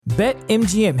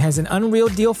BetMGM has an unreal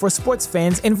deal for sports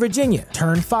fans in Virginia.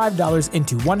 Turn $5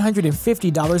 into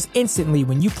 $150 instantly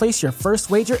when you place your first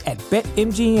wager at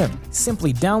BetMGM.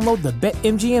 Simply download the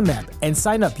BetMGM app and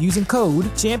sign up using code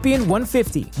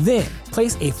Champion150. Then,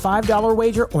 place a $5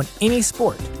 wager on any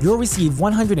sport. You'll receive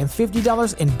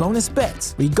 $150 in bonus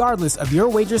bets, regardless of your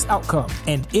wager's outcome.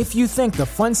 And if you think the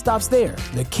fun stops there,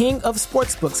 the King of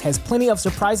Sportsbooks has plenty of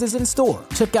surprises in store.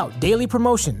 Check out daily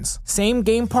promotions,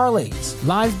 same-game parlays,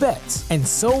 live bets, and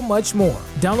so much more.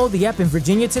 Download the app in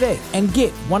Virginia today and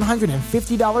get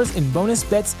 $150 in bonus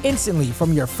bets instantly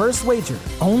from your first wager.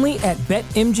 Only at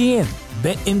BetMGM.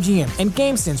 BetMGM and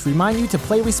GameSense remind you to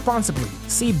play responsibly.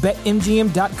 See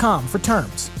BetMGM.com for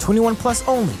terms. 21 plus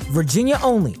only. Virginia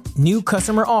only. New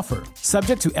customer offer.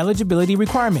 Subject to eligibility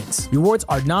requirements. Rewards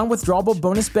are non-withdrawable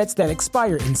bonus bets that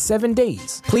expire in 7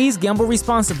 days. Please gamble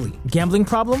responsibly. Gambling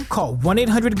problem? Call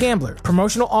 1-800-GAMBLER.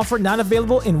 Promotional offer not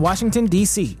available in Washington,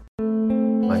 D.C.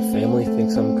 My Family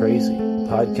Thinks I'm Crazy, a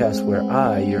podcast where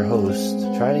I, your host,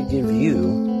 try to give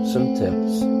you some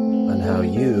tips on how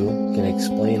you can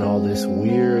explain all this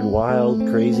weird, wild,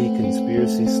 crazy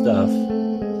conspiracy stuff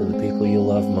to the people you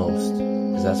love most.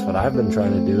 Because that's what I've been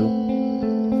trying to do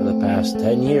for the past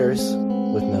 10 years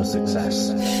with no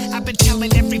success. I've been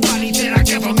telling everybody that our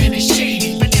government is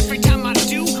shady, but every time I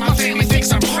do, my family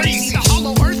thinks I'm crazy. The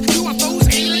hollow earth, UFOs,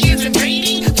 aliens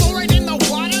invading, fluoride in the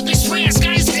water, they spray our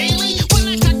skies daily. When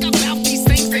I talk about these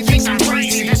things, they think I'm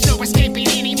crazy. There's no escaping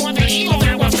anymore the evil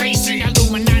that we're facing.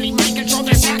 Illuminati mind control,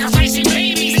 they're sacrificing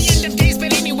babies. The end of days,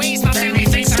 but anyways, my family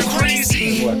thinks I'm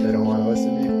crazy. What, they don't want to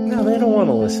listen to you? No, they don't want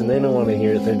to listen. They don't want to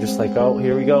hear it. They're just like, oh,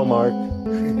 here we go, Mark.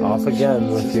 Off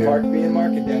again with your... Mark being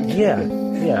Mark again.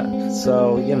 Yeah.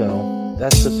 So,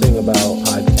 that's the thing about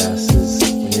podcasts is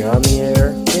when you're on the air,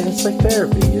 and it's like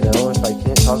therapy, If I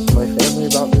can't talk to my family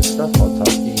about this stuff, I'll talk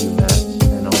to you, Matt,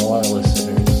 and all our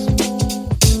listeners.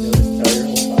 You'll just tell your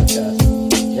whole podcast.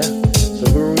 Yeah.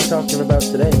 So who are we talking about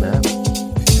today, Matt?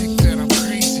 They think that I'm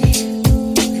crazy.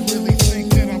 They really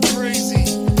think that I'm crazy.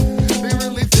 They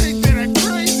really think that I'm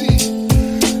crazy.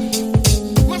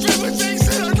 My family thinks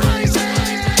that I'm crazy.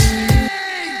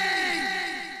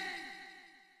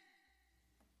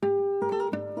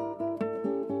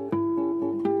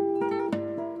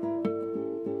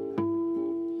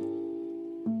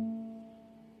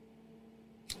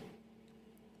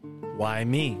 Why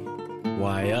me?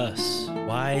 Why us?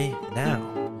 Why now?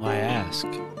 Why ask?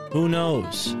 Who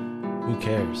knows? Who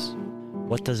cares?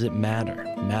 What does it matter?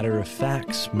 Matter of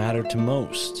facts matter to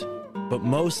most. But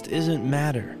most isn't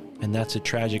matter, and that's a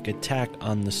tragic attack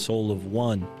on the soul of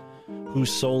one,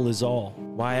 whose soul is all.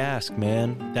 Why ask,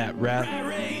 man? That rat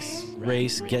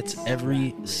race gets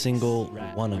every single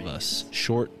one of us.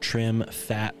 Short, trim,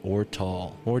 fat, or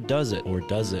tall. Or does it? Or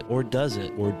does it? Or does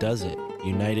it? Or does it?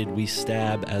 United we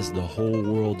stab as the whole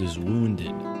world is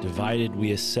wounded. Divided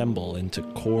we assemble into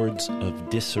chords of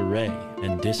disarray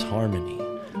and disharmony.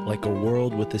 Like a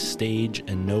world with a stage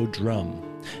and no drum,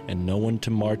 and no one to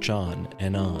march on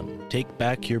and on. Take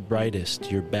back your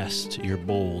brightest, your best, your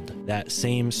bold. That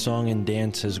same song and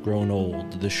dance has grown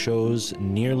old. The show's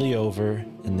nearly over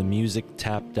and the music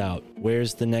tapped out.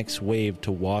 Where's the next wave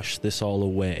to wash this all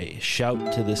away?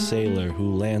 Shout to the sailor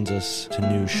who lands us to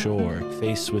new shore,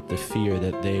 faced with the fear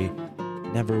that they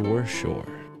never were sure.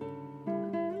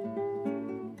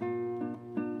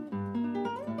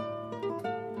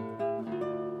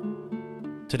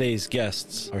 Today's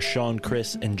guests are Sean,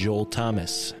 Chris, and Joel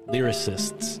Thomas,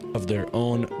 lyricists of their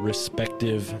own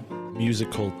respective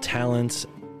musical talents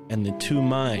and the two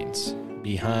minds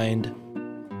behind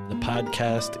the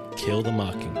podcast Kill the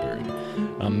Mockingbird.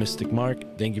 I'm Mystic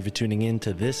Mark. Thank you for tuning in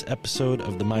to this episode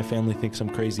of the My Family Thinks I'm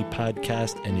Crazy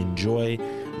podcast, and enjoy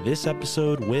this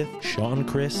episode with Sean,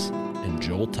 Chris, and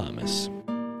Joel Thomas.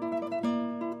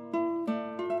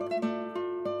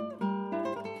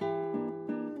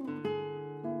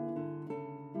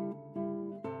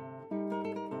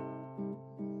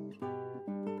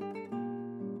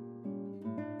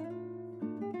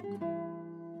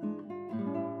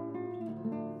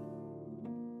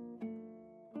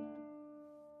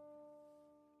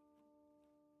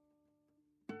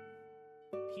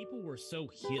 People were so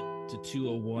hip to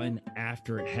 201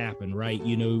 after it happened, right?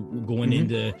 Going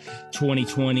into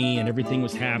 2020 and everything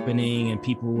was happening, and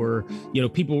people were,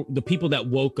 the people that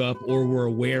woke up or were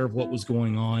aware of what was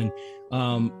going on,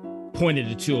 pointed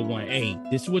to 201. Hey,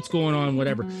 this is what's going on,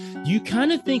 whatever. Do you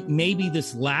kind of think maybe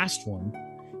this last one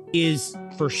is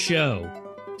for show,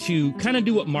 to kind of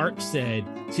do what Mark said,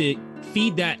 to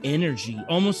feed that energy,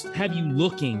 almost have you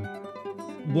looking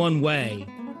one way,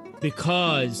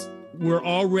 because we're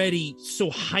already so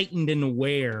heightened and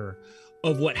aware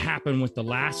of what happened with the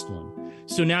last one.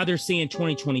 So now they're saying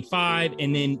 2025,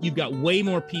 and then you've got way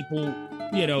more people,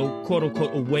 quote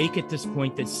unquote, awake at this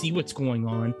point that see what's going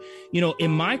on.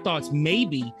 In my thoughts,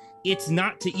 maybe it's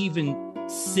not to even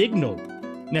signal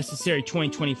necessary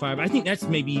 2025. I think that's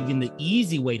maybe even the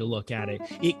easy way to look at it.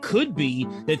 It could be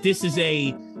that this is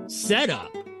a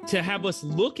setup to have us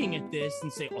looking at this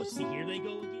and say, oh, see, here they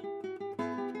go again.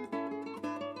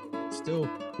 Still,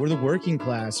 we're the working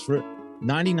class. For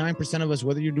 99% of us,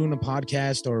 whether you're doing a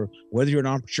podcast or whether you're an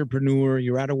entrepreneur,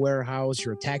 you're at a warehouse,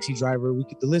 you're a taxi driver,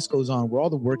 the list goes on. We're all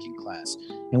the working class,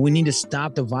 and we need to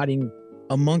stop dividing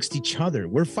amongst each other.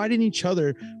 We're fighting each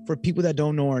other for people that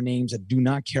don't know our names, that do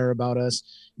not care about us,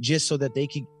 just so that they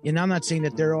can. And I'm not saying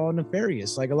that they're all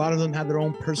nefarious. Like, a lot of them have their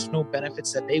own personal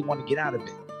benefits that they want to get out of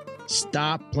it.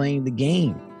 Stop playing the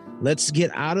game. Let's get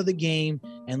out of the game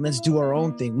and let's do our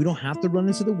own thing. We don't have to run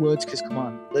into the woods, because come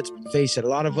on, let's face it. A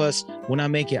lot of us, when I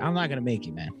make it, I'm not going to make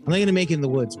it, man. I'm not going to make it in the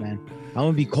woods, man. I'm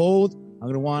going to be cold. I'm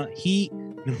going to want heat.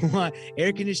 I'm going to want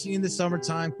air conditioning in the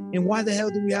summertime. And why the hell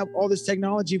do we have all this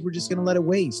technology if we're just going to let it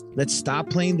waste? Let's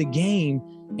stop playing the game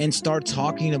and start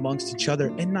talking amongst each other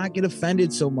and not get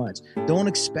offended so much. Don't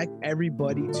expect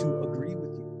everybody to agree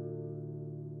with you.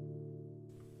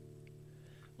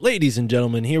 Ladies and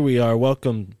gentlemen, here we are.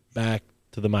 Welcome back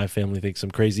to the My Family Thinks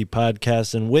I'm Crazy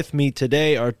podcast. And with me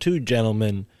today are two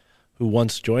gentlemen who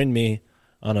once joined me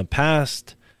on a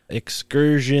past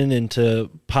excursion into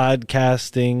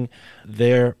podcasting.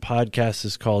 Their podcast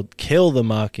is called Kill the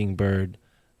Mockingbird.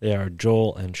 They are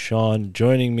Joel and Sean,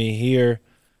 joining me here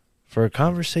for a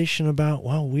conversation about,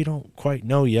 well, we don't quite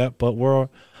know yet, but we're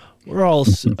all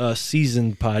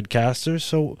seasoned podcasters,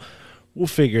 so we'll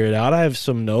figure it out. I have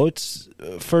some notes.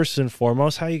 First and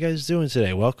foremost, how you guys doing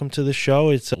today? Welcome to the show.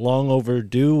 It's long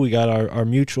overdue. We got our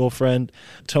mutual friend,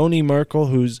 Tony Merkel,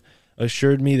 who's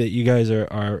assured me that you guys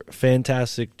are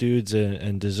fantastic dudes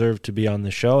and deserve to be on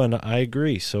the show, and I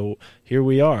agree. So here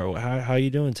we are. How you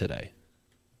doing today?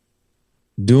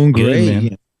 Doing great, man.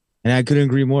 Yeah. And I couldn't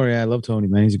agree more. Yeah, I love Tony,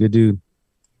 man. He's a good dude.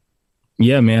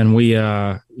 Yeah, man.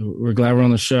 We're glad we're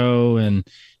on the show, and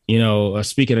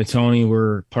speaking of Tony,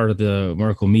 we're part of the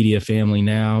Merkel Media family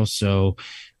now. So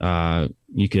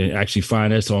you can actually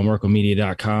find us on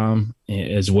merkelmedia.com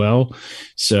as well.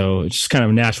 So it's just kind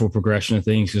of a natural progression of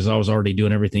things, because I was already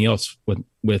doing everything else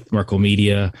with Merkel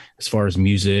Media as far as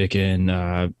music and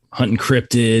hunting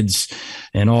cryptids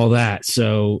and all that.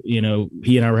 So, he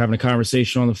and I were having a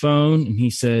conversation on the phone, and he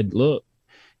said, look,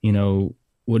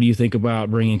 what do you think about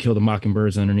bringing Kill the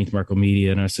Mockingbirds underneath Merkel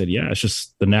Media? And I said, yeah, it's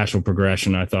just the natural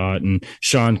progression, I thought. And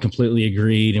Sean completely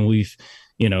agreed. And we've,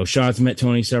 Sean's met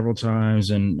Tony several times,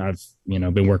 and I've,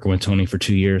 been working with Tony for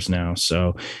 2 years now.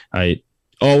 So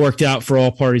all worked out for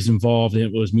all parties involved, and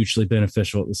it was mutually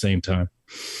beneficial at the same time.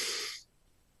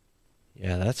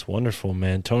 Yeah, that's wonderful,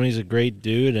 man. Tony's a great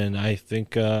dude, and I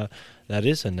think that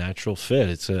is a natural fit.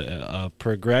 It's a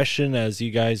progression as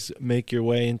you guys make your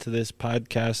way into this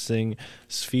podcasting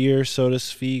sphere, so to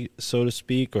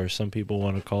speak, or some people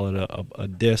want to call it a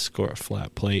disc or a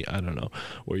flat plate. I don't know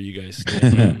where you guys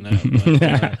stand on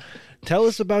that. But, tell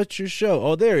us about your show.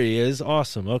 Oh, there he is.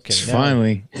 Awesome. Okay.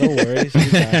 Finally. No worries.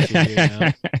 We got you here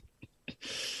now.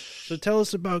 So tell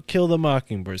us about Kill the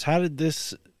Mockingbirds. How did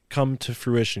this come to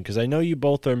fruition? Because I know you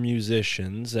both are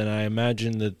musicians, and I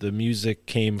imagine that the music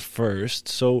came first.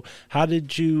 So how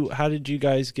did you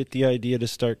guys get the idea to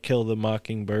start Kill the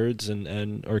Mockingbirds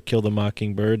or Kill the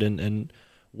Mockingbird, and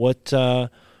what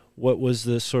was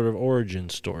the sort of origin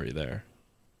story there?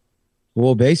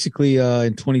 Well, basically,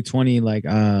 in 2020,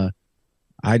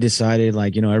 I decided,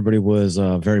 everybody was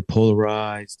very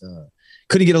polarized,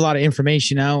 couldn't get a lot of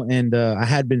information out, and I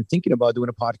had been thinking about doing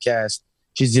a podcast,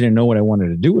 just didn't know what I wanted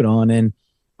to do it on. And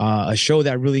a show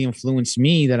that really influenced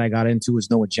me that I got into was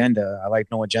No Agenda. I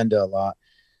like No Agenda a lot.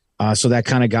 So that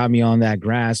kind of got me on that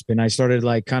grasp. And I started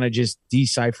kind of just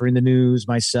deciphering the news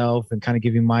myself and kind of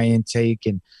giving my intake,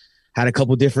 and had a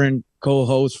couple different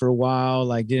co-hosts for a while.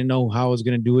 Didn't know how I was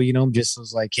going to do it. Just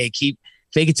was like, hey,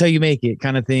 fake it till you make it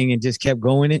kind of thing, and just kept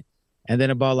going it. And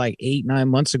then about 8-9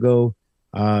 months ago,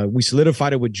 we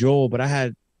solidified it with Joel, but I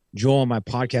had Joel on my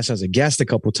podcast as a guest a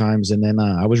couple times. And then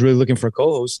I was really looking for a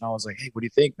co-host, and I was like, hey, what do you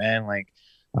think, man?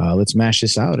 Let's mash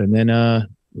this out. And then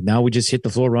now we just hit the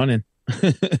floor running.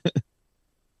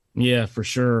 Yeah, for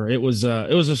sure. It was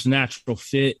just a natural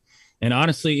fit. And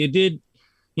honestly, it did,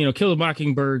 Kill the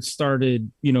Mockingbird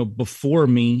started, before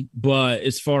me, but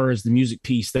as far as the music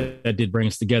piece, that did bring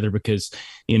us together, because,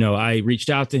 I reached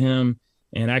out to him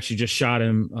and actually just shot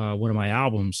him one of my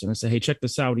albums, and I said, hey, check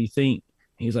this out. What do you think?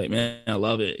 He's like, man, I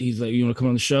love it. He's like, you want to come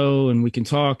on the show and we can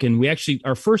talk. And we actually,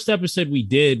 our first episode we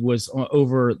did was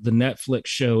over the Netflix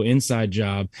show Inside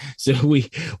Job. So we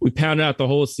pounded out the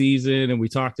whole season and we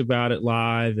talked about it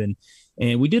live, and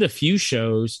we did a few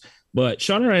shows. But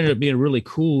Sean and I ended up being really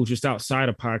cool just outside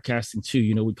of podcasting too.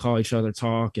 You know, we call each other,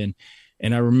 talk,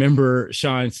 and I remember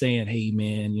Sean saying, hey,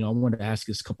 man, you know, I wanted to ask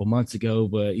this a couple months ago,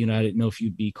 but, you know, I didn't know if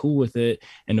you'd be cool with it.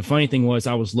 And the funny thing was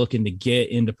I was looking to get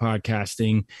into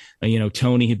podcasting. You know,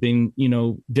 Tony had been, you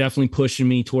know, definitely pushing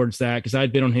me towards that because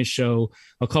I'd been on his show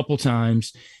a couple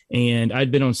times and I'd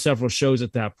been on several shows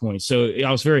at that point. So I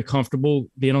was very comfortable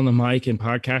being on the mic and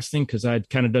podcasting because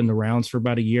I'd kind of done the rounds for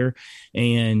about a year.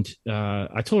 And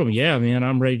I told him, yeah, man,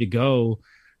 I'm ready to go.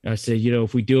 I said, you know,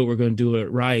 if we do it, we're going to do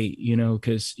it right, you know,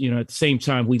 because, you know, at the same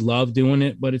time, we love doing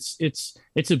it, but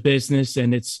it's a business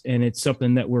and it's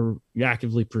something that we're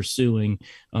actively pursuing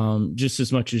just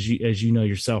as much as you know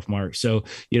yourself, Mark. So,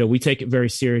 you know, we take it very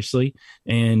seriously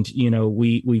and, you know,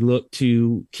 we look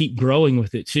to keep growing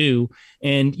with it too.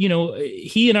 And, you know,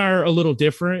 he and I are a little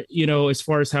different, you know, as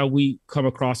far as how we come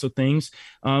across with things.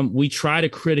 We try to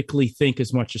critically think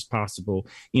as much as possible.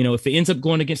 You know, if it ends up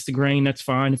going against the grain, that's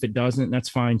fine. If it doesn't, that's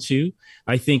fine too.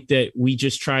 I think that we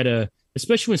just try to,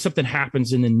 especially when something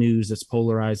happens in the news that's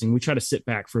polarizing, we try to sit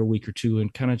back for a week or two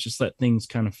and kind of just let things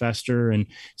kind of fester and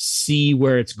see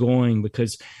where it's going,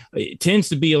 because it tends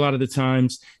to be a lot of the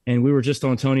times. And we were just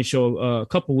on Tony's show a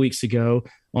couple weeks ago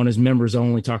on his members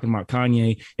only talking about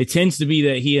Kanye. It tends to be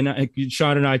that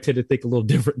Sean and I tend to think a little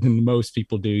different than most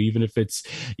people do, even if it's,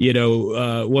 you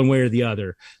know, one way or the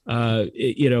other.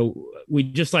 You know, we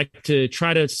just like to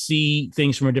try to see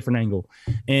things from a different angle.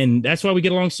 And that's why we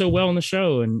get along so well on the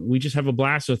show. And we just have a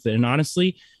blast with it. And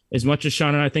honestly, as much as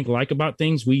Sean and I think alike about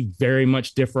things, we very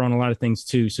much differ on a lot of things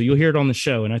too. So you'll hear it on the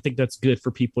show. And I think that's good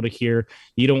for people to hear.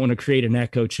 You don't want to create an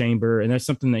echo chamber. And that's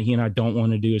something that he and I don't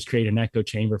want to do, is create an echo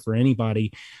chamber for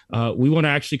anybody. We want to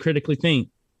actually critically think,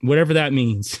 whatever that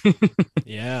means.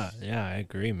 Yeah, I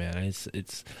agree, man.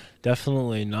 It's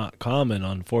definitely not common,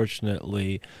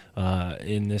 unfortunately.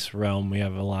 In this realm, we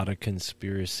have a lot of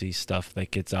conspiracy stuff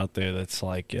that gets out there that's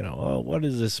like, you know, oh, what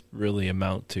does this really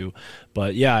amount to?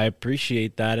 But yeah, I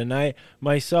appreciate that. And I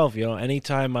myself, you know,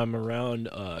 anytime I'm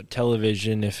around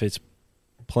television, if it's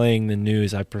playing the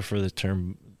news, I prefer the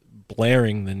term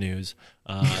blaring the news.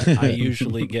 I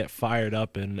usually get fired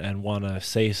up and want to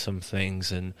say some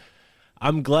things. And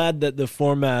I'm glad that the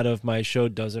format of my show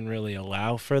doesn't really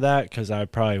allow for that, because I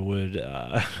probably would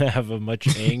have a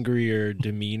much angrier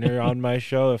demeanor on my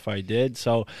show if I did.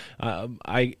 So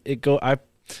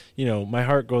you know, my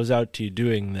heart goes out to you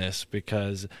doing this,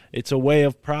 because it's a way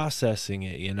of processing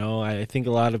it. You know, I think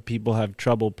a lot of people have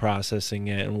trouble processing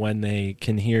it, and when they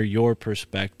can hear your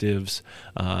perspectives,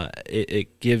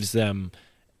 it gives them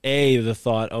the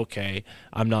thought, okay,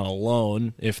 I'm not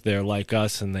alone if they're like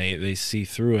us and they see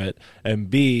through it, and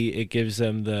B, it gives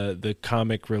them the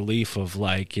comic relief of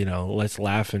like, you know, let's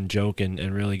laugh and joke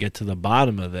and really get to the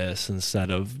bottom of this,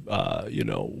 instead of you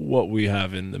know, what we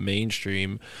have in the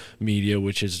mainstream media,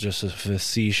 which is just a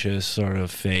facetious sort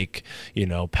of fake, you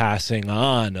know, passing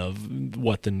on of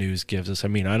what the news gives us. I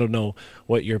mean, I don't know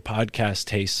what your podcast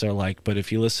tastes are like, but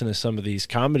if you listen to some of these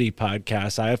comedy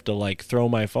podcasts, I have to like throw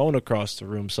my phone across the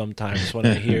room sometimes when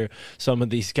I hear some of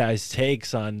these guys'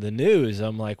 takes on the news.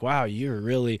 I'm like, wow, you're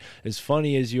really, as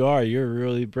funny as you are, you're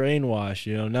really brainwashed,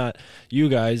 you know, not you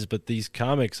guys, but these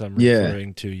comics I'm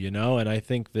referring to, you know. And I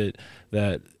think that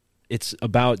it's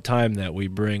about time that we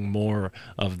bring more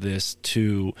of this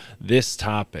to this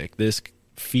topic, this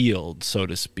field, so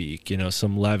to speak, you know,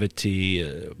 some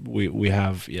levity. We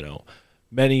have, you know,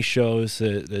 many shows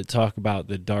that talk about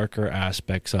the darker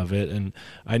aspects of it. And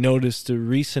I noticed a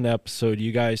recent episode,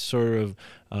 you guys sort of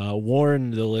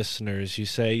warn the listeners. You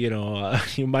say, you know,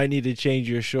 you might need to change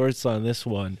your shorts on this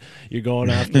one. You're going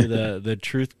after the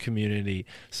truth community.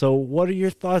 So what are your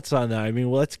thoughts on that? I mean,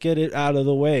 let's get it out of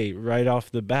the way right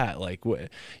off the bat. Like,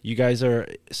 you guys are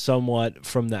somewhat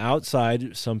from the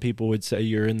outside. Some people would say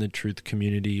you're in the truth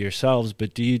community yourselves,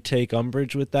 but do you take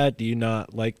umbrage with that? Do you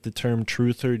not like the term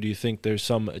truther? Do you think there's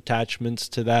some attachments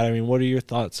to that? I mean, what are your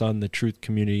thoughts on the truth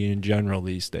community in general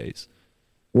these days?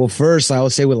 Well, first, I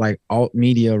would say with like alt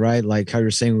media, right? Like how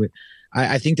you're saying with,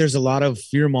 I think there's a lot of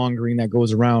fear mongering that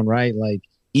goes around, right? Like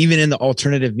even in the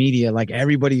alternative media, like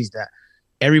everybody's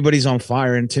on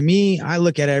fire. And to me, I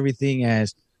look at everything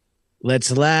as, let's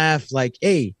laugh. Like,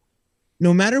 hey,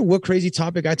 no matter what crazy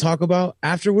topic I talk about,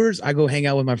 afterwards, I go hang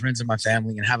out with my friends and my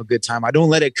family and have a good time. I don't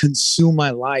let it consume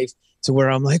my life to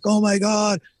where I'm like, oh my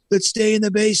God, let's stay in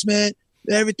the basement.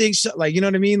 Everything's like, you know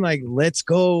what I mean? Like, let's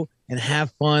go and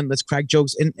have fun. Let's crack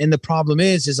jokes. And the problem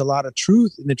is a lot of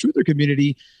truth in the truther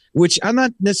community, which I'm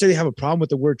not necessarily have a problem with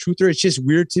the word truther. It's just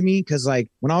weird to me because like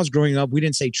when I was growing up, we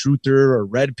didn't say truther or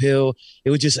red pill. It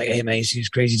was just like, hey man, you see this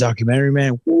crazy documentary,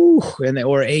 man? Woo.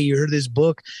 Or hey, you heard this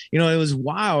book? You know, it was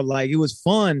wild. Like it was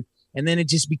fun. And then it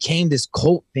just became this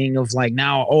cult thing of like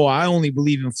now, oh, I only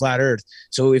believe in flat earth.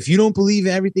 So if you don't believe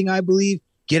in everything I believe,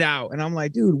 get out. And I'm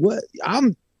like, dude, what?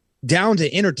 I'm down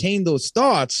to entertain those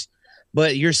thoughts.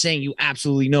 But you're saying you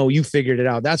absolutely know, you figured it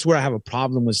out. That's where I have a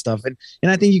problem with stuff. And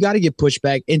I think you got to get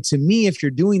pushback. And to me, if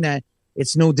you're doing that,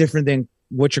 it's no different than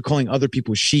what you're calling other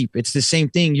people's sheep. It's the same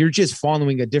thing. You're just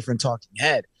following a different talking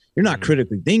head. You're not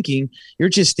critically thinking. You're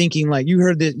just thinking like you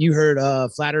heard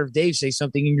Flat Earth Dave say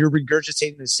something and you're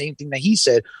regurgitating the same thing that he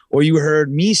said, or you heard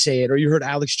me say it, or you heard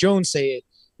Alex Jones say it.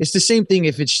 It's the same thing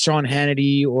if it's Sean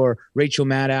Hannity or Rachel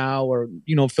Maddow or,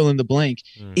 you know, fill in the blank.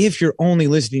 If you're only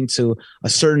listening to a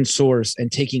certain source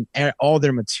and taking all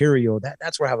their material,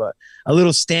 that's where I have a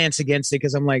little stance against it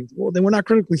because I'm like, well, then we're not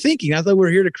critically thinking. I thought we were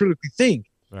here to critically think.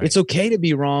 Right. It's okay to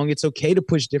be wrong. It's okay to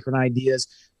push different ideas,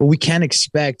 but we can't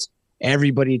expect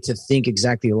everybody to think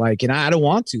exactly alike. And I don't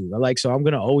want to. So I'm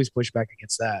going to always push back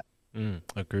against that.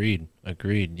 Agreed.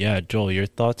 Yeah, Joel, your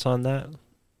thoughts on that?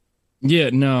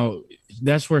 Yeah, no,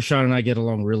 that's where Sean and I get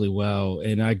along really well.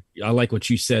 And I like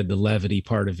what you said, the levity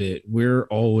part of it. We're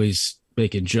always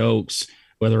making jokes,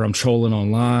 whether I'm trolling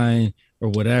online or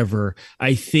whatever.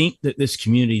 I think that this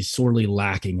community is sorely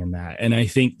lacking in that. And I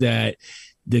think that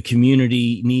the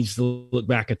community needs to look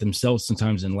back at themselves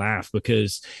sometimes and laugh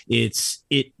because it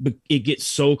gets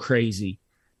so crazy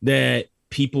that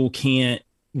people can't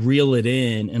reel it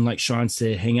in. And like Sean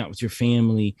said, hang out with your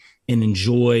family and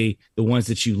enjoy the ones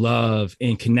that you love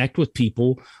and connect with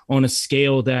people on a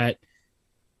scale that,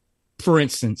 for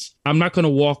instance, I'm not going to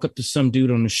walk up to some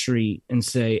dude on the street and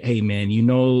say, hey man, you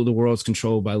know, the world's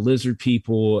controlled by lizard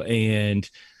people and,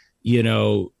 you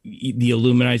know, the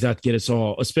Illuminati's out to get us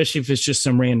all, especially if it's just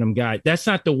some random guy. That's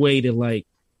not the way to like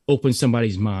open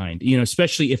somebody's mind, you know,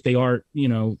 especially if they are, you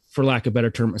know, for lack of a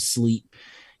better term, asleep.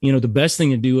 You know, the best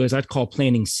thing to do is I'd call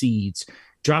planting seeds.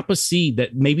 Drop a seed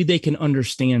that maybe they can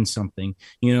understand something.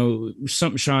 You know,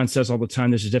 something Sean says all the time,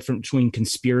 there's a difference between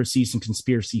conspiracies and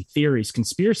conspiracy theories.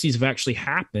 Conspiracies have actually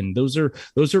happened. Those are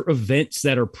events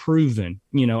that are proven,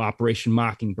 you know, Operation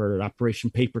Mockingbird,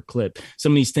 Operation Paperclip.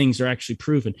 Some of these things are actually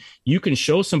proven. You can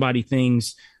show somebody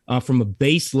things from a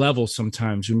base level.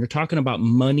 Sometimes when you're talking about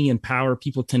money and power,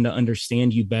 people tend to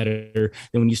understand you better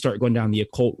than when you start going down the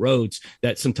occult roads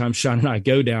that sometimes Sean and I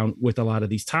go down with a lot of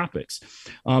these topics.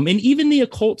 And even the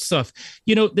occult stuff,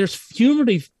 you know, there's humor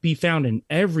to be found in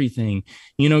everything.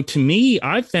 You know, to me,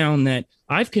 I've found that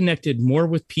I've connected more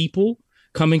with people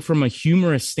coming from a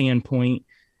humorous standpoint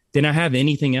than I have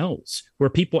anything else, where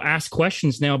people ask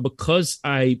questions now because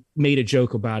I made a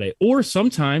joke about it. Or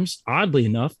sometimes, oddly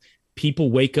enough,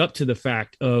 people wake up to the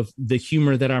fact of the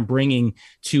humor that I'm bringing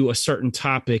to a certain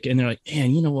topic. And they're like,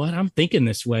 man, you know what? I'm thinking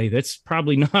this way. That's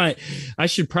probably not, I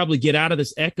should probably get out of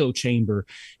this echo chamber.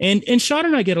 And Sean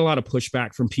and I get a lot of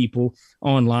pushback from people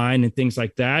online and things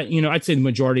like that. You know, I'd say the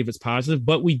majority of it's positive,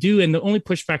 but we do. And the only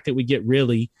pushback that we get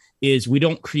really is we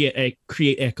don't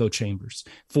create echo chambers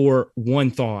for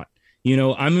one thought. You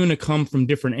know, I'm going to come from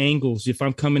different angles. If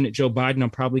I'm coming at Joe Biden, I'm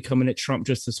probably coming at Trump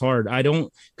just as hard. I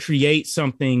don't create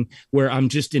something where I'm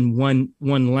just in one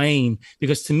lane,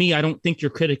 because to me, I don't think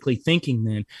you're critically thinking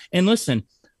then. And listen,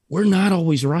 we're not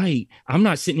always right. I'm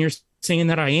not sitting here saying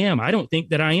that I am. I don't think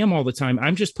that I am all the time.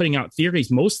 I'm just putting out theories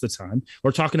most of the time,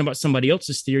 or talking about somebody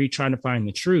else's theory, trying to find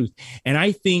the truth. And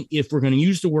I think if we're going to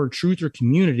use the word truth or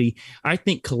community, I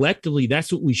think collectively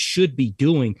that's what we should be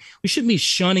doing. We shouldn't be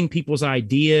shunning people's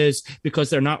ideas because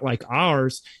they're not like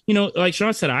ours. You know, like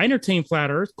Sean said, I entertain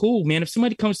flat earth. Cool, man. If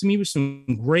somebody comes to me with some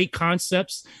great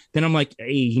concepts, then I'm like,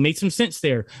 hey, he made some sense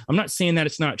there. I'm not saying that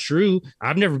it's not true.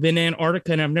 I've never been to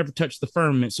Antarctica and I've never touched the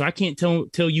firmament. So I can't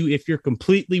tell you if you're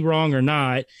completely wrong or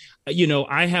not. You know,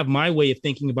 I have my way of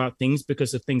thinking about things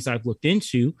because of things I've looked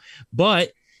into.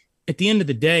 But at the end of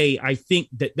the day, I think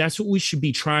that that's what we should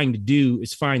be trying to do,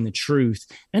 is find the truth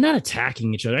and not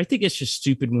attacking each other. I think it's just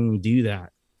stupid when we do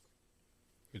that.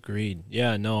 Agreed.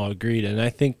 Yeah, no, agreed. And I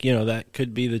think, you know, that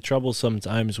could be the trouble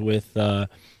sometimes with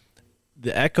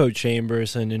the echo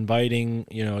chambers, and inviting,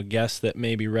 you know, a guest that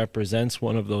maybe represents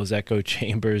one of those echo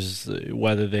chambers,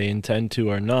 whether they intend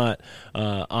to or not,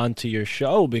 onto your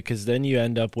show, because then you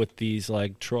end up with these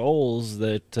like trolls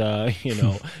that, you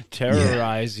know,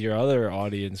 terrorize your other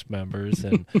audience members.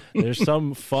 And there's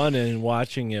some fun in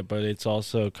watching it, but it's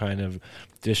also kind of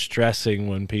distressing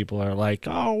when people are like,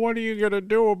 oh, what are you going to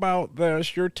do about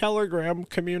this? Your Telegram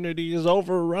community is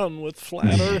overrun with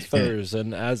flat earthers.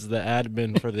 And as the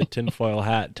admin for the tinfoil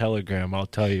hat Telegram, I'll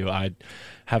tell you, I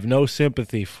have no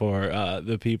sympathy for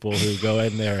the people who go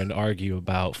in there and argue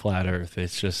about flat earth.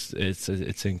 It's just,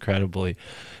 it's incredibly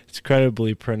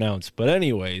pronounced. But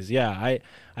anyways, yeah,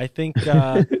 I think,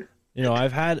 you know,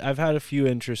 I've had a few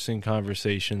interesting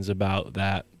conversations about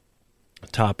that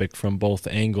topic from both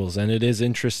angles, and it is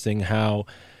interesting how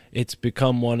it's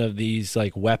become one of these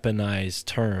like weaponized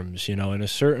terms. You know, in a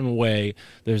certain way,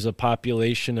 there's a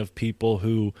population of people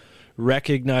who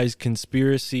recognize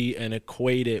conspiracy and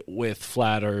equate it with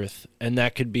flat earth, and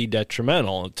that could be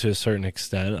detrimental to a certain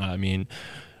extent. I mean,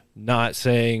 not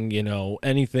saying, you know,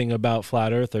 anything about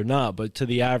flat earth or not, but to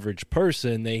the average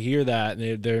person, they hear that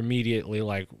and they're immediately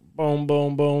like, boom,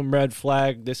 boom, boom, red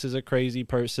flag, this is a crazy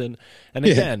person. And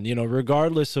again, you know,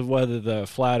 regardless of whether the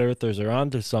flat earthers are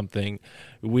onto something,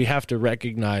 we have to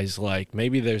recognize, like,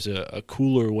 maybe there's a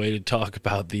cooler way to talk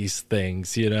about these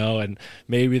things, you know, and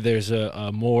maybe there's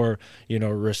a more, you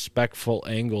know, respectful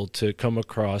angle to come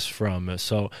across from.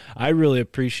 So I really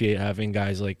appreciate having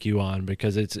guys like you on,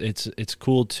 because it's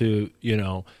cool to, you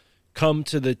know, come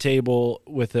to the table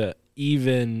with a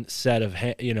even set of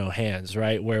hands,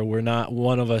 right, where we're not,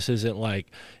 one of us isn't like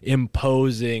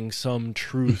imposing some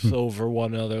truth over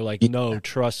one another, like, no,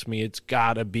 trust me, it's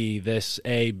gotta be this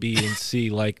A, B, and C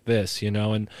like this, you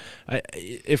know. And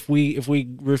if we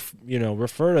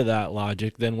refer to that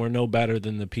logic, then we're no better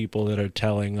than the people that are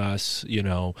telling us, you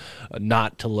know,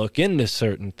 not to look into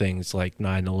certain things like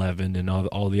 9/11 and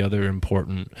all the other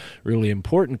really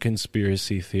important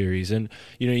conspiracy theories. And,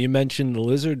 you know, you mentioned the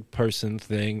lizard person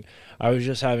thing. I was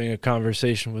just having a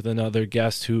conversation with another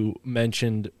guest who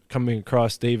mentioned coming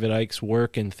across David Icke's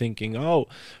work and thinking, oh,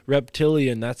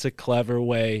 reptilian, that's a clever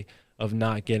way of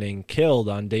not getting killed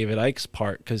on David Icke's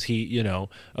part, because he, you know,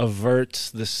 averts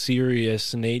the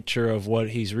serious nature of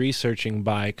what he's researching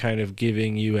by kind of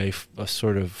giving you a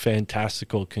sort of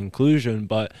fantastical conclusion.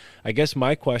 But I guess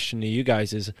my question to you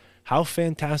guys is, how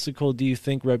fantastical do you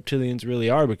think reptilians really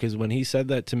are? Because when he said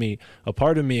that to me, a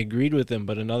part of me agreed with him,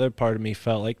 but another part of me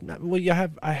felt like, well,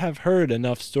 I have heard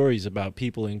enough stories about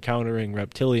people encountering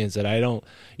reptilians that I don't,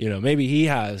 you know, maybe he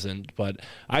hasn't, but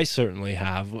I certainly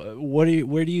have. Where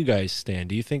do you guys stand?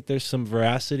 Do you think there's some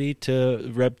veracity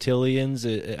to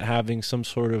reptilians having some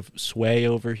sort of sway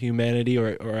over humanity,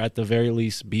 or at the very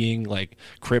least being like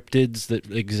cryptids that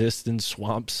exist in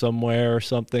swamps somewhere or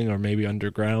something, or maybe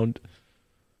underground?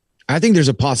 I think there's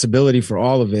a possibility for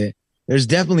all of it. There's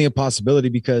definitely a possibility,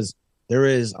 because there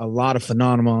is a lot of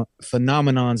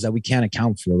phenomenons that we can't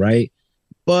account for, right?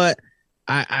 But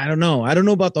I don't know. I don't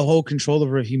know about the whole control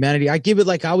over humanity. I give it,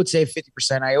 like, I would say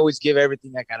 50%. I always give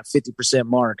everything that kind of 50%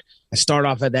 mark. I start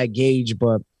off at that gauge,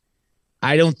 but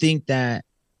I don't think that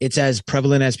it's as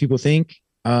prevalent as people think.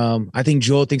 I think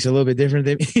Joel thinks a little bit different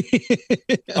than me.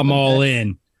 I'm all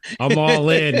in. I'm all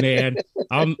in, man.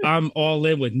 I'm all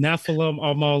in with Nephilim.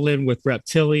 I'm all in with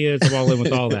reptilians. I'm all in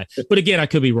with all that. But again, I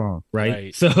could be wrong,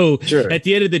 right? So sure. At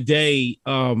the end of the day,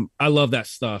 I love that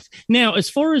stuff. Now, as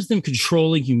far as them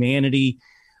controlling humanity,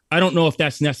 I don't know if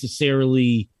that's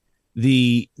necessarily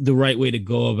the right way to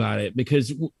go about it,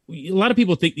 because a lot of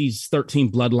people think these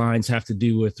 13 bloodlines have to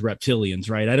do with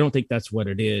reptilians, right? I don't think that's what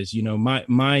it is. You know,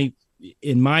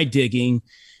 in my digging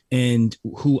and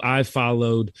who I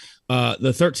followed,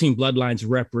 the 13 bloodlines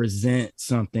represent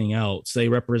something else. They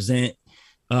represent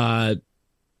the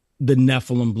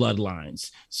Nephilim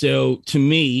bloodlines. So to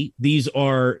me, these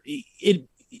are it.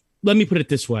 Let me put it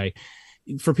this way.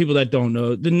 For people that don't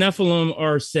know, the Nephilim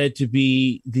are said to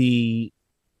be the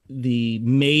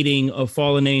mating of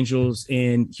fallen angels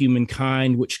and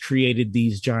humankind, which created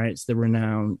these giants, the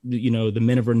renowned, you know, the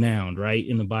men of renown, right,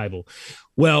 in the Bible.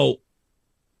 Well,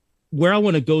 where I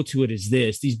want to go to it is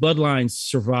this: these bloodlines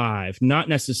survive, not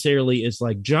necessarily as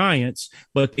like giants,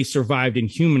 but they survived in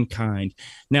humankind.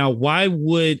 Now, why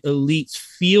would elites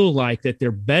feel like that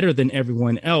they're better than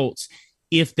everyone else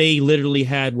if they literally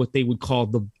had what they would call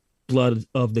the blood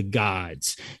of the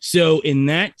gods? So in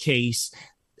that case,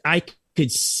 I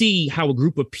could see how a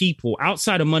group of people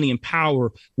outside of money and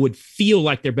power would feel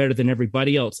like they're better than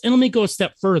everybody else. And let me go a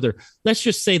step further. Let's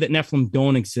just say that Nephilim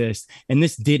don't exist and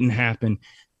this didn't happen.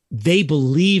 They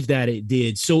believe that it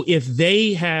did. So if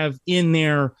they have in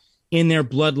their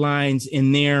bloodlines,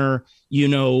 in their, you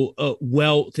know,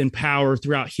 wealth and power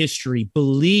throughout history,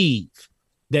 believe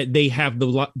that they have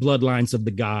the bloodlines of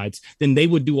the gods, then they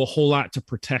would do a whole lot to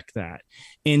protect that.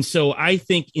 And so I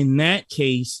think in that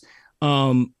case,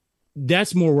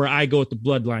 that's more where I go with the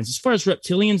bloodlines. As far as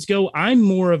reptilians go, I'm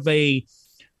more of a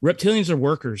reptilians are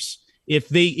workers. if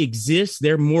they exist,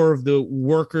 they're more of the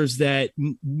workers that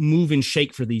move and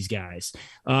shake for these guys.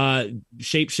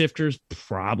 Shapeshifters,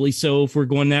 probably so if we're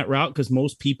going that route, because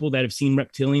most people that have seen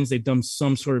reptilians, they've done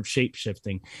some sort of shape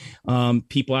shifting.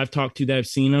 People I've talked to that have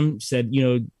seen them said,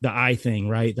 the eye thing,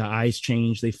 right? The eyes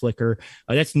change, they flicker.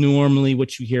 That's normally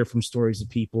what you hear from stories of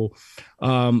people.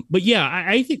 But yeah,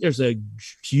 I think there's a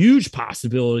huge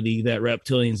possibility that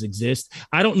reptilians exist.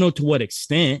 I don't know to what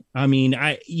extent. I mean,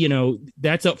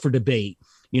 that's up for debate.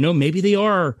 Maybe they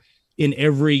are in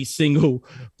every single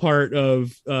part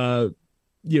of,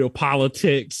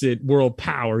 politics and world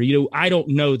power. I don't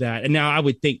know that. And now I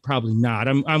would think probably not.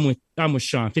 I'm with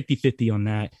Sean 50-50 on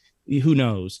that. Who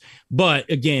knows? But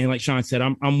again, like Sean said,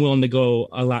 I'm willing to go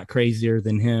a lot crazier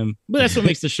than him, but that's what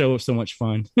makes the show so much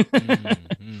fun.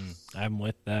 I'm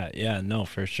with that. Yeah, no,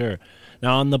 for sure.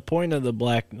 Now, on the point of the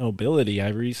black nobility, I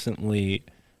recently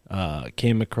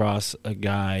came across a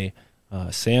guy,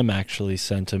 Sam actually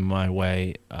sent him my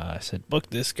way. I said, book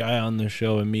this guy on the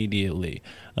show immediately.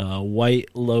 White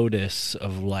Lotus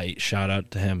of Light, shout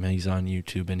out to him. He's on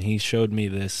YouTube, and he showed me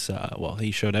this,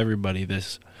 he showed everybody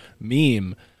this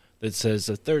meme that says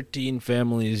the 13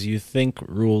 families you think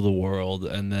rule the world,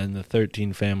 and then the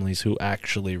 13 families who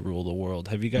actually rule the world.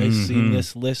 Have you guys seen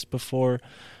this list before?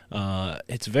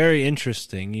 It's very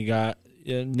interesting. You got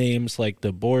names like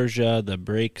the Borgia, the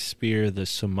Breakspear, the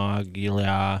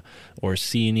Somaglia,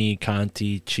 Orsini,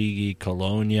 Conti, Chigi,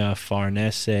 Colonia,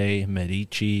 Farnese,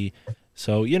 Medici.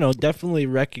 So, definitely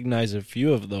recognize a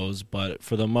few of those, but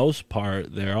for the most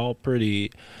part, they're all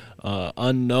pretty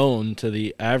unknown to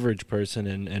the average person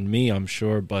and me, I'm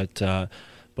sure. But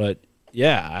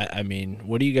yeah, I mean,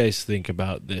 what do you guys think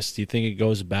about this? Do you think it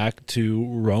goes back to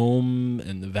Rome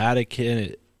and the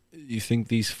Vatican? You think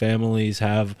these families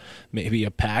have maybe a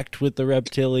pact with the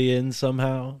reptilians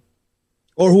somehow?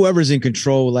 Or whoever's in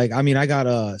control. Like, I mean, I got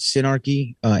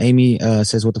Synarchy. Amy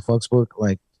says, what the fuck's book?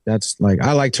 Like, that's like,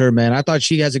 I liked her, man. I thought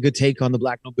she has a good take on the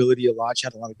black nobility a lot. She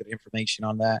had a lot of good information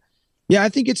on that. Yeah, I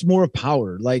think it's more of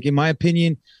power. Like, in my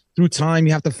opinion, through time,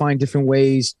 you have to find different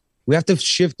ways. We have to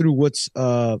shift through what's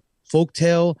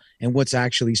folktale and what's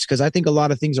actually, because I think a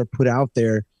lot of things are put out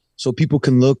there so people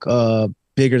can look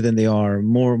bigger than they are,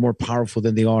 more powerful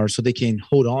than they are, so they can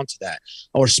hold on to that,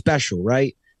 or special,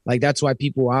 right? Like, that's why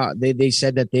people they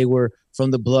said that they were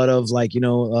from the blood of, like,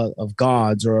 of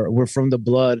gods, or we're from the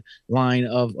bloodline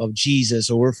of Jesus,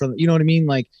 or we're from, what I mean?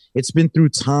 Like, it's been through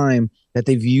time that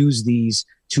they've used these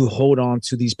to hold on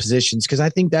to these positions, because I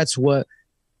think that's what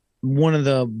one of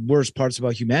the worst parts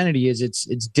about humanity is.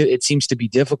 It seems to be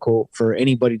difficult for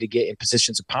anybody to get in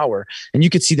positions of power, and you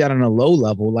could see that on a low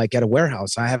level, like at a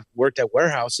warehouse. I have worked at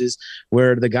warehouses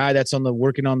where the guy that's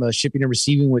working on the shipping and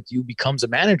receiving with you becomes a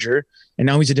manager, and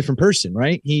now he's a different person,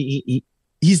 right?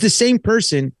 He's the same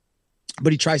person,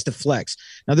 but he tries to flex.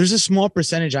 Now, there's a small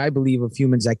percentage, I believe, of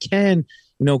humans that can,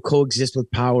 coexist with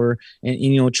power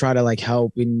and try to, like,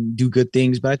 help and do good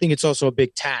things. But I think it's also a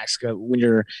big task when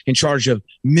you're in charge of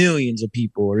millions of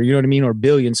people, or, or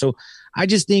billions. So I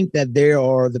just think that there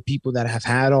are the people that have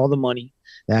had all the money,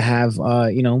 that have,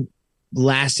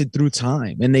 lasted through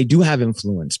time, and they do have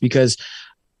influence, because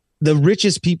the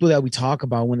richest people that we talk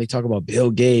about, when they talk about Bill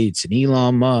Gates and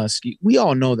Elon Musk, we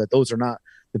all know that those are not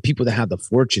the people that have the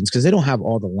fortunes, because they don't have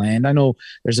all the land. I know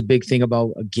there's a big thing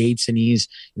about Gates, and he's,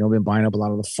 been buying up a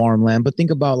lot of the farmland, but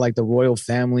think about, like, the royal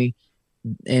family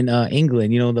in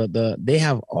England, they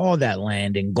have all that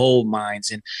land and gold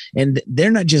mines, and they're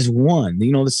not just one,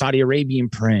 the Saudi Arabian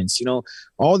prince,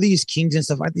 all these kings and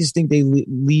stuff. I just think they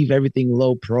leave everything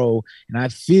low pro. And I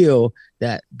feel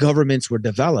that governments were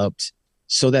developed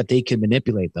so that they can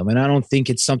manipulate them. And I don't think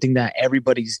it's something that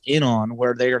everybody's in on,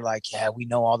 where they're like, yeah, we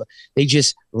know they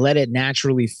just let it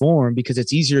naturally form, because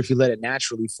it's easier if you let it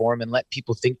naturally form and let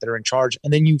people think they're in charge.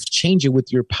 And then you change it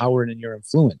with your power and your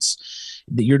influence.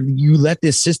 You let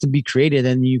this system be created,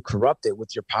 and you corrupt it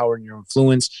with your power and your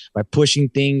influence by pushing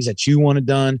things that you want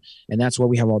done. And that's why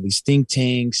we have all these think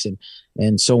tanks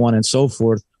and so on and so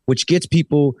forth, which gets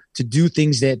people to do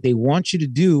things that they want you to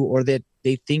do, or that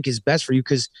they think is best for you.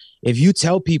 Because if you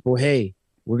tell people, hey,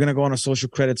 we're going to go on a social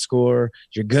credit score,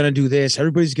 you're going to do this,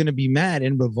 everybody's going to be mad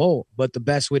and revolt. But the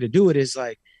best way to do it is,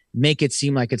 like, make it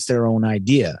seem like it's their own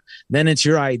idea. Then it's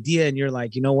your idea, and you're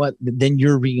like, you know what? Then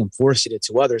you're reinforcing it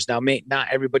to others. Now, not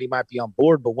everybody might be on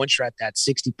board, but once you're at that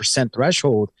 60%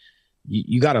 threshold,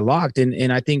 you got it locked.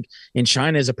 And I think in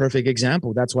China is a perfect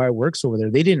example. That's why it works over there.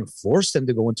 They didn't force them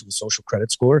to go into a social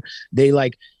credit score. They,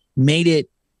 like, made it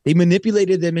they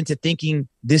manipulated them into thinking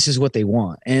this is what they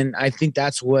want. And I think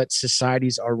that's what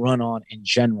societies are run on in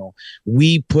general.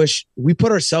 We put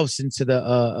ourselves into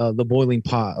the boiling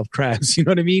pot of crabs. You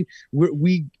know what I mean?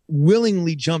 We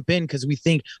willingly jump in because we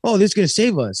think, oh, this is going to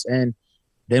save us. And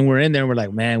then we're in there and we're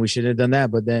like, man, we should have done that.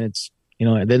 But then it's,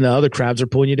 and then the other crabs are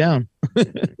pulling you down.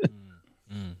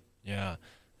 Yeah.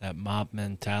 That mob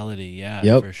mentality. Yeah,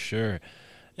 yep. For sure.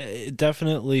 It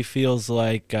definitely feels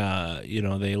like,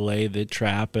 they lay the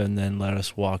trap and then let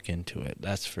us walk into it.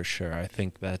 That's for sure. I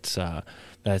think that's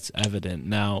evident.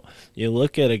 Now, you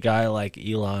look at a guy like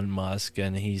Elon Musk,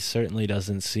 and he certainly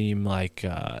doesn't seem like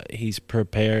he's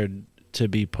prepared to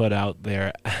be put out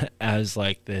there as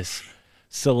like this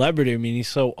celebrity. I mean, he's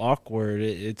so awkward.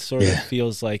 It sort of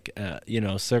feels like,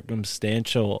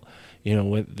 circumstantial,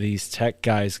 with these tech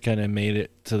guys kind of made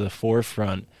it to the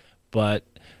forefront, but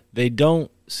they don't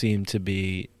seem to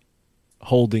be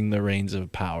holding the reins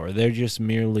of power. They're just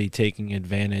merely taking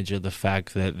advantage of the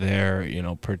fact that their,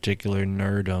 particular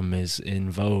nerdum is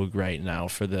in vogue right now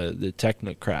for the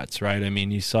technocrats, right? I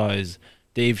mean, you saw his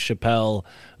Dave Chappelle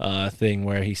thing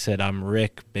where he said, "I'm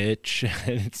Rick, bitch."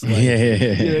 And it's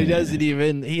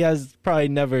like, he has probably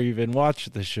never even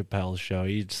watched the Chappelle show.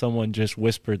 Someone just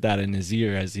whispered that in his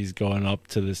ear as he's going up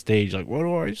to the stage, like, "What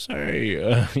do I say?"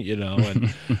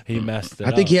 And he messed it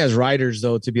up. I think he has writers,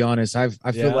 though, to be honest. I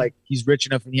feel like he's rich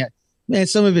enough, and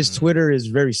some of his Twitter is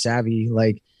very savvy.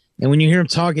 Like, and when you hear him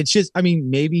talk, it's just,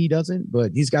 maybe he doesn't,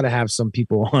 but he's got to have some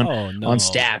people on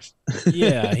staff.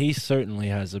 Yeah, he certainly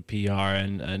has a PR,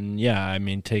 and yeah,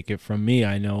 take it from me.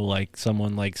 I know, like,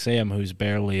 someone like Sam, who's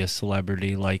barely a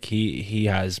celebrity, like he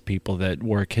has people that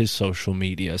work his social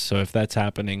media. So if that's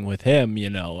happening with him,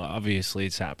 obviously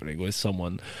it's happening with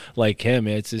someone like him.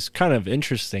 It's kind of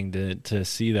interesting to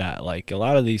see that. Like, a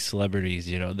lot of these celebrities,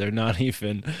 they're not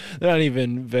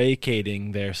even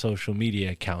vacating their social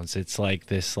media accounts. It's like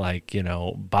this,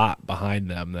 bot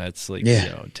behind them that's like,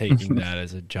 taking that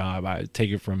as a job. I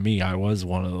take it from me. I was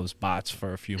one of those bots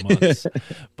for a few months,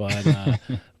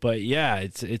 but yeah,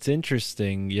 it's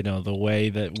interesting, the way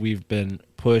that we've been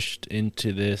pushed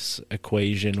into this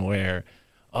equation where,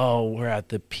 we're at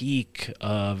the peak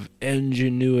of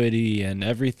ingenuity and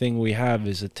everything we have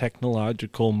is a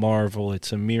technological marvel.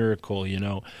 It's a miracle,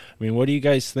 what do you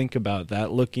guys think about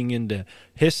that? Looking into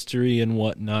history and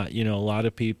whatnot, a lot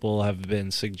of people have been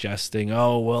suggesting,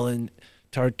 in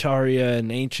Tartaria in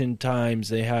ancient times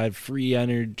they had free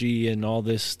energy and all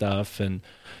this stuff, and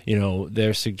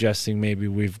they're suggesting maybe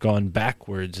we've gone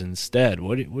backwards instead.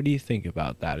 What do you think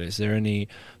about that? Is there any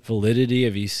validity?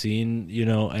 Have you seen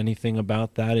anything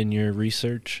about that in your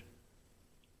research?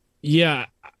 Yeah,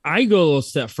 I go a little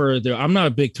step further. I'm not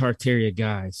a big Tartaria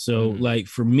guy, so like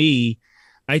for me,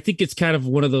 I think it's kind of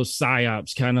one of those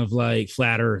psyops, kind of like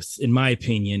flat Earth, in my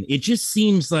opinion. It just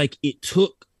seems like it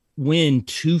took win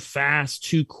too fast,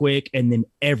 too quick, and then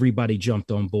everybody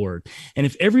jumped on board. And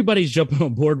if everybody's jumping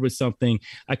on board with something,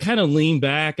 I kind of lean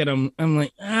back and I'm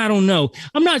like, I don't know.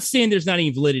 I'm not saying there's not any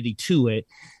validity to it.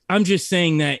 I'm just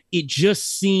saying that it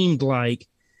just seemed like,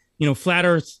 flat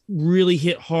Earth really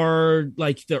hit hard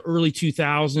like the early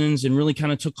 2000s and really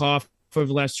kind of took off for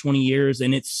the last 20 years,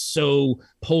 and it's so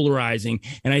polarizing.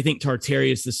 And I think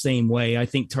Tartaria is the same way. I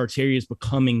think Tartaria is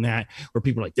becoming that, where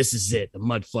people are like, this is it, the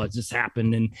mud floods, this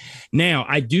happened. And now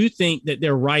I do think that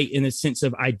they're right in the sense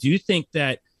of, I do think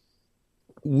that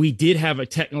we did have a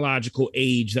technological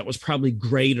age that was probably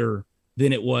greater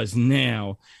than it was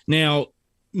now. Now,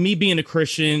 me being a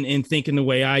Christian and thinking the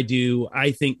way I do,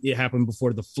 I think it happened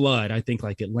before the flood. I think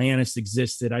like Atlantis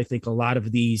existed. I think a lot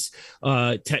of these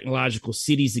technological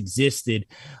cities existed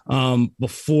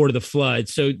before the flood.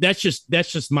 So that's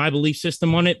just my belief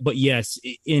system on it. But yes,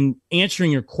 in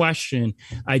answering your question,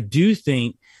 I do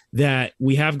think that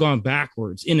we have gone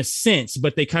backwards in a sense,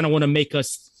 but they kind of want to make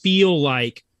us feel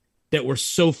like that we're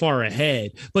so far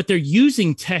ahead. But they're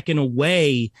using tech in a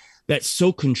way that's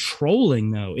so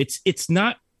controlling, though. It's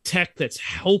not tech that's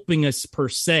helping us per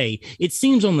se. It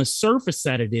seems on the surface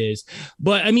that it is.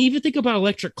 But I mean, even think about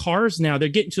electric cars now. They're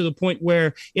getting to the point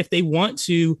where if they want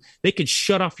to, they could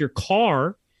shut off your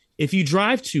car if you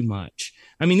drive too much.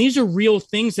 I mean, these are real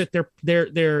things that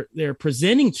they're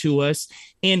presenting to us.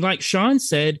 And like Sean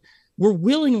said, we're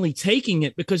willingly taking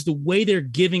it because the way they're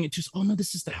giving it to us, oh no,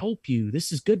 this is to help you.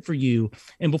 This is good for you.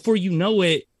 And before you know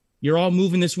it, you're all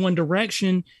moving this one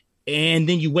direction. And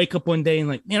then you wake up one day and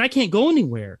like, man, I can't go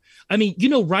anywhere. I mean,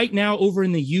 right now over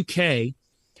in the UK,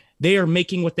 they are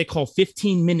making what they call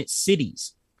 15-minute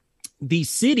cities.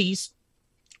 These cities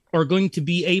are going to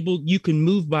be able, you can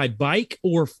move by bike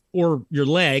or your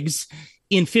legs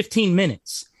in 15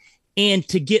 minutes. And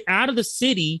to get out of the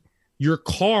city, your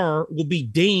car will be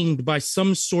dinged by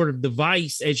some sort of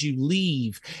device as you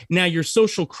leave. Now, your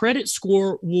social credit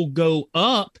score will go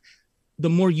up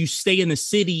the more you stay in the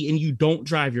city and you don't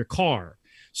drive your car.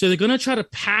 So they're going to try to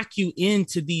pack you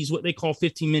into these, what they call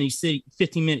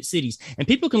 15-minute cities. And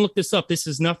people can look this up. This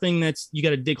is nothing that's, you got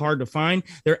to dig hard to find.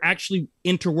 They're actually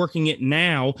interworking it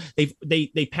now.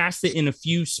 They passed it in a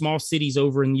few small cities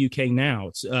over in the UK now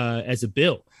as a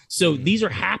bill. So these are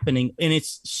happening, and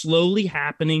it's slowly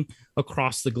happening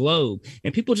across the globe.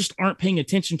 And people just aren't paying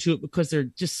attention to it because they're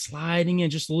just sliding in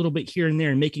just a little bit here and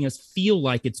there and making us feel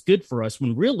like it's good for us,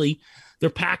 when really they're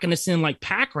packing us in like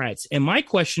pack rats. And my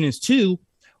question is too,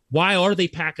 why are they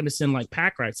packing us in like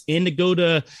pack rats? And to go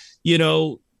to,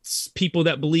 people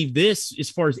that believe this, as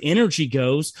far as energy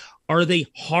goes, are they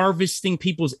harvesting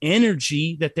people's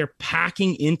energy that they're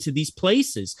packing into these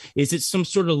places? Is it some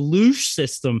sort of loosh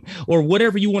system, or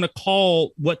whatever you want to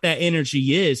call what that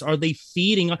energy is? Are they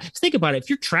feeding? Think about it. If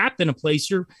you're trapped in a place,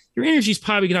 your energy is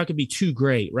probably not going to be too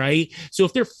great, right? So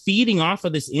if they're feeding off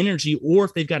of this energy, or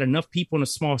if they've got enough people in a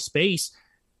small space,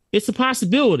 it's a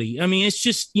possibility. I mean, it's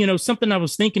just, something I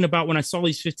was thinking about when I saw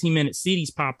these 15-minute cities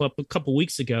pop up a couple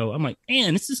weeks ago. I'm like,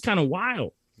 man, this is kind of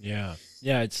wild. Yeah.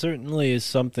 Yeah, it certainly is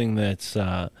something that's,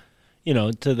 to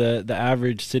the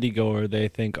average city goer, they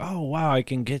think, oh, wow, I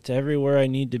can get to everywhere I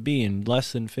need to be in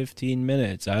less than 15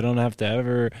 minutes. I don't have to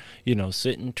ever,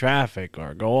 sit in traffic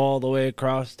or go all the way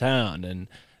across town. And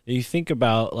you think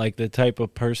about like the type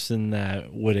of person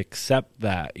that would accept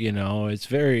that, it's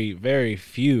very, very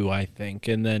few, I think.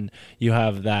 And then you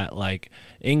have that like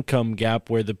income gap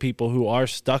where the people who are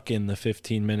stuck in the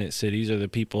 15-minute cities are the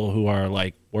people who are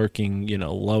like working,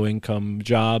 low income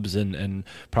jobs and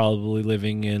probably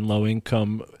living in low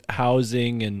income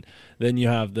housing. And then you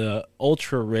have the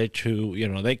ultra rich who,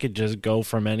 they could just go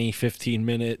from any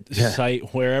 15-minute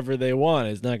site wherever they want.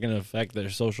 It's not going to affect their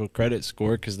social credit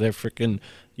score because they're freaking,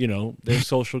 their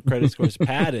social credit score is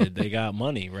padded. They got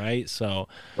money, right? So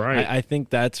right. I think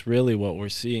that's really what we're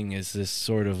seeing is this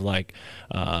sort of like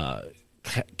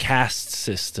caste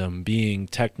system being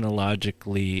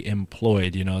technologically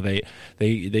employed.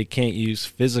 They can't use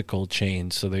physical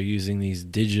chains, so they're using these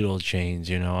digital chains.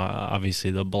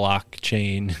 Obviously the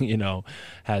blockchain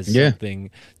has something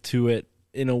to it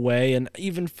in a way. And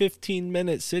even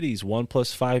 15-minute cities, 1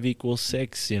 + 5 =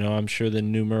 6. I'm sure the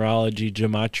numerology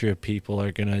gematria people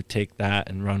are gonna take that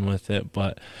and run with it,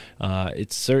 but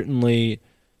it certainly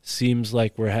seems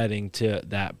like we're heading to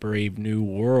that brave new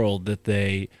world that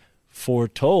they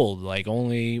foretold like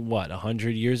only 100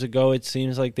 years ago. It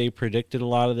seems like they predicted a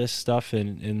lot of this stuff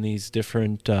in these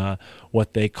different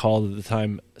what they called at the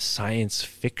time science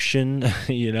fiction.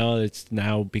 It's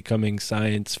now becoming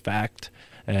science fact.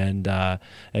 And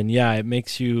yeah, it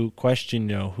makes you question,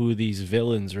 who these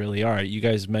villains really are. You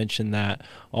guys mentioned that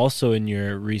also in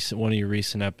one of your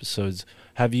recent episodes.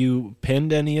 Have you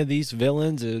pinned any of these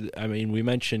villains? I mean, we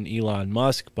mentioned Elon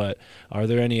Musk, but are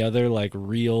there any other like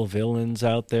real villains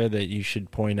out there that you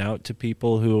should point out to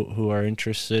people who are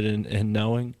interested in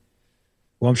knowing?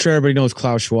 Well, I'm sure everybody knows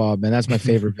Klaus Schwab, man. That's my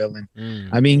favorite villain.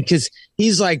 I mean, because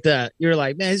he's like you're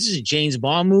like, man, this is a James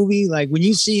Bond movie. Like when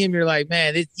you see him, you're like,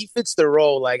 man, he fits the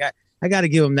role. Like I got to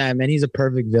give him that, man. He's a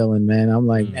perfect villain, man. I'm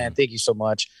like, man, thank you so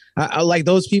much. I like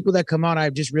those people that come out. I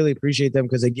just really appreciate them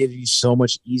because they give you so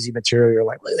much easy material. You're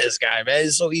like, look at this guy, man.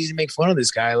 It's so easy to make fun of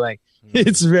this guy. Like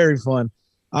it's very fun.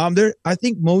 I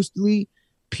think mostly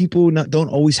people don't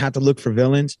always have to look for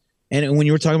villains. And when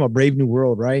you were talking about Brave New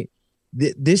World, right?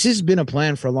 This has been a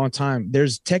plan for a long time.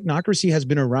 Technocracy has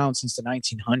been around since the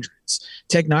 1900s.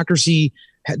 Technocracy,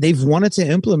 they've wanted to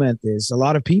implement this. A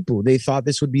lot of people, they thought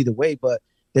this would be the way, but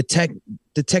the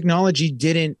technology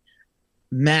didn't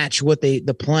match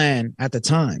the plan at the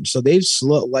time. So they've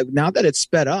now that it's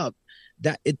sped up,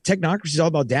 technocracy is all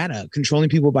about data, controlling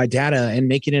people by data and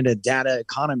making it a data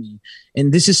economy.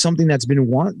 And this is something that's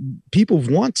been people have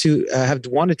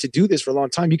wanted to do this for a long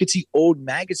time. You could see old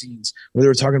magazines where they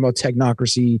were talking about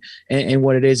technocracy and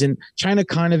what it is. And China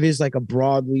kind of is like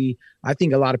I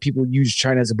think a lot of people use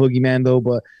China as a boogeyman though,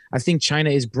 but I think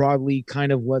China is broadly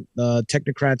kind of what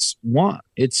technocrats want.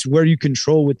 It's where you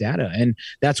control with data. And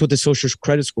that's what the social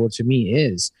credit score to me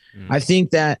is. I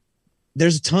think that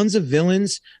there's tons of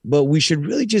villains, but we should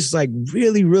really just like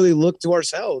really, really look to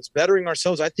ourselves, bettering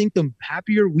ourselves. I think the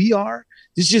happier we are,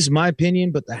 this is just my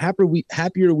opinion, but the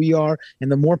happier we are and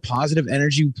the more positive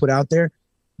energy we put out there,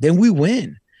 then we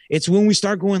win. It's when we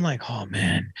start going like, oh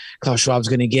man, Klaus Schwab's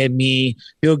going to get me.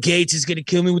 Bill Gates is going to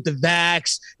kill me with the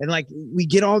vax. And like, we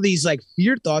get all these like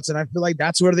fear thoughts. And I feel like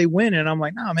that's where they win. And I'm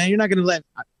like, no, man, you're not going to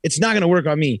It's not going to work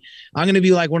on me. I'm going to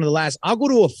be like one of the last. I'll go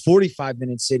to a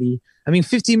 45-minute city. I mean,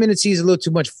 15 minutes is a little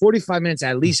too much. 45 minutes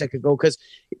at least I could go. Because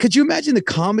could you imagine the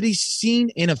comedy scene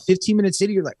in a 15-minute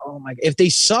city? You're like, oh my, if they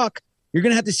suck, you're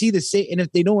going to have to see the same. And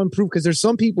if they don't improve, because there's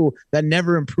some people that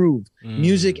never improve,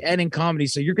 music and in comedy.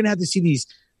 So you're going to have to see these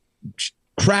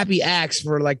crappy acts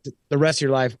for like the rest of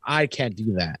your life. I can't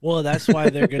do that. Well, that's why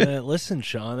they're gonna listen,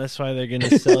 Sean. That's why they're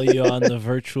gonna sell you on the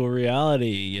virtual reality.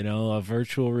 You know, a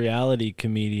virtual reality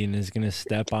comedian is gonna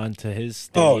step onto his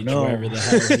stage, wherever the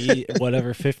hell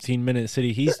whatever 15-minute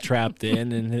city he's trapped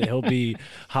in, and he'll be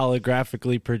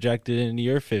holographically projected into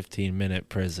your 15-minute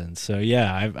prison. So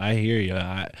yeah, I hear you.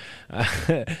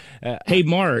 Hey,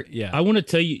 Mark. Yeah, I want to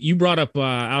tell you. You brought up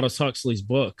Aldous Huxley's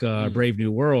book, Brave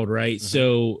New World, right? Mm-hmm.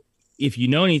 So if you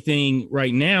know anything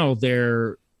right now,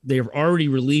 they're already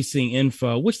releasing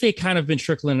info, which they kind of been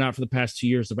trickling out for the past 2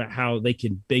 years, about how they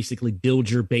can basically build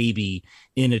your baby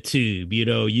in a tube. You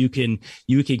know, you can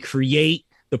create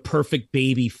the perfect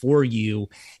baby for you.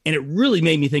 And it really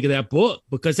made me think of that book,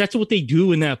 because that's what they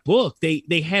do in that book.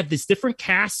 They have this different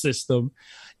caste system.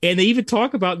 And they even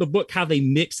talk about in the book how they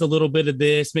mix a little bit of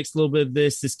this, mix a little bit of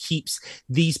this. This keeps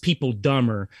these people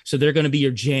dumber. So they're going to be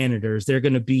your janitors. They're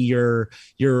going to be your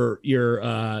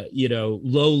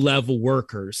low level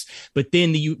workers. But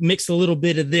then you mix a little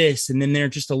bit of this, and then they're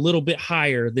just a little bit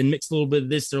higher. Then mix a little bit of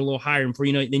this, they're a little higher. And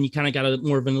then you kind of got a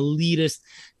more of an elitist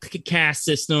caste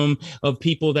system of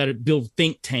people that build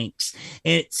think tanks.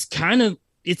 And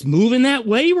it's moving that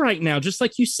way right now. Just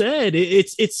like you said,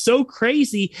 it's so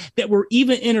crazy that we're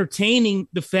even entertaining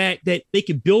the fact that they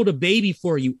could build a baby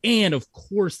for you. And of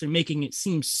course they're making it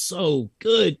seem so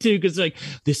good too. Cause like,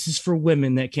 this is for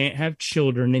women that can't have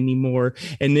children anymore.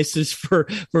 And this is for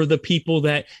the people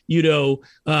that,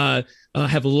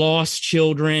 have lost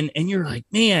children. And you're like,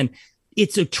 man,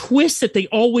 it's a twist that they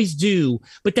always do,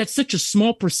 but that's such a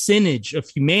small percentage of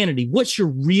humanity. What's your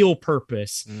real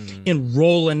purpose in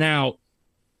rolling out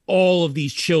all of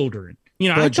these children?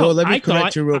 Joel, let me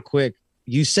correct you real quick.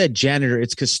 You said janitor,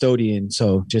 it's custodian.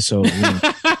 So just so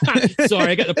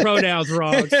sorry, I got the pronouns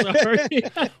wrong. Sorry.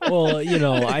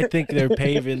 Well, I think they're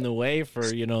paving the way for,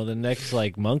 the next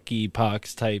like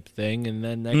monkeypox type thing. And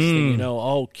then next thing you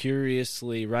know,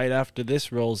 curiously, right after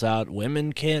this rolls out,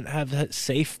 women can't have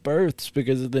safe births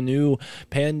because of the new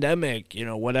pandemic,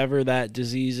 whatever that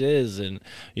disease is. And,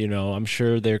 I'm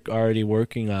sure they're already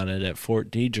working on it at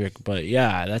Fort Detrick. But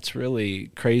yeah, that's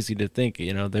really crazy to think,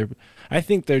 I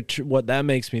think what that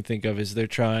makes me think of is they're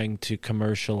trying to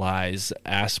commercialize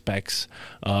aspects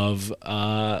of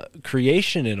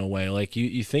creation in a way. Like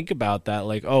you think about that,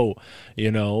 like,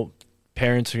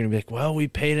 parents are going to be like, well, we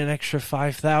paid an extra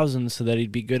 $5,000 so that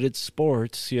he'd be good at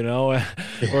sports, or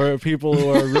people who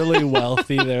are really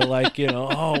wealthy, they're like,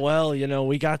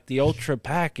 we got the ultra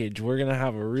package. We're going to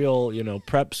have a real,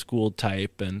 prep school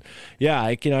type. And yeah,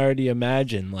 I can already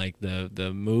imagine like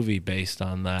the movie based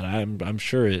on that. I'm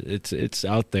sure it's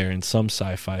out there in some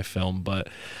sci-fi film, but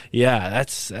yeah,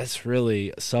 that's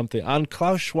really something. On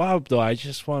Klaus Schwab, though, I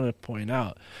just want to point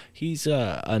out, he's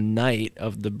a knight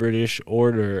of the British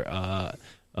Order,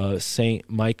 Saint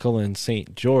Michael and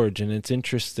Saint George. And it's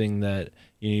interesting that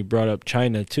you brought up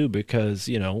China too, because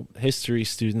history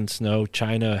students know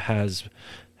China has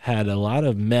had a lot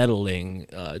of meddling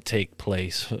take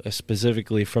place,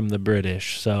 specifically from the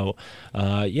British. So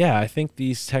I think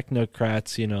these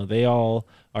technocrats, they all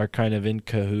are kind of in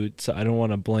cahoots. I don't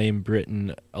want to blame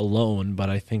Britain alone, but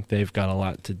I think they've got a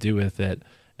lot to do with it.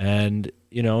 And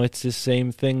it's the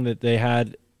same thing that they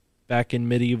had back in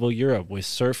medieval Europe with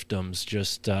serfdoms,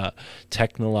 just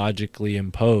technologically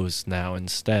imposed now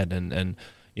instead. And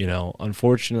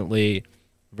unfortunately,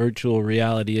 virtual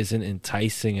reality isn't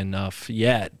enticing enough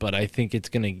yet, but I think it's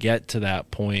going to get to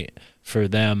that point for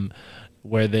them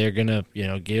where they're going to,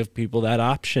 give people that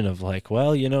option of like,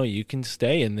 well, you can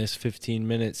stay in this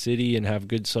 15-minute city and have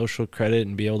good social credit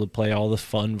and be able to play all the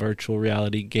fun virtual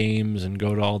reality games and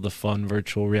go to all the fun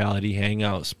virtual reality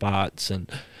hangout spots.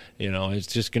 And, it's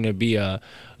just going to be a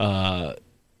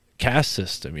caste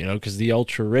system, because the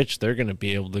ultra rich, they're going to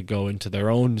be able to go into their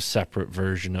own separate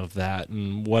version of that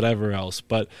and whatever else.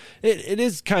 But it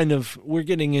is kind of, we're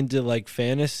getting into like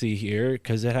fantasy here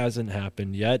because it hasn't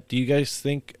happened yet. Do you guys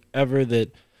think ever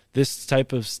that this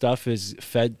type of stuff is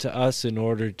fed to us in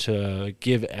order to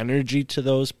give energy to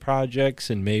those projects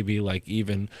and maybe like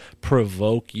even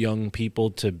provoke young people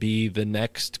to be the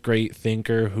next great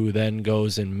thinker who then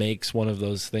goes and makes one of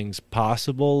those things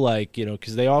possible? Like,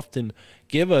 because they often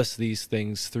give us these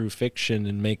things through fiction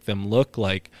and make them look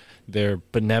like they're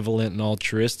benevolent and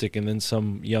altruistic, and then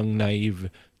some young naive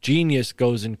genius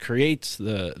goes and creates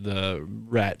the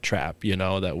rat trap, you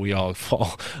know, that we all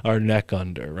fall our neck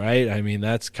under, right? I mean,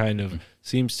 that's kind of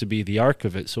seems to be the arc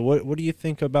of it. So what do you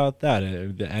think about that?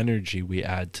 The energy we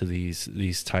add to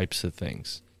these types of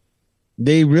things.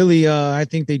 They really, I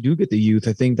think they do get the youth.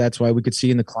 I think that's why we could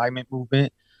see in the climate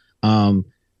movement.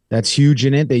 That's huge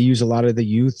in it. They use a lot of the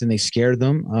youth and they scare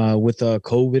them with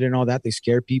COVID and all that. They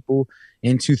scare people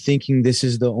into thinking this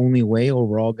is the only way or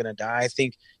we're all going to die. I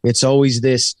think it's always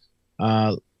this,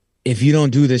 if you don't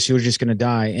do this, you're just going to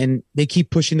die. And they keep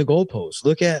pushing the goalposts.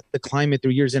 Look at the climate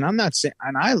through years. And I'm not saying,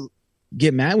 and I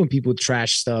get mad when people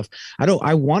trash stuff.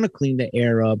 I want to clean the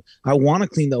air up. I want to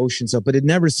clean the oceans up, but it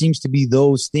never seems to be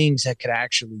those things that could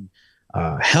actually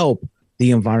help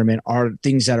the environment are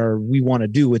things that we want to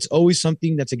do. It's always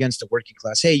something that's against the working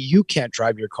class. Hey, you can't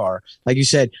drive your car. Like you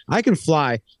said, I can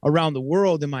fly around the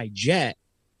world in my jet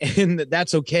and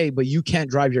that's okay, but you can't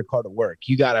drive your car to work.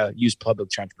 You got to use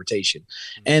public transportation.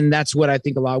 And that's what I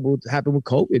think a lot will happen with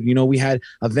COVID. You know, we had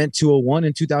Event 201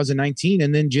 in 2019.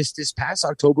 And then just this past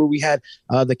October, we had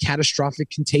the catastrophic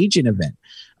contagion event,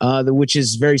 which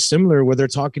is very similar where they're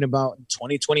talking about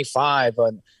 2025,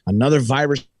 another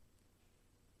virus.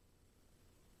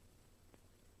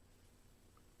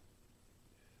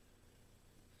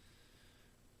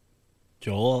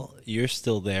 Joel, you're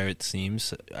still there, it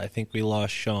seems. I think we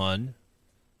lost Sean.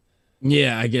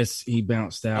 Yeah, I guess he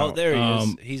bounced out. Oh, there he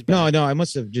is. He's back. No, I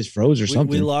must have just froze or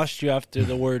something. We lost you after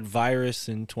the word virus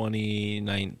in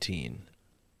 2019.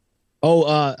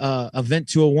 Event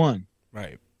 201.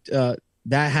 Right.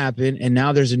 That happened, and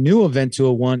now there's a new Event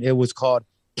 201. It was called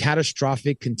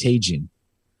Catastrophic Contagion.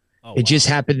 Oh, it just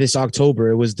happened this October.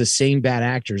 It was the same bad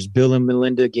actors, Bill and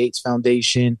Melinda Gates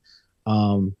Foundation,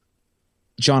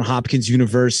 John Hopkins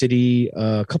University,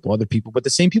 a couple other people, but the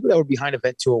same people that were behind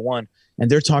Event 201. And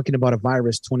they're talking about a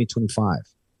virus 2025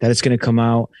 that it's going to come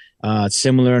out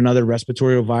similar, another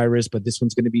respiratory virus, but this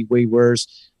one's going to be way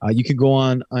worse. You could go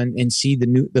on and see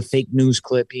the fake news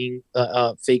clipping,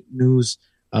 fake news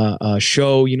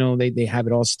show. You know, they have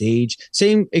it all staged.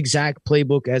 Same exact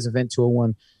playbook as Event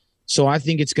 201. So I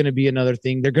think it's going to be another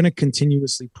thing. They're going to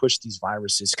continuously push these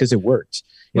viruses because it worked.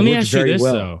 Let me ask you this,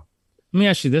 though. Let me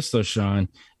ask you this, though, Sean.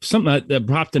 Something that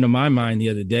popped into my mind the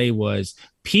other day was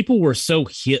people were so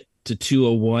hit to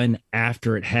 201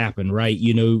 after it happened, right?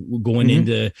 You know, going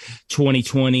into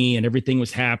 2020 and everything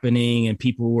was happening and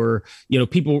people were, you know,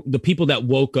 the people that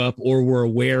woke up or were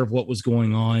aware of what was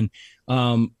going on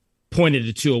pointed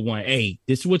to 201. Hey,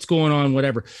 this is what's going on,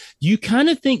 whatever. You kind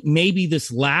of think maybe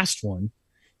this last one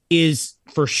is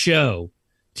for show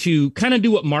to kind of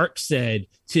do what Mark said,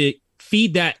 to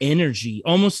feed that energy,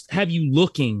 almost have you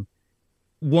looking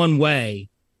one way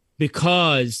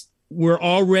because we're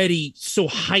already so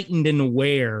heightened and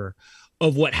aware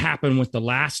of what happened with the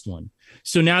last one.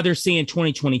 So now they're saying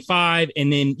 2025,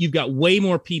 and then you've got way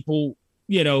more people,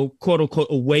 you know, quote unquote,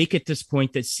 awake at this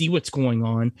point that see what's going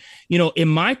on. You know, in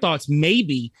my thoughts,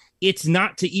 maybe it's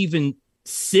not to even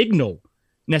signal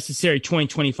necessary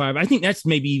 2025. I think that's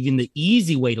maybe even the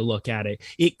easy way to look at it.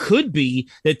 It could be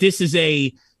that this is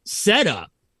a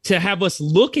setup to have us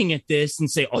looking at this and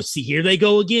say, oh, see, here they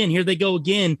go again.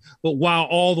 But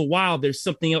all the while, there's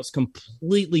something else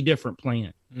completely different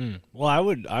planned. Well,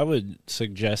 I would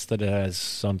suggest that it has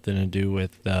something to do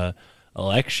with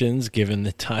elections, given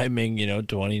the timing, you know,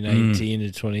 2019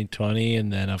 to 2020.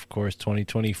 And then, of course,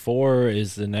 2024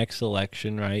 is the next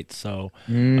election, right? So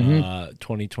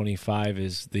 2025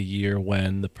 is the year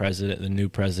when the new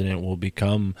president will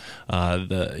become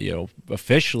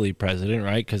officially president,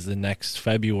 right? Because the next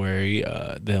February,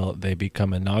 they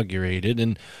become inaugurated.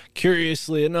 And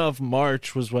curiously enough,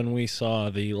 March was when we saw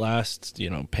the last, you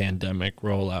know, pandemic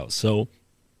rollout. So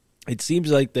it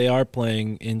seems like they are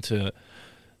playing into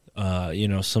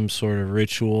some sort of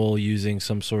ritual, using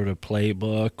some sort of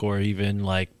playbook, or even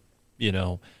like, you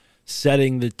know,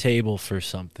 setting the table for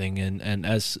something. And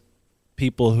as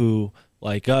people who,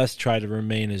 like us, try to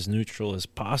remain as neutral as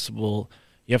possible,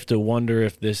 you have to wonder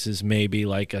if this is maybe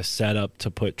like a setup to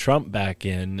put Trump back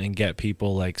in and get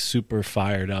people like super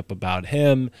fired up about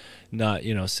him, not,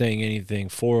 you know, saying anything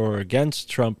for or against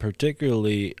Trump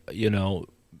particularly, you know,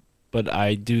 but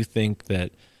I do think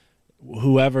that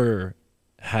whoever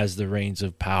has the reins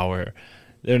of power,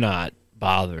 they're not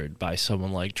bothered by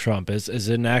someone like Trump. As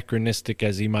anachronistic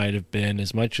as he might have been,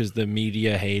 as much as the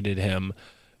media hated him,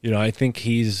 I think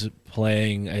he's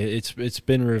playing. It's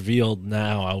been revealed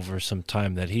now over some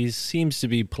time that he seems to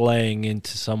be playing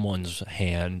into someone's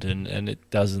hand, and it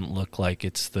doesn't look like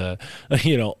it's the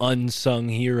unsung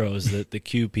heroes that the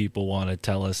Q people want to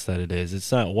tell us that it is.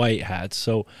 It's not white hats.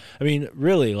 So I mean,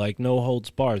 really, like, no holds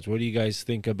barred. What do you guys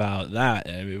think about that?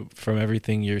 I mean, from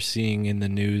everything you're seeing in the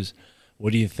news,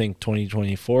 what do you think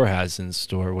 2024 has in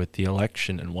store with the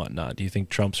election and whatnot? Do you think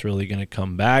Trump's really going to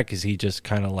come back? Is he just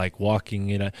kind of like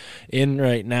walking in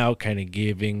right now, kind of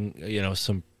giving,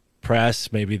 some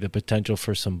press, maybe the potential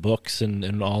for some books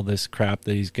and all this crap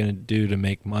that he's going to do to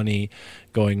make money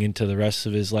going into the rest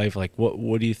of his life? Like,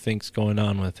 what do you think's going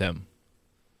on with him?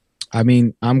 I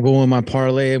mean, I'm going my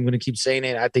parlay. I'm going to keep saying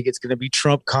it. I think it's going to be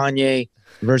Trump, Kanye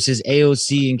versus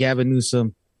AOC and Gavin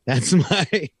Newsom. That's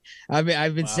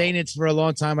I've been saying it for a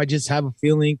long time. I just have a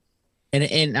feeling,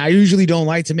 and I usually don't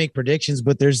like to make predictions,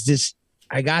 but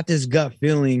I got this gut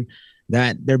feeling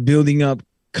that they're building up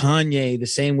Kanye the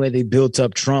same way they built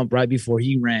up Trump right before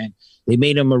he ran. They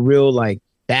made him a real like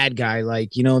bad guy.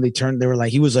 Like, they were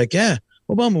like, he was like, yeah,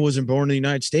 Obama wasn't born in the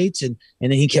United States. And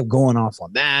then he kept going off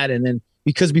on that. And then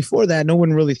because before that, no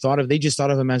one really they just thought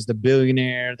of him as the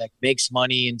billionaire that makes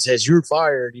money and says, you're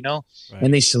fired, Right.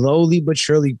 And they slowly but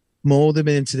surely mold him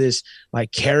into this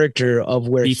like character of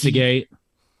where Pizzagate.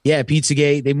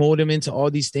 Pizzagate. They mold him into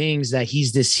all these things that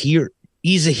he's this hero.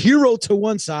 He's a hero to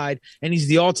one side and he's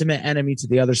the ultimate enemy to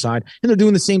the other side. And they're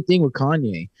doing the same thing with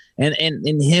Kanye and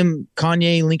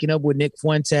Kanye linking up with Nick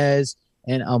Fuentes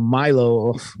and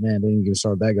Milo. Oh man, they didn't get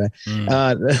started that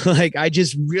guy. Like, I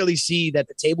just really see that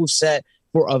the table's set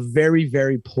for a very,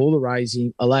 very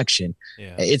polarizing election.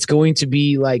 Yeah. It's going to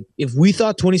be like, if we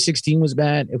thought 2016 was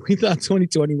bad, if we thought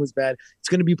 2020 was bad, it's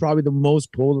going to be probably the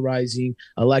most polarizing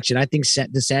election. I think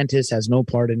DeSantis has no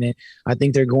part in it. I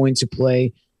think they're going to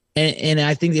play. And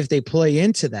I think if they play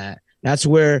into that, that's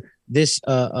where this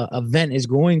event is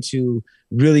going to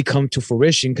really come to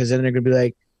fruition, because then they're going to be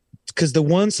like, because the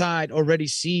one side already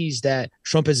sees that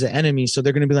Trump is the enemy. So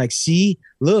they're going to be like, see,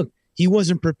 look, he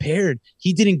wasn't prepared.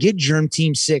 He didn't get germ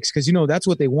team 6, because, that's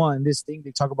what they want. In this thing,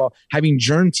 they talk about having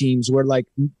germ teams where like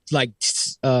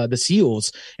the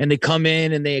SEALs, and they come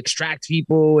in and they extract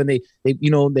people and they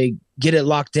get it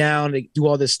locked down. They do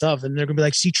all this stuff. And they're going to be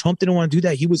like, see, Trump didn't want to do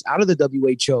that. He was out of the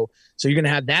WHO. So you're going to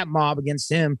have that mob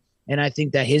against him. And I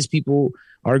think that his people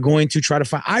are going to try to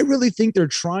fight. I really think they're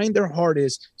trying their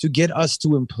hardest to get us to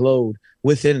implode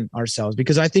within ourselves,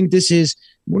 because I think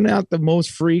we're not the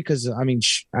most free, because I mean,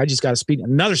 I just got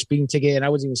another speeding ticket and I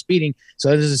wasn't even speeding.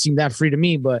 So it doesn't seem that free to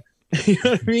me, but you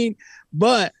know what I mean?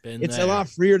 But it's a lot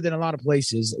freer than a lot of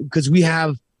places, because we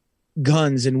have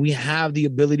guns and we have the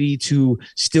ability to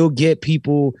still get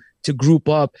people to group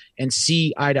up and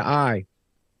see eye to eye.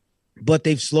 But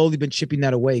they've slowly been chipping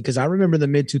that away. Because I remember the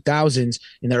mid 2000s,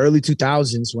 in the early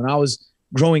 2000s, when I was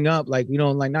growing up, like,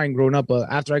 not even growing up, but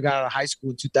after I got out of high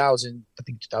school in 2000, I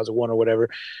think 2001 or whatever,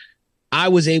 I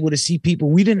was able to see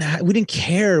people. We didn't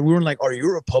care. We weren't like, are you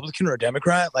a Republican or a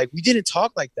Democrat? Like, we didn't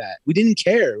talk like that. We didn't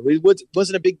care. It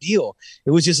wasn't a big deal.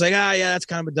 It was just like, yeah, that's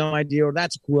kind of a dumb idea, or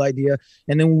that's a cool idea.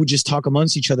 And then we would just talk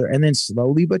amongst each other. And then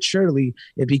slowly but surely,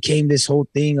 it became this whole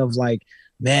thing of like,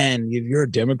 man, if you're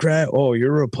a Democrat, oh,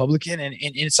 you're a Republican. And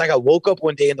it's like I woke up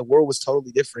one day and the world was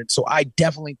totally different. So I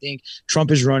definitely think Trump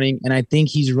is running, and I think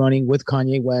he's running with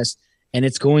Kanye West, and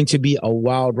it's going to be a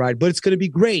wild ride, but it's going to be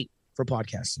great for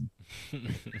podcasting.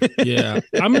 Yeah,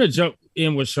 I'm going to jump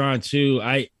in with Sean too.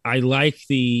 I like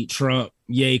the Trump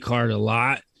yay card a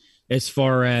lot, as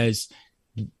far as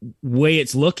way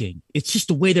it's looking. It's just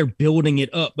the way they're building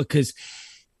it up, because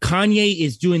Kanye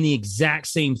is doing the exact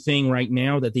same thing right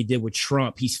now that they did with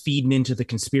Trump. He's feeding into the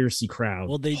conspiracy crowd.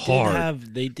 Well, they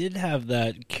did have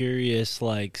that curious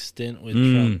like stint with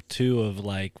Trump too, of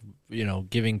like,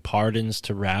 giving pardons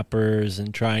to rappers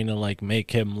and trying to like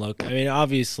make him look. I mean,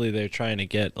 obviously they're trying to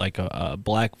get like a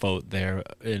black vote there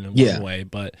in one way,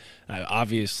 but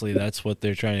obviously that's what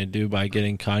they're trying to do by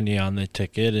getting Kanye on the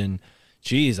ticket. And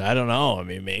geez, I don't know. I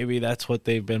mean, maybe that's what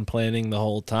they've been planning the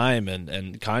whole time.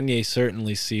 And Kanye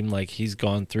certainly seemed like he's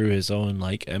gone through his own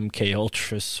like MK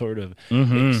Ultra sort of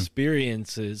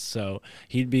experiences. So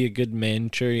he'd be a good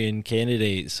Manchurian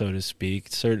candidate, so to speak.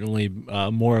 Certainly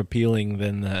more appealing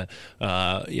than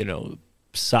the,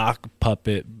 sock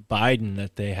puppet Biden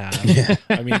that they have.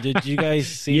 I mean, did you guys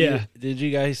see? Did you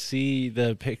guys see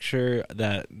the picture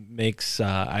that makes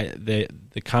the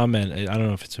comment? I don't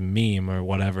know if it's a meme or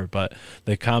whatever, but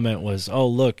the comment was, "Oh,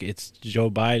 look, it's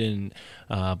Joe Biden,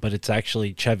 but it's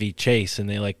actually Chevy Chase," and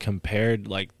they like compared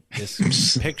like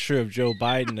this picture of Joe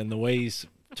Biden and the way he's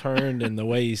turned and the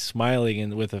way he's smiling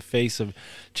and with a face of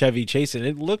Chevy Chase, and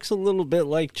it looks a little bit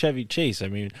like Chevy Chase. I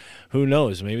mean, who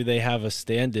knows? Maybe they have a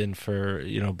stand-in for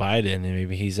Biden, and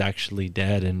maybe he's actually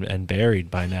dead and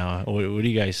buried by now. What do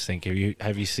you guys think?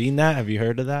 Have you seen that? Have you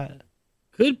heard of that?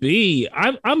 Could be.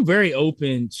 I'm very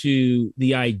open to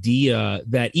the idea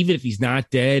that even if he's not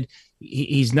dead,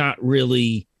 he's not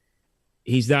really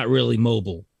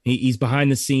mobile. He's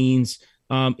behind the scenes.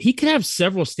 He could have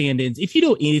several stand-ins. If you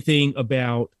know anything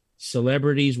about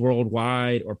celebrities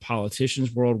worldwide or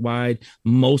politicians worldwide,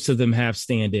 most of them have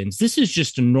stand-ins. This is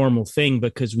just a normal thing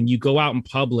because when you go out in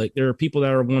public, there are people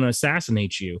that want to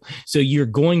assassinate you. So you're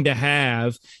going to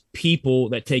have people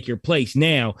that take your place.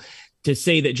 Now, to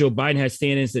say that Joe Biden has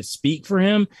stand-ins that speak for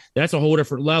him, that's a whole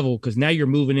different level because now you're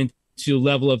moving into a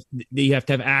level of you have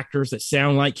to have actors that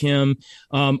sound like him.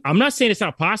 I'm not saying it's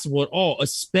not possible at all,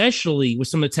 especially with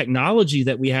some of the technology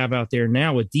that we have out there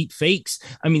now with deep fakes.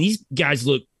 I mean, these guys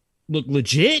look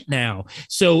legit now.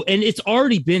 So, and it's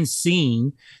already been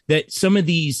seen that some of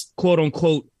these quote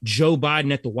unquote Joe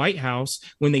Biden at the White House,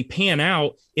 when they pan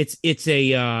out, it's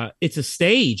a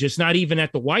stage. It's not even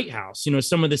at the White House.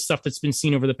 Some of this stuff that's been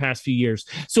seen over the past few years.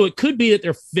 So it could be that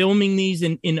they're filming these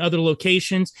in other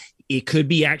locations. It could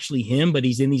be actually him, but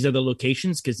he's in these other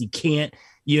locations because he can't,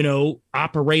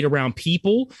 operate around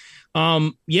people.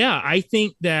 I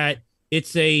think think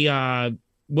it's a,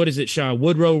 what is it, Sean?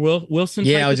 Woodrow Wilson?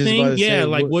 Yeah, I was just thing? about to say,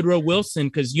 like Woodrow Wilson,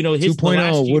 because his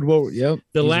 2.0 Woodrow. Yep.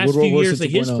 The last few years of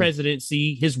his 2.0.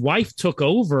 presidency, his wife took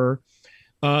over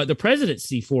the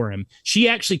presidency for him. She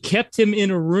actually kept him in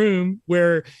a room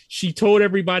where she told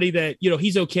everybody that,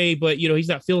 he's okay, but, he's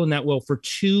not feeling that well for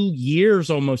 2 years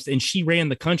almost. And she ran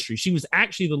the country. She was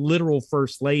actually the literal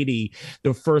first lady,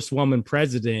 the first woman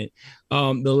president,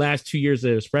 the last 2 years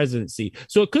of his presidency.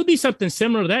 So it could be something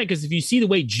similar to that, because if you see the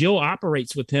way Jill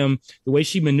operates with him, the way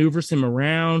she maneuvers him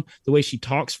around, the way she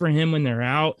talks for him when they're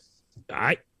out,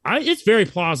 it's very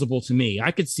plausible to me. I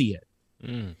could see it.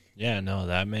 Yeah, no,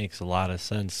 that makes a lot of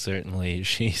sense. Certainly,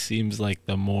 she seems like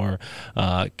the more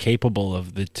capable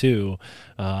of the two.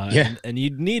 And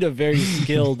you'd need a very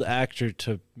skilled actor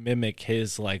to mimic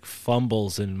his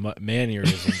fumbles and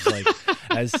mannerisms.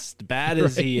 As bad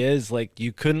as he is,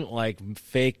 you couldn't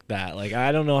fake that.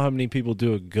 I don't know how many people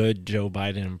do a good Joe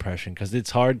Biden impression, because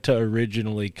it's hard to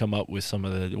originally come up with some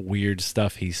of the weird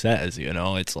stuff he says.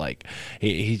 It's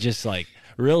he just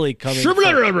really coming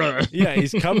from,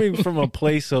 he's coming from a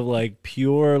place of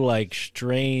pure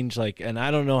strange, and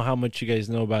I don't know how much you guys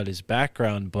know about his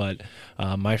background, but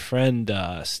my friend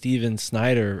Steven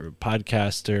Snyder,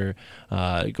 podcaster,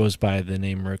 goes by the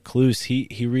name Recluse.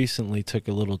 He recently took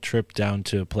a little trip down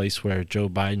to a place where Joe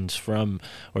Biden's from,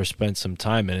 or spent some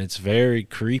time, and it's very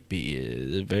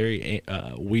creepy, very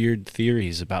weird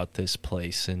theories about this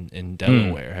place in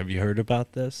Delaware. Have you heard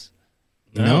about this?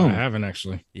 No, I haven't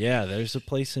actually. Yeah, there's a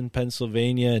place in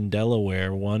Pennsylvania and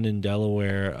Delaware, one in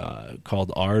Delaware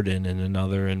called Arden and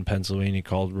another in Pennsylvania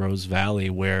called Rose Valley,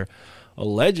 where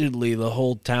allegedly the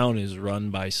whole town is run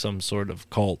by some sort of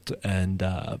cult, and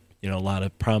a lot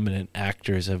of prominent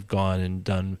actors have gone and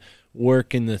done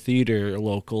work in the theater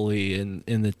locally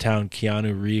in the town.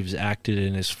 Keanu Reeves acted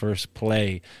in his first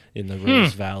play in the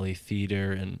Rose Valley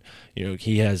Theater, and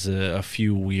he has a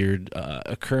few weird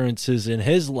occurrences in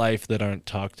his life that aren't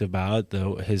talked about,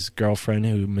 though. His girlfriend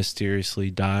who mysteriously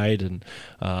died, and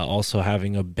also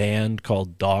having a band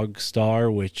called Dog Star,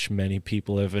 which many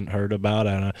people haven't heard about.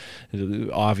 I don't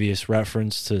know, obvious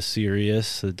reference to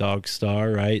Sirius, the Dog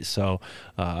Star, right? So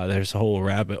there's a whole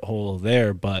rabbit hole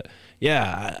there, but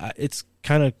yeah, it's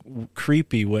kind of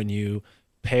creepy when you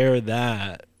pair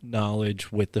that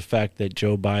knowledge with the fact that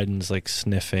Joe Biden's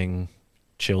sniffing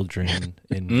children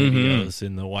in videos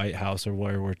in the White House, or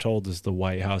where we're told is the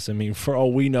White House. I mean, for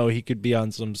all we know, he could be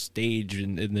on some stage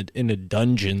in a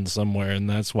dungeon somewhere, and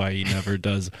that's why he never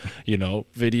does,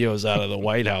 videos out of the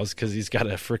White House, because he's got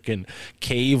a freaking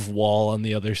cave wall on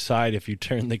the other side if you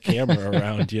turn the camera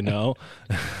around,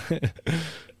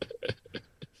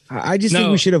 I just think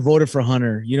we should have voted for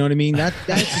Hunter. You know what I mean? That's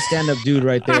a stand-up dude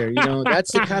right there.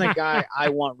 That's the kind of guy I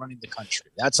want running the country.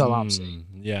 That's all I'm saying.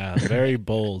 Yeah, very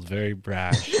bold, very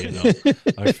brash.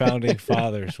 Our founding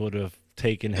fathers would have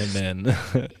taken him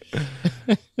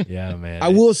in. Yeah, man. I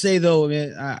will say though,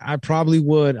 man, I probably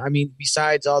would. I mean,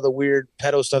 besides all the weird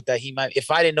pedo stuff that he might,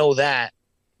 if I didn't know that,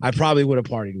 I probably would have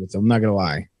partied with him. I'm not gonna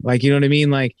lie. You know what I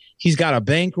mean? He's got a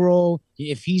bankroll.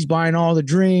 If he's buying all the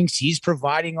drinks, he's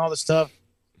providing all the stuff.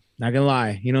 Not gonna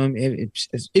lie,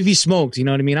 if he smoked, you know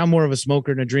what I mean? I'm more of a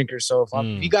smoker than a drinker. So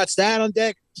if he got that on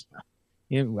deck,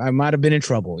 I might have been in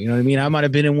trouble. You know what I mean? I might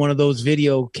have been in one of those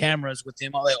video cameras with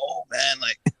him. I'm oh man,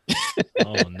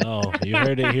 oh no, You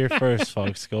heard it here first,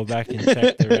 folks. Go back and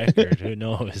check the record. Who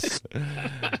knows?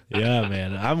 Yeah,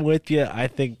 man, I'm with you. I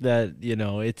think that,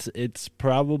 it's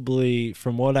probably,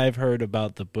 from what I've heard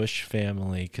about the Bush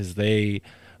family, because they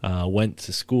went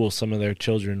to school. Some of their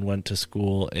children went to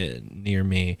school near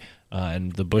me.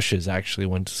 And the Bushes actually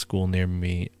went to school near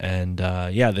me. And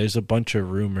there's a bunch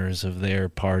of rumors of their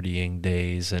partying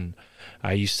days. And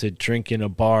I used to drink in a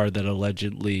bar that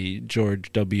allegedly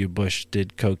George W. Bush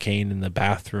did cocaine in the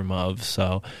bathroom of.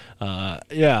 So,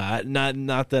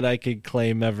 not that I could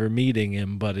claim ever meeting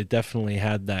him, but it definitely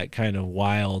had that kind of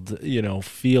wild,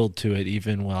 feel to it,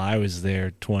 even while I was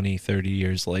there 20, 30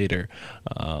 years later.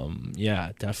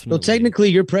 Definitely. So technically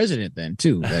you're president then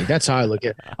too. Like, that's how I look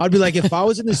at it. I'd be like, if I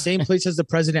was in the same place as the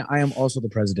president, I am also the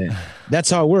president. That's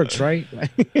how it works, right?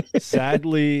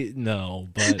 Sadly, no,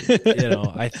 but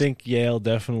I think Yale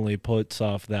definitely puts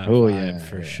off that vibe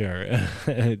for sure.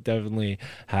 It definitely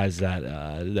has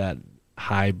that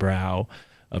highbrow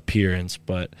appearance.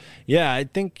 But yeah, I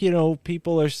think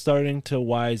people are starting to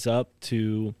wise up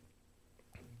to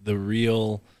the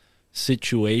real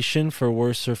situation, for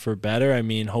worse or for better. I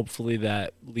mean, hopefully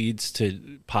that leads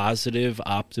to positive,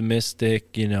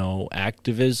 optimistic,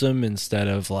 activism instead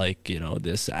of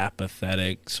this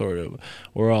apathetic sort of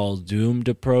we're all doomed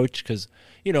approach. Because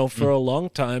for a long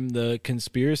time, the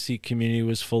conspiracy community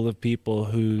was full of people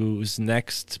whose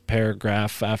next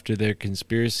paragraph after their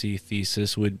conspiracy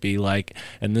thesis would be like,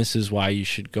 and this is why you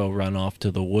should go run off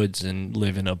to the woods and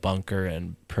live in a bunker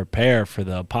and prepare for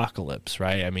the apocalypse,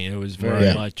 right? I mean, it was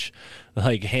very much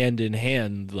like hand in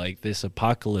hand, like this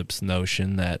apocalypse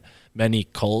notion that many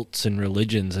cults and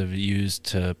religions have used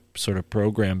to sort of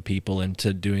program people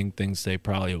into doing things they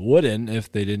probably wouldn't if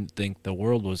they didn't think the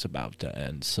world was about to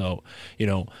end. So,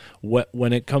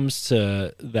 when it comes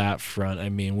to that front, I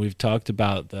mean, we've talked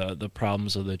about the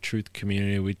problems of the truth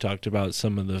community. We talked about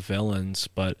some of the villains,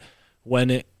 but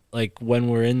when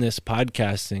we're in this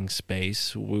podcasting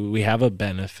space, we have a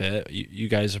benefit. You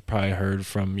guys have probably heard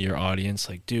from your audience,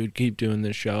 like, dude, keep doing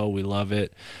this show. We love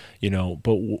it.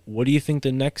 But what do you think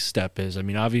the next step is? I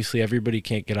mean, obviously everybody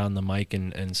can't get on the mic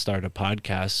and start a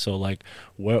podcast. So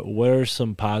what are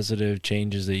some positive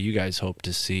changes that you guys hope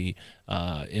to see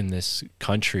in this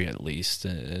country, at least,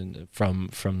 and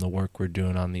from the work we're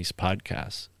doing on these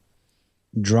podcasts?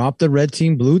 Drop the red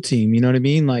team, blue team. You know what I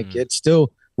mean? Like, it's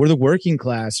still, we're the working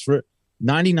class. For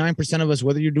 99% of us,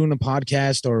 whether you're doing a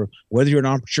podcast or whether you're an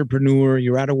entrepreneur,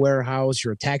 you're at a warehouse,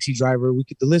 you're a taxi driver,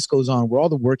 the list goes on. We're all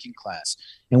the working class,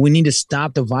 and we need to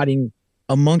stop dividing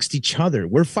amongst each other.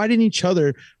 We're fighting each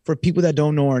other for people that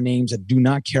don't know our names, that do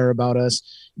not care about us,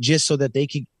 just so that they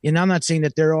can. And I'm not saying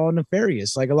that they're all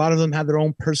nefarious. Like, a lot of them have their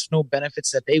own personal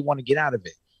benefits that they want to get out of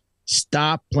it.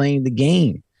 Stop playing the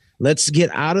game. Let's get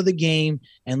out of the game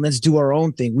and let's do our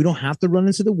own thing. We don't have to run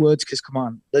into the woods, because, come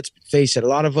on, let's face it. A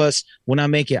lot of us, when I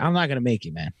make it, I'm not going to make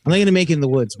it, man. I'm not going to make it in the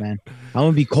woods, man. I'm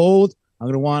going to be cold. I'm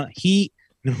going to want heat.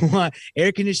 I'm going to want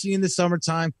air conditioning in the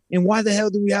summertime. And why the hell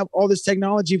do we have all this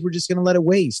technology if we're just going to let it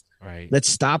waste? Right. Let's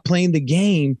stop playing the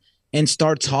game and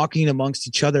start talking amongst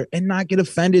each other and not get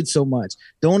offended so much.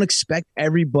 Don't expect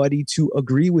everybody to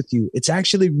agree with you. It's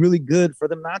actually really good for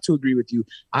them not to agree with you.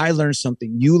 I learned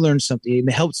something, you learned something, and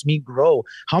it helps me grow.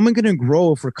 How am I going to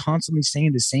grow if we're constantly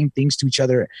saying the same things to each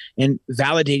other and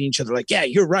validating each other? Like, yeah,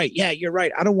 you're right. Yeah, you're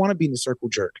right. I don't want to be in the circle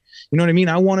jerk. You know what I mean?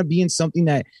 I want to be in something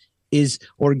that is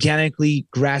organically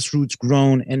grassroots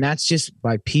grown. And that's just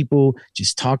by people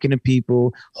just talking to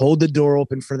people. Hold the door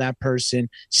open for that person.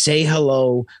 Say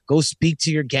hello. Go speak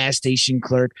to your gas station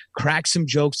clerk. Crack some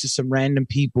jokes to some random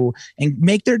people and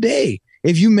make their day.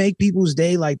 If you make people's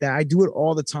day like that, I do it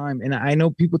all the time. And I know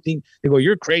people think, they go,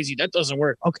 you're crazy. That doesn't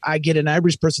work. Okay, I get it.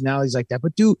 Everybody's personalities like that.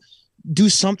 But do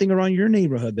something around your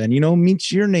neighborhood then,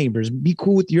 meet your neighbors, be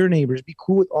cool with your neighbors, be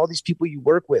cool with all these people you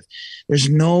work with. There's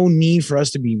no need for us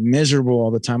to be miserable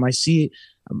all the time. I see it.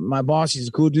 My boss, he's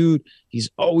a cool dude. He's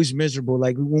always miserable.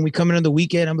 Like, when we come in on the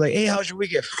weekend, I'm like, hey, how's your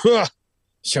weekend?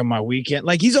 Show my weekend.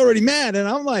 Like, he's already mad. And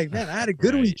I'm like, man, I had a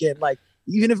good weekend. Like,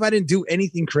 even if I didn't do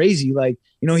anything crazy, like,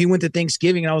 he went to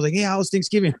Thanksgiving and I was like, hey, how was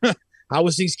Thanksgiving? How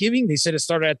was Thanksgiving? They said it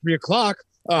started at 3:00.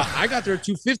 I got there at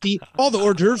 2:50. All the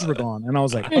hors d'oeuvres were gone. And I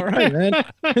was like, all right, man.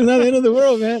 It's not the end of the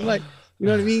world, man. Like, you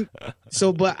know what I mean?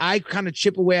 So, but I kind of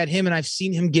chip away at him, and I've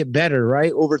seen him get better,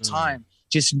 right, over time,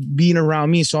 just being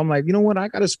around me. So I'm like, you know what? I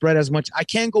got to spread as much. I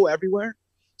can't go everywhere,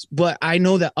 but I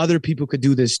know that other people could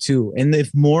do this too. And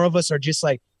if more of us are just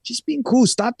being cool,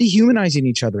 stop dehumanizing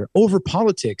each other over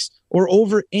politics or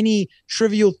over any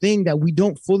trivial thing that we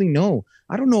don't fully know.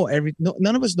 I don't know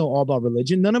none of us know all about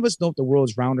religion. None of us know if the world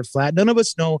is round or flat. None of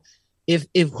us know if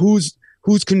who's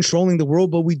controlling the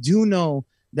world, but we do know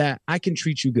that I can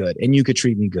treat you good and you could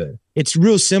treat me good. It's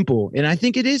real simple. And I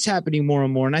think it is happening more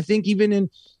and more. And I think even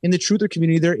in the truther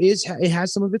community, it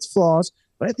has some of its flaws,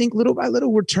 but I think little by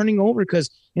little we're turning over, because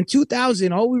in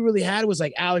 2000, all we really had was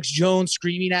like Alex Jones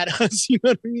screaming at us. You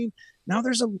know what I mean? Now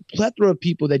there's a plethora of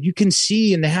people that you can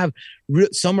see, and they have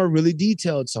some are really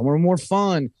detailed, some are more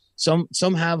fun.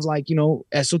 Some have like,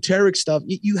 esoteric stuff.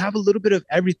 You have a little bit of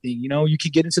everything, you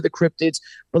could get into the cryptids,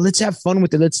 but let's have fun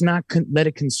with it. Let's not let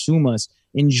it consume us.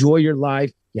 Enjoy your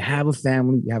life. You have a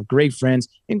family, you have great friends,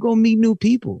 and go meet new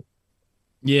people.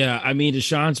 Yeah. I mean, to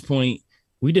Sean's point,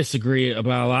 we disagree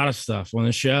about a lot of stuff on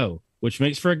the show, which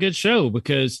makes for a good show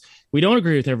because we don't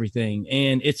agree with everything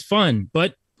and it's fun,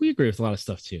 but we agree with a lot of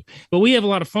stuff too, but we have a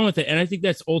lot of fun with it. And I think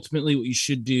that's ultimately what you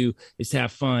should do, is to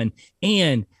have fun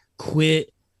and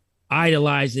quit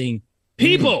idolizing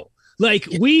people. Like,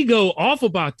 we go off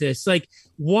about this. Like,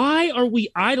 why are we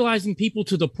idolizing people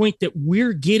to the point that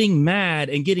we're getting mad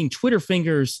and getting Twitter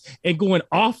fingers and going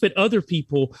off at other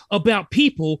people about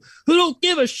people who don't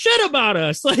give a shit about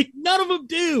us? Like, none of them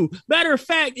do. Matter of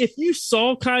fact, if you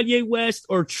saw Kanye West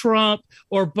or Trump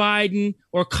or Biden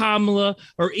or Kamala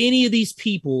or any of these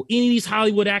people, any of these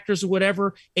Hollywood actors or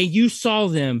whatever, and you saw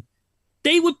them,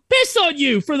 they would piss on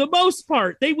you for the most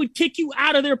part. They would kick you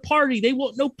out of their party. They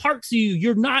want no parts of you.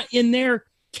 You're not in their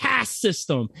caste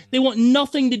system. They want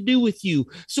nothing to do with you.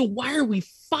 So why are we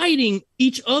fighting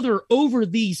each other over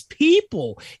these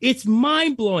people? It's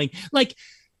mind-blowing. Like,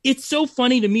 it's so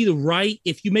funny to me, the right,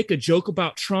 if you make a joke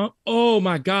about Trump, oh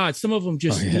my God, some of them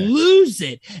just lose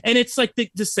it. And it's like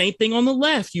the same thing on the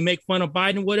left. You make fun of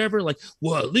Biden, whatever, like,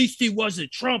 well, at least he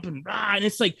wasn't Trump. And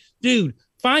it's like, dude,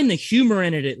 find the humor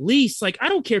in it at least. Like, I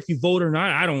don't care if you vote or not.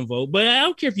 I don't vote, but I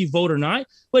don't care if you vote or not.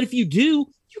 But if you do,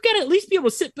 you got to at least be able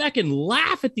to sit back and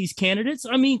laugh at these candidates.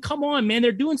 I mean, come on, man.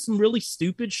 They're doing some really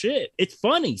stupid shit. It's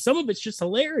funny. Some of it's just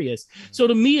hilarious. So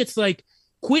to me, it's like,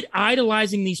 quit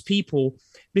idolizing these people,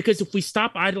 because if we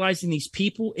stop idolizing these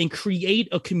people and create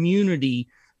a community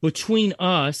between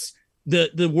us,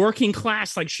 the working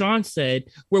class, like Sean said,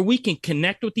 where we can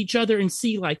connect with each other and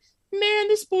see, like, man,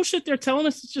 this bullshit they're telling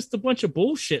us is just a bunch of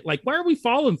bullshit. Like, why are we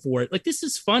falling for it? Like, this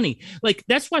is funny. Like,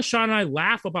 that's why Sean and I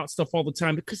laugh about stuff all the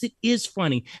time, because it is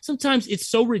funny. Sometimes it's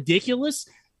so ridiculous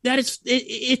that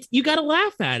it's you got to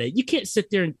laugh at it. You can't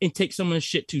sit there and take someone's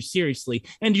shit too seriously.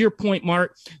 And to your point,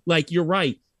 Mark, like, you're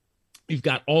right. You've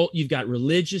got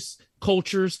religious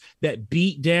cultures that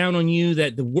beat down on you,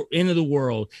 that the end of the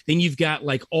world. Then you've got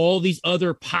like all these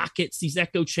other pockets, these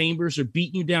echo chambers are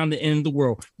beating you down the end of the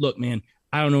world. Look, man,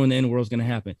 I don't know when the end of the world is going to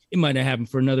happen. It might not happen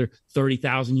for another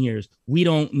 30,000 years. We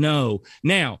don't know.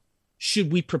 Now,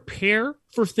 should we prepare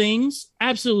for things?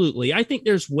 Absolutely. I think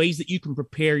there's ways that you can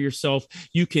prepare yourself.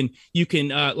 You can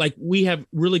like, we have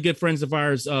really good friends of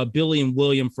ours, Billy and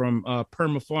William from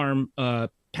Permafarm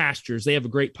Pastures. They have a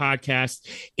great podcast.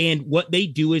 And what they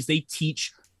do is they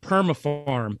teach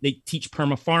permafarm. They teach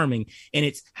permafarming, and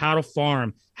it's how to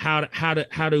farm, how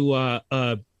to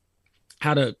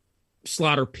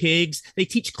slaughter pigs. They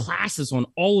teach classes on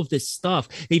all of this stuff.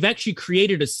 They've actually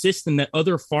created a system that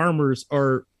other farmers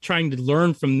are trying to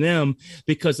learn from them,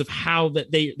 because of how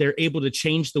that they're able to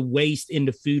change the waste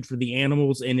into food for the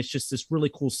animals. And it's just this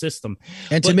really cool system.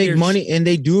 And to make money, and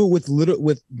they do it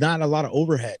with not a lot of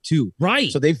overhead too.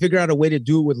 Right. So they figure out a way to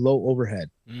do it with low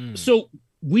overhead. So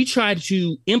we try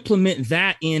to implement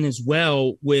that in as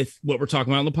well with what we're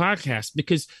talking about on the podcast,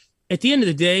 because at the end of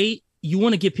the day, you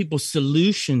want to give people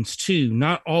solutions too,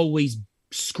 not always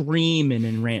screaming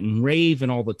and rant and raving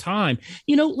all the time.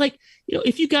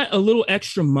 If you got a little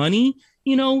extra money,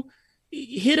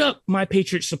 hit up My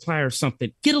Patriot Supply or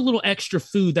something. Get a little extra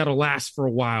food that'll last for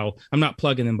a while. I'm not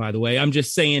plugging them, by the way. I'm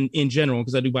just saying in general,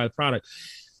 because I do buy the product.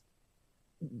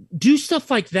 Do stuff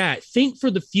like that. Think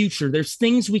for the future. There's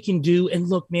things we can do. And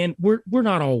look, man, we're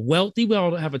not all wealthy. We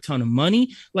all don't have a ton of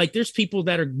money. Like, there's people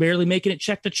that are barely making it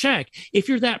check to check. If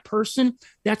you're that person,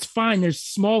 that's fine. There's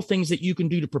small things that you can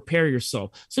do to prepare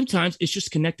yourself. Sometimes it's just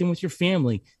connecting with your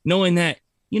family, knowing that,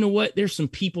 you know what, there's some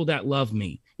people that love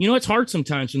me. It's hard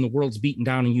sometimes when the world's beating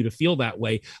down on you to feel that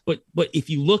way. But if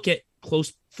you look at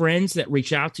close friends that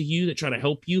reach out to you, that try to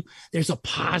help you, there's a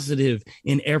positive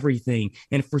in everything.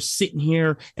 And if we're sitting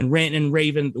here and ranting and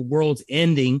raving, the world's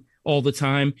ending all the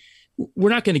time,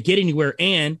 we're not going to get anywhere.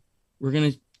 And we're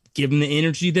going to give them the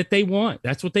energy that they want.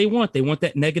 That's what they want. They want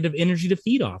that negative energy to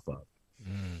feed off of.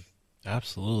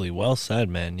 Absolutely. Well said,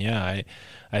 man. Yeah,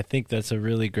 I think that's a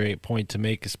really great point to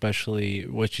make, especially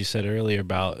what you said earlier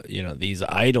about, these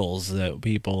idols that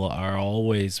people are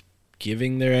always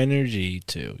giving their energy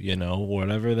to,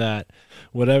 whatever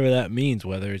that means,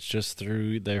 whether it's just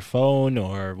through their phone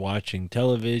or watching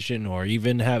television or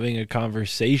even having a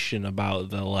conversation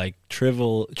about the like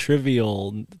trivial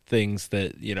things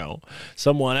that,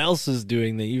 someone else is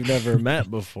doing that you've never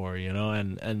met before,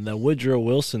 and the Woodrow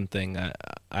Wilson thing,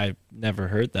 I've never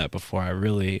heard that before. I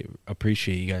really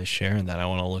appreciate you guys sharing that. I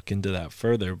want to look into that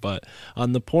further. But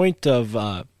on the point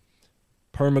of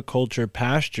permaculture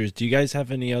pastures, do you guys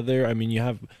have any other, you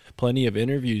have plenty of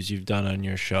interviews you've done on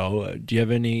your show. Do you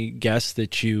have any guests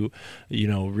that you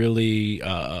really,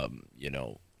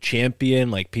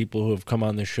 champion, like people who have come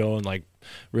on the show and like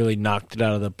really knocked it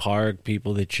out of the park,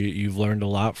 people that you've learned a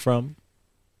lot from?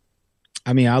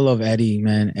 I love Eddie,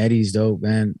 man. Eddie's dope,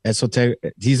 man. Esoteric.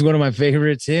 He's one of my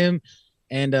favorites. Him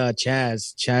and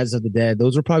Chaz of the Dead.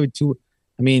 Those are probably two.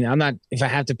 I'm not, if I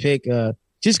have to pick,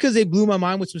 just because they blew my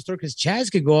mind with some story, because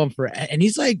Chaz could go on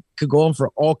could go on for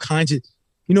all kinds of,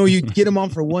 you get him on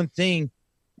for one thing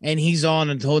and he's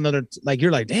on a whole nother, like,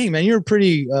 you're like, dang, man, you're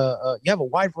pretty, you have a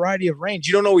wide variety of range.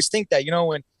 You don't always think that,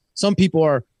 when some people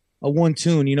are a one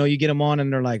tune, you get them on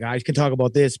and they're like, I can talk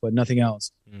about this, but nothing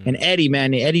else. And Eddie,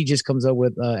 man, Eddie just comes up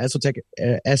with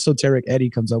esoteric Eddie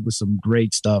comes up with some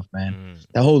great stuff, man.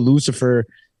 That whole Lucifer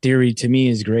theory to me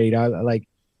is great. I like,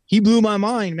 he blew my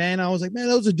mind, man. I was like, man,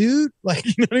 that was a dude. Like,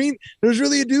 you know what I mean? There's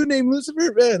really a dude named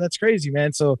Lucifer, man. That's crazy,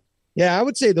 man. So yeah, I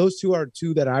would say those two are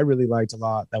two that I really liked a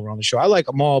lot that were on the show. I like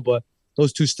them all, but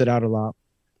those two stood out a lot.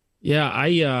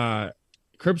 Yeah,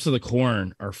 Crips of the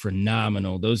Corn are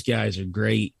phenomenal. Those guys are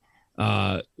great.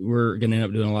 We're going to end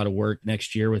up doing a lot of work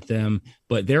next year with them,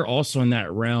 but they're also in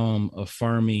that realm of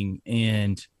farming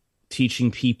and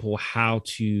teaching people how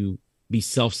to be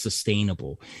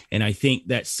self-sustainable. And I think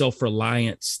that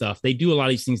self-reliance stuff, they do a lot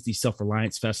of these things, these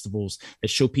self-reliance festivals that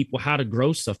show people how to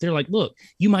grow stuff. They're like, look,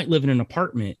 you might live in an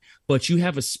apartment, but you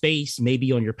have a space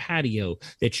maybe on your patio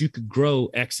that you could grow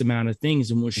X amount of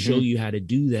things, and we'll show you how to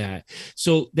do that.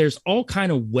 So there's all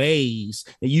kind of ways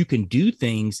that you can do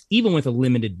things, even with a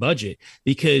limited budget,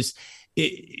 because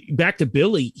back to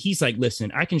Billy, he's like,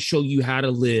 listen, I can show you how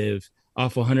to live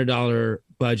off $100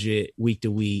 budget week to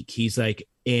week. He's like,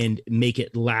 and make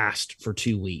it last for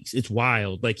 2 weeks. It's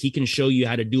wild. Like, he can show you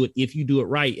how to do it if you do it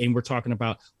right. And we're talking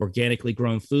about organically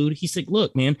grown food. He's like,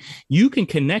 look, man, you can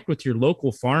connect with your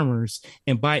local farmers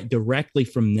and buy it directly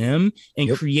from them and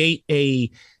create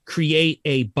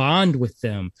a bond with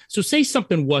them. So say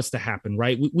something was to happen,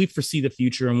 right? We foresee the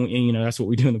future, and that's what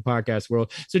we do in the podcast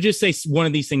world. So just say one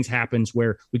of these things happens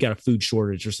where we got a food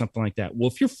shortage or something like that. Well,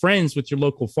 if you're friends with your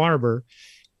local farmer,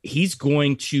 he's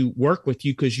going to work with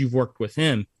you because you've worked with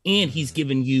him, and he's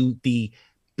giving you the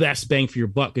best bang for your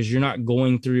buck because you're not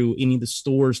going through any of the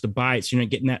stores to buy it. So you're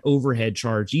not getting that overhead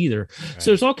charge either. Right.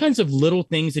 So there's all kinds of little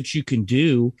things that you can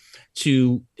do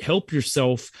to help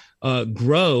yourself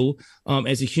grow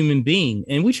as a human being.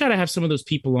 And we try to have some of those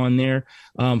people on there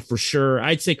for sure.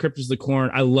 I'd say Cryptos the Corn.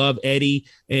 I love Eddie,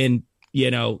 and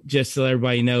just so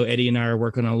everybody know, Eddie and I are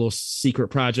working on a little secret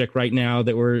project right now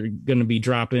that we're going to be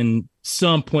dropping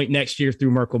some point next year through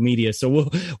Merkle Media. So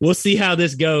we'll see how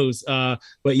this goes. But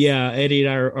yeah, Eddie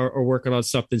and I are working on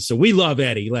something. So we love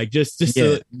Eddie, like just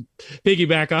to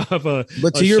piggyback off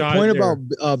But to your point there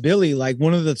about Billy, like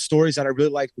one of the stories that I really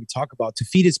like we talk about, to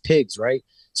feed his pigs, right?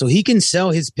 So he can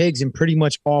sell his pigs in pretty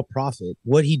much all profit.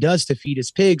 What he does to feed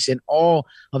his pigs and all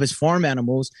of his farm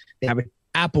animals, they have an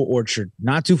apple orchard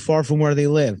not too far from where they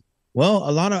live. Well,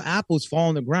 a lot of apples fall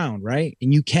on the ground, right?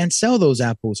 And you can't sell those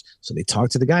apples. So they talk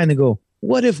to the guy and they go,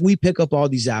 what if we pick up all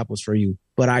these apples for you,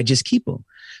 but I just keep them?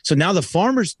 So now the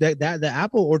farmers, the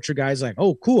apple orchard guy's like,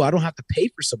 oh, cool, I don't have to pay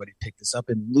for somebody to pick this up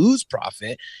and lose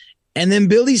profit. And then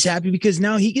Billy's happy because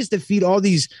now he gets to feed all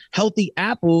these healthy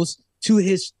apples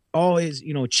to all his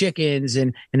chickens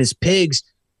and his pigs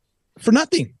for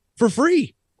nothing, for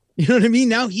free. You know what I mean?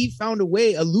 Now he found a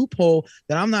loophole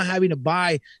that I'm not having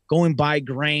to go and buy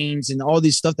grains and all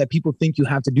this stuff that people think you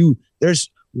have to do.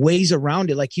 There's ways around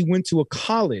it. Like, he went to a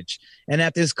college, and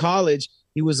at this college,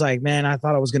 he was like, man, I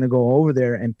thought I was going to go over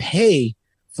there and pay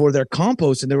for their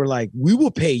compost. And they were like, we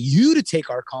will pay you to take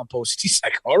our compost. He's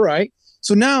like, all right.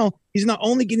 So now he's not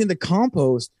only getting the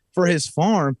compost for his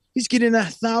farm, he's getting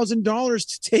 $1,000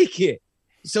 to take it.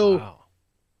 So wow.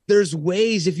 There's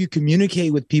ways, if you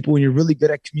communicate with people and you're really good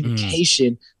at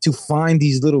communication, to find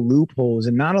these little loopholes,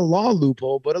 and not a law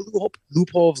loophole, but a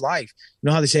loophole of life. You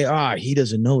know how they say, he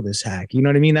doesn't know this hack. You know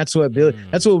what I mean? That's what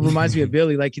reminds me of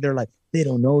Billy. Like, they're like, they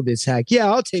don't know this hack. Yeah,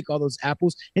 I'll take all those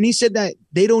apples. And he said that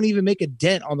they don't even make a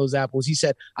dent on those apples. He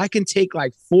said, I can take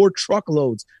like 4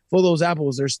 truckloads for those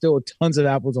apples. There's still tons of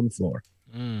apples on the floor.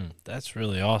 That's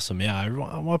really awesome. Yeah,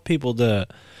 I want people to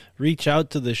reach out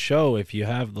to the show if you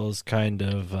have those kind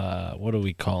of, what do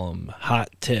we call them, hot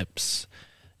tips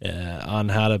on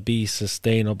how to be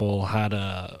sustainable, how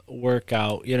to work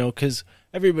out, because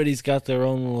everybody's got their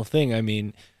own little thing. I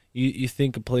mean, you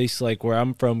think a place like where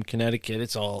I'm from, Connecticut,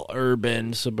 it's all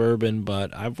urban, suburban,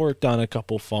 but I've worked on a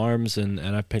couple farms and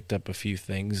I picked up a few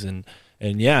things and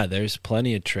yeah, there's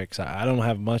plenty of tricks. I don't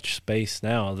have much space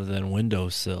now other than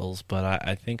windowsills, but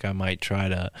I think I might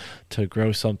try to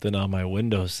grow something on my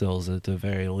windowsills at the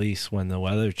very least when the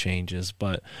weather changes.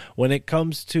 But when it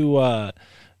comes to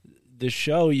the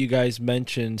show, you guys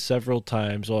mentioned several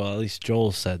times, well, at least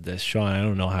Joel said this. Sean, I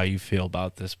don't know how you feel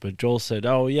about this, but Joel said,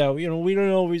 oh, yeah, we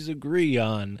don't always agree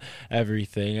on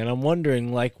everything. And I'm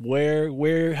wondering, like,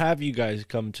 where have you guys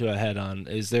come to a head on?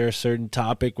 Is there a certain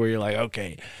topic where you're like,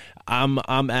 okay,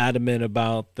 I'm adamant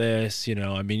about this?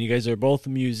 I mean, you guys are both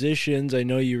musicians. I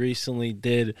know you recently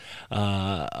did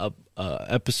a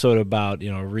episode about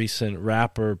a recent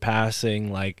rapper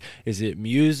passing. Like, is it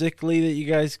musically that you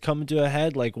guys come to a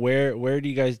head? Like, where do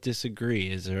you guys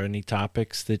disagree? Is there any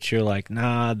topics that you're like,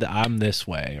 nah, I'm this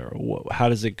way, or how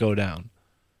does it go down?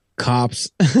 Cops.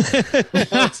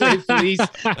 I'd say police.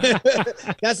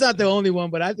 That's not the only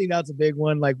one, but I think that's a big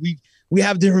one. Like, we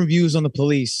have different views on the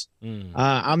police.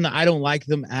 I don't like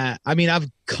them. I've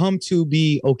come to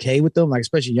be okay with them, like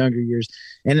especially younger years.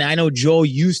 And I know Joe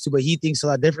used to, but he thinks a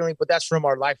lot differently. But that's from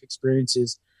our life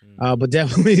experiences. But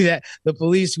definitely that the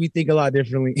police, we think a lot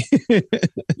differently.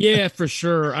 Yeah, for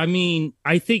sure. I mean,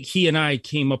 I think he and I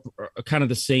came up kind of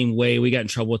the same way. We got in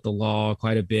trouble with the law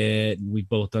quite a bit. We've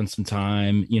both done some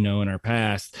time, in our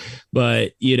past.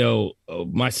 But,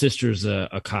 my sister's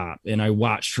a cop, and I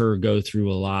watched her go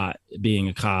through a lot being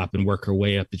a cop and work her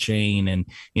way up the chain. And,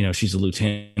 she's a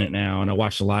lieutenant now. And I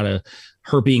watched a lot of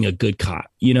her being a good cop.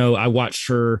 I watched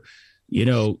her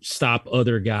stop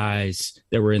other guys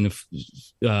that were in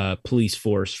the police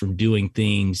force from doing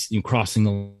things, crossing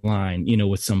the line,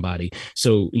 with somebody.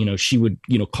 So, she would,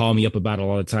 call me up about it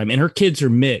all the time. And her kids are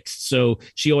mixed. So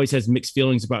she always has mixed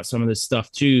feelings about some of this stuff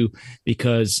too,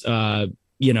 because,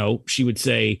 she would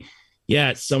say,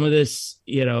 yeah, some of this,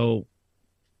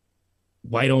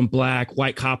 white on black,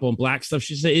 white cop on black stuff.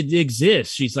 She said it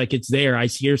exists. She's like, it's there. I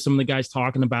hear some of the guys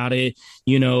talking about it,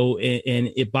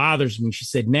 and it bothers me. She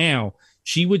said, now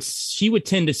she would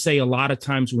tend to say a lot of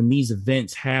times when these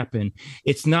events happen,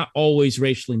 it's not always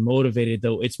racially motivated,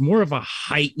 though. It's more of a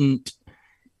heightened,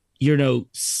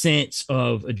 sense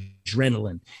of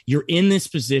adrenaline. You're in this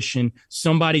position,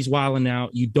 somebody's wilding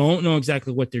out, you don't know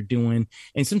exactly what they're doing,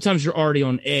 and sometimes you're already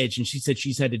on edge. And she said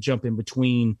she's had to jump in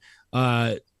between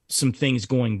some things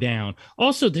going down.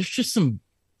 Also, there's just some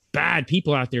bad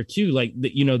people out there too. Like,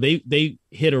 they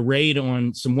hit a raid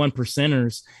on some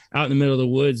 1%ers out in the middle of the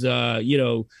woods,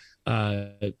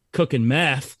 cooking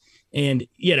meth. And,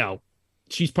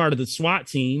 she's part of the SWAT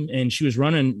team, and she was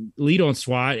running lead on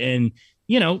SWAT. And,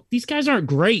 these guys aren't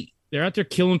great. They're out there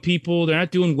killing people. They're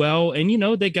not doing well. And,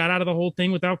 they got out of the whole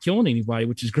thing without killing anybody,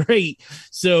 which is great.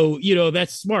 So,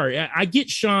 that's smart. I get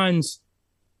Sean's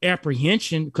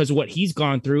apprehension because of what he's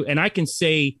gone through. And I can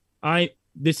say,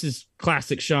 this is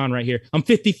classic Sean right here. I'm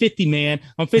 50-50, man.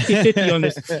 I'm 50-50 on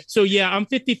this. So yeah, I'm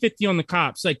 50-50 on the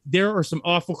cops. Like, there are some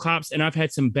awful cops, and I've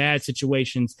had some bad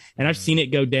situations, and I've seen it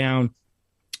go down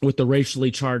with the racially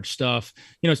charged stuff,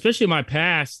 especially in my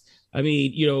past. I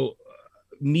mean,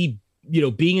 me,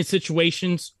 being in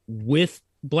situations with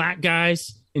black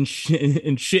guys and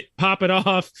shit popping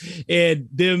off, and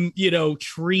them,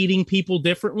 treating people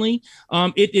differently.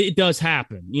 It does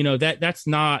happen. That's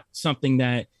not something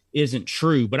that isn't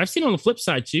true. But I've seen on the flip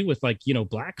side too, with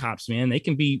black cops, man, they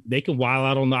can wild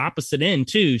out on the opposite end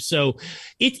too. So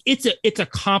it's a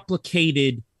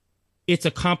complicated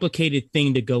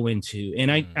thing to go into.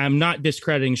 And I'm not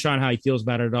discrediting Sean how he feels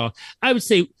about it at all. I would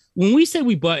say, when we say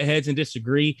we butt heads and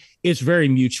disagree, it's very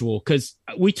mutual, because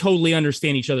we totally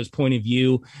understand each other's point of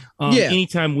view.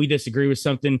 Anytime we disagree with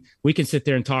something, we can sit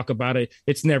there and talk about it.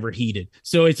 It's never heated.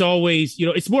 So it's always,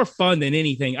 it's more fun than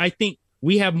anything. I think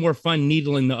we have more fun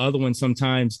needling the other one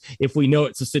sometimes if we know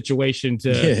it's a situation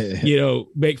to,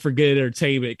 make for good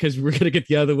entertainment, because we're going to get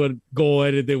the other one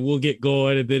going, and then we'll get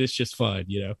going, and then it's just fun,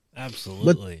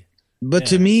 Absolutely. But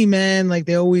to me, man, like,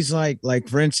 they always like,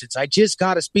 for instance, I just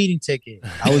got a speeding ticket.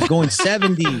 I was going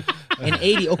 70 and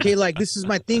 80. Okay, like, this is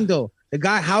my thing though. The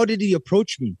guy, how did he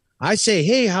approach me? I say,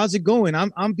 hey, how's it going?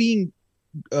 I'm being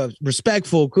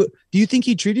respectful. Do you think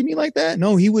he treated me like that?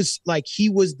 No, he was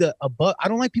the above. I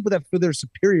don't like people that feel they're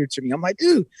superior to me. I'm like,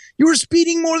 dude, you were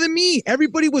speeding more than me.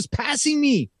 Everybody was passing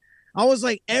me. I was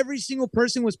like, every single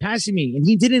person was passing me, and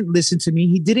he didn't listen to me.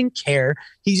 He didn't care.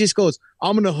 He just goes,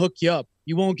 I'm going to hook you up.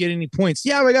 You won't get any points.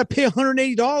 Yeah, but I got to pay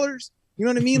 $180. You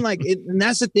know what I mean? Like, and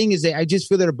that's the thing is that I just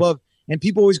feel that above, and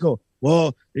people always go,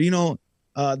 well, you know,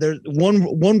 there's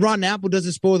one rotten apple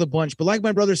doesn't spoil the bunch. But like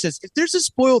my brother says, if there's a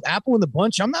spoiled apple in the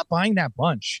bunch, I'm not buying that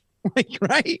bunch. Like,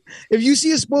 right? If you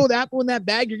see a spoiled apple in that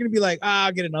bag, you're going to be like,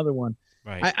 I'll get another one.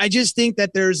 Right. I just think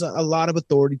that there's a lot of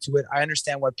authority to it. I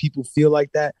understand why people feel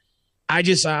like that.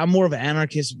 I'm more of an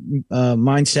anarchist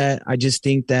mindset. I just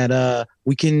think that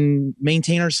we can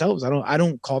maintain ourselves. I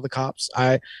don't call the cops.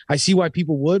 I see why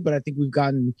people would, but I think we've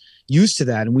gotten used to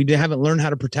that, and we haven't learned how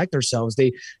to protect ourselves.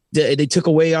 They took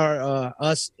away our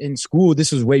us in school.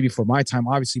 This was way before my time,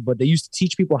 obviously, but they used to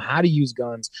teach people how to use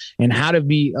guns and how to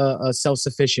be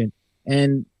self-sufficient.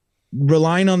 And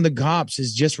relying on the cops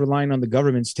is just relying on the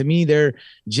governments. To me, they're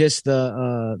just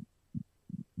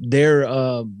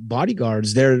their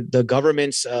bodyguards. They're the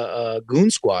government's goon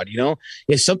squad. You know,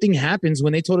 if something happens,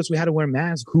 when they told us we had to wear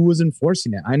masks, who was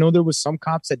enforcing it? I know there was some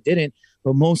cops that didn't,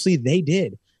 but mostly they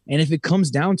did. And if it comes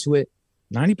down to it,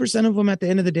 90% of them at the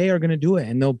end of the day are going to do it,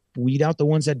 and they'll weed out the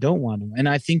ones that don't want to. And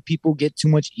I think people get too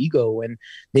much ego, and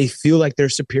they feel like they're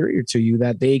superior to you,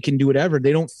 that they can do whatever.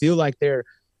 They don't feel like they're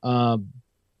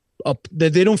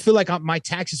they don't feel like my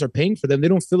taxes are paying for them. They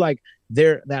don't feel like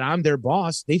that I'm their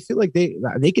boss. They feel like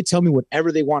they could tell me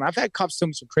whatever they want. I've had cops tell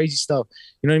me some crazy stuff.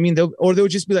 You know what I mean? They'll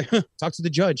just be like, talk to the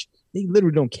judge. They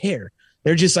literally don't care.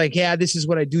 They're just like, yeah, this is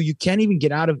what I do. You can't even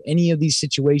get out of any of these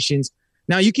situations.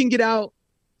 Now you can get out.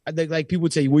 Like people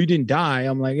would say, well, you didn't die.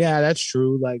 I'm like, yeah, that's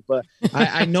true. Like, but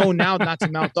I know now not to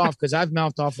mouth off, because I've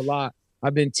mouthed off a lot.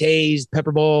 I've been tased,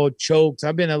 pepperball, choked.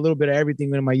 I've been a little bit of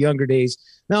everything in my younger days.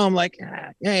 Now I'm like,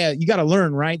 yeah, you got to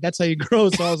learn, right? That's how you grow.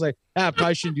 So I was like, I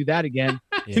probably shouldn't do that again.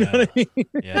 Yeah. You know what I mean?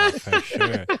 Yeah, for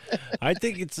sure. I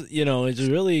think it's,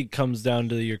 it really comes down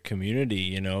to your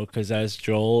community, because as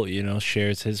Joel,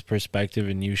 shares his perspective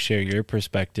and you share your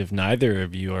perspective, neither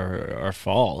of you are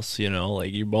false,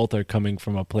 like you both are coming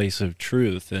from a place of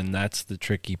truth. And that's the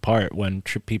tricky part when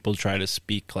people try to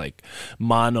speak like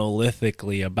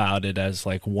monolithically about it as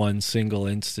like one single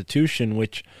institution,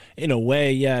 which in a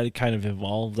way, yeah, it kind of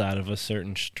evolved out of a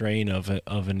certain strain of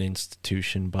an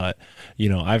institution. But,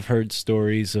 I've heard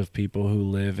stories of people who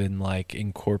live in like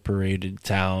incorporated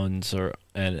towns or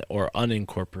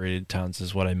unincorporated towns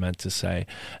is what I meant to say.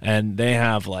 And they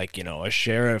have like, a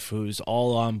sheriff who's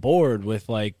all on board with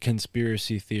like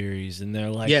conspiracy theories. And they're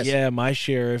like, yes, yeah, my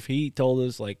sheriff, he told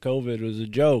us like COVID was a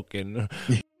joke. And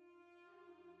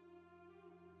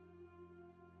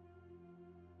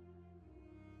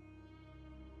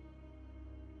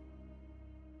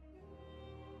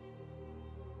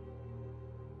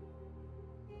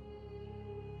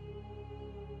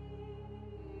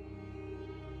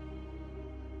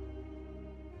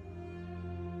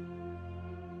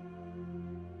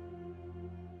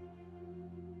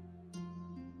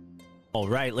all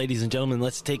right, ladies and gentlemen,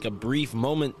 let's take a brief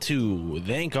moment to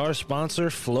thank our sponsor,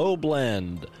 Flow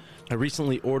Blend. I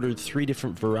recently ordered 3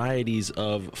 different varieties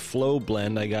of Flow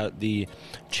Blend. I got the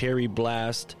Cherry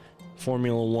Blast,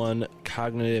 Formula One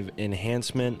Cognitive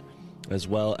Enhancement, as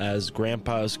well as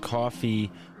Grandpa's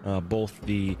Coffee, both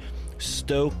the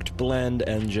Stoked Blend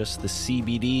and just the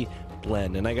CBD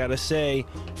Blend. And I gotta say,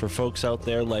 for folks out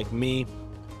there like me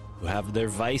who have their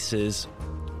vices,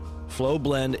 Flow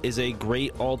Blend is a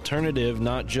great alternative,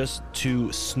 not just to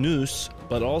snooze,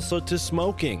 but also to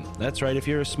smoking. That's right, if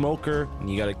you're a smoker and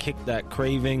you gotta kick that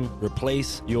craving,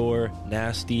 replace your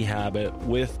nasty habit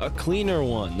with a cleaner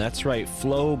one. That's right,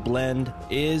 Flow Blend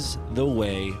is the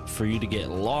way for you to get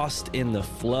lost in the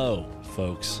flow,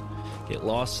 folks. Get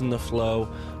lost in the flow.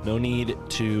 No need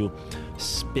to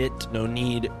spit, no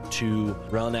need to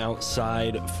run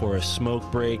outside for a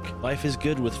smoke break. Life is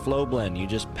good with Flow Blend. You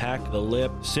just pack the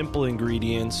lip, simple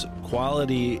ingredients,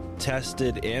 quality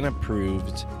tested and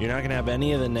approved. You're not going to have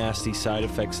any of the nasty side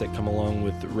effects that come along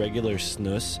with regular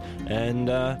snus. And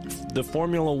the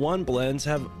Formula One blends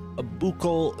have a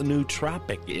buccal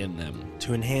nootropic in them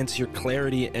to enhance your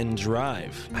clarity and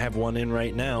drive. I have one in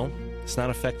right now. It's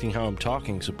not affecting how I'm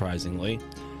talking, surprisingly.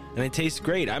 And it tastes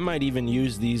great. I might even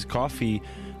use these coffee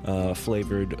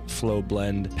flavored Flow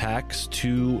Blend packs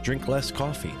to drink less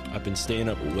coffee. I've been staying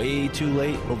up way too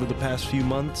late over the past few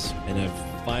months, and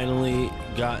I've finally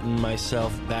gotten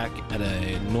myself back at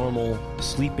a normal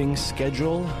sleeping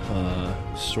schedule,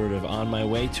 sort of on my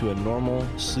way to a normal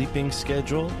sleeping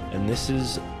schedule, and this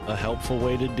is a helpful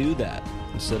way to do that.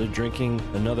 Instead of drinking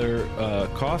another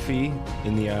coffee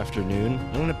in the afternoon,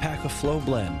 I'm going to pack a Flow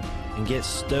Blend and get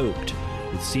stoked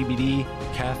with CBD,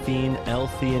 caffeine,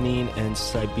 L-theanine, and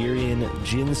Siberian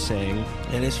ginseng,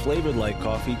 and is flavored like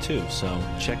coffee too, so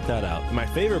check that out. My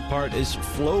favorite part is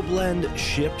Flow Blend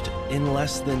shipped in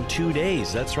less than 2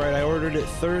 days. That's right, I ordered it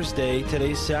Thursday.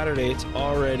 Today's Saturday. It's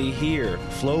already here.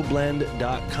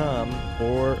 Flowblend.com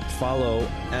or follow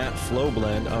at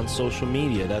Flowblend on social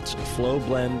media. That's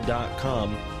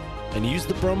flowblend.com. And use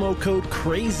the promo code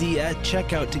CRAZY at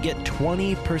checkout to get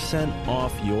 20%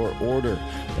 off your order.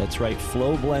 That's right,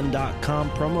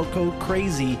 flowblend.com, promo code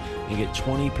CRAZY, and get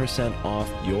 20%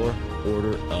 off your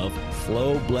order of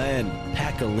Flow Blend.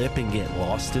 Pack a lip and get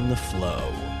lost in the flow.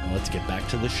 Now let's get back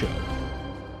to the show.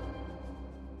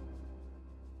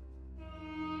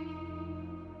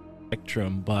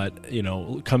 Spectrum, but you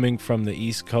know, coming from the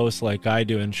East Coast like I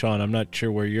do, and Sean, I'm not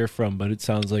sure where you're from, but it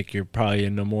sounds like you're probably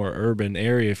in a more urban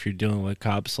area if you're dealing with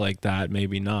cops like that.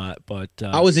 Maybe not, but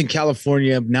I was in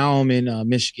California. Now I'm in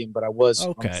Michigan, but I'm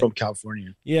from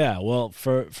California. Yeah, well,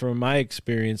 for my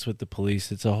experience with the police,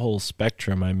 it's a whole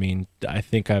spectrum. I mean, I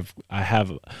think I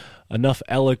have enough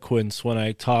eloquence when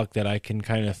I talk that I can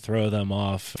kind of throw them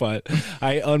off, but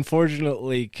I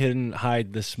unfortunately couldn't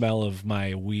hide the smell of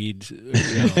my weed,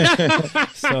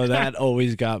 so that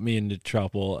always got me into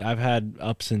trouble. I've had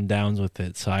ups and downs with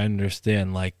it, so I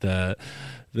understand like the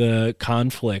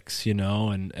conflicts,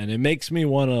 and it makes me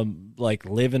want to like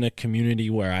live in a community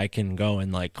where I can go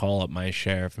and like call up my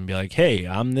sheriff and be like, hey,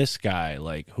 I'm this guy,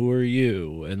 like, who are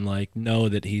you? And like know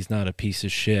that he's not a piece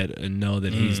of shit, and know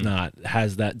that he's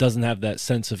doesn't have that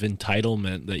sense of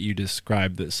entitlement that you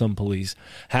described that some police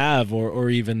have, or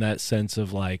even that sense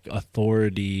of like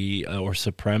authority or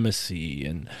supremacy.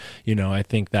 And I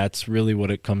think that's really what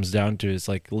it comes down to, is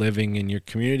like living in your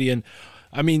community. And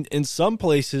I mean, in some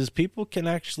places, people can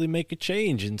actually make a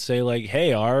change and say, like,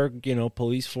 hey, our,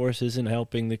 police force isn't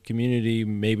helping the community.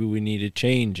 Maybe we need to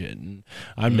change it. And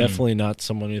I'm definitely not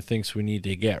someone who thinks we need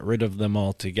to get rid of them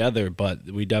altogether, but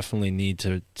we definitely need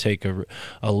to take a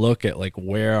look at, like,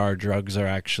 where our drugs are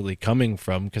actually coming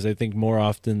from. Because I think more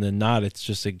often than not, it's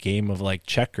just a game of, like,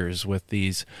 checkers with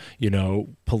these,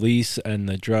 police and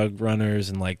the drug runners.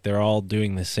 And, like, they're all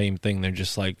doing the same thing. They're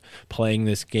just, like, playing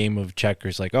this game of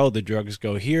checkers. Like, oh, the drugs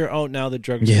go here, oh, now the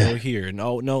drugs go here, and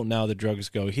oh no, now the drugs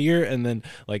go here, and then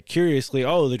like curiously,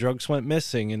 oh, the drugs went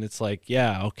missing. And it's like,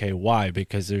 yeah, okay, why?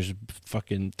 Because there's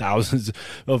fucking thousands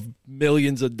of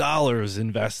millions of dollars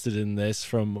invested in this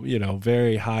from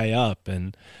very high up.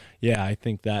 And yeah, I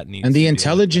think that needs and the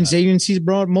intelligence agencies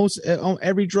brought most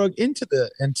every drug into the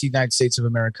United States of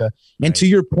America. And to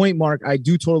your point, Mark, I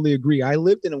do totally agree. I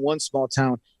lived in one small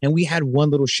town and we had one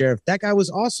little sheriff. That guy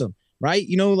was awesome, right?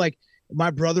 Like my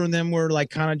brother and them were like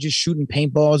kind of just shooting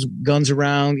paintballs, guns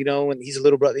around, and he's a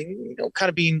little brother, kind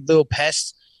of being little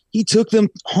pests. He took them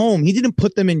home. He didn't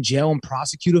put them in jail and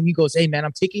prosecute them. He goes, hey, man,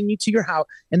 I'm taking you to your house.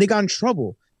 And they got in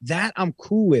trouble. That I'm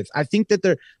cool with. I think that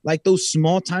they're like those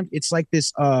small time. It's like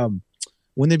this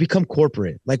when they become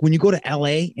corporate, like when you go to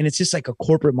LA and it's just like a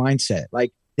corporate mindset.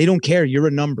 Like they don't care. You're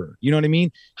a number. You know what I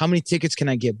mean? How many tickets can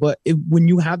I get? But when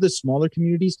you have the smaller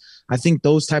communities, I think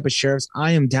those type of sheriffs,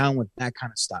 I am down with that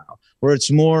kind of style where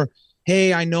it's more,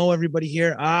 hey, I know everybody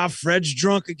here. Fred's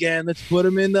drunk again. Let's put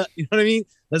him in you know what I mean?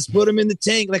 Let's put him in the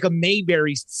tank, like a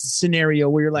Mayberry scenario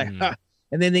where you're like,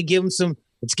 and then they give him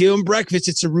let's give him breakfast.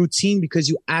 It's a routine because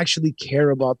you actually care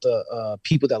about the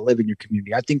people that live in your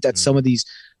community. I think that some of these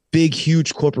big,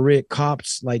 huge corporate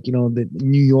cops, like, the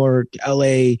New York,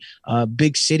 LA,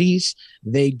 big cities,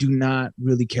 they do not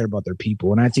really care about their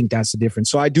people. And I think that's the difference.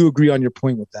 So I do agree on your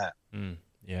point with that.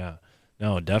 Yeah,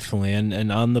 no, definitely.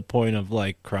 And on the point of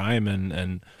like crime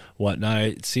and whatnot,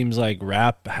 it seems like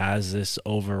rap has this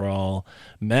overall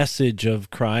message of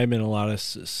crime and a lot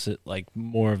of like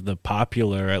more of the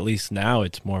popular, at least now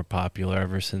it's more popular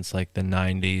ever since like the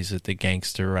 90s with the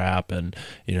gangster rap, and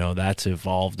that's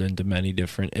evolved into many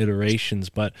different iterations.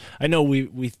 But I know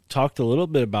we talked a little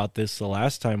bit about this the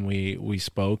last time we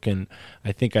spoke, and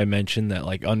I think I mentioned that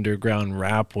like underground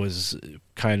rap was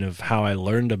kind of how I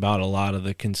learned about a lot of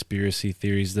the conspiracy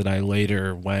theories that I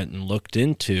later went and looked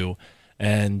into.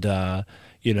 And,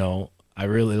 I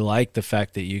really like the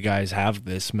fact that you guys have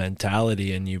this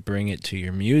mentality and you bring it to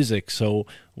your music. So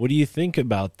what do you think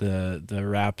about the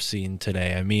rap scene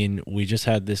today? I mean, we just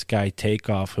had this guy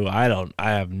Takeoff, who I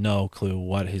have no clue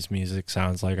what his music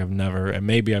sounds like.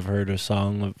 Maybe I've heard a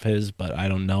song of his, but I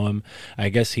don't know him. I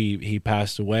guess he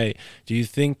passed away. Do you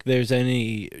think there's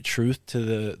any truth to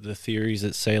the theories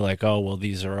that say like, oh, well,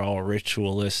 these are all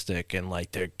ritualistic and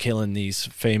like they're killing these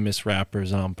famous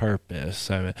rappers on purpose?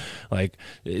 I mean, like,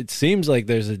 it seems like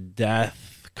there's a death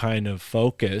kind of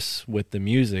focus with the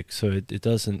music, so it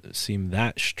doesn't seem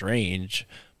that strange.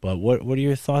 But what are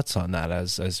your thoughts on that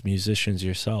as musicians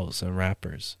yourselves and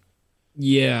rappers?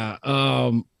 Yeah.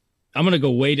 I'm going to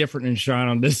go way different than Sean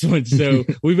on this one. So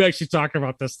we've actually talked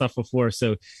about this stuff before.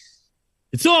 So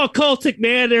it's all cultic,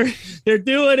 man. They're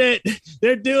doing it.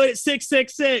 They're doing it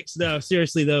 666. No,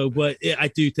 seriously though. But I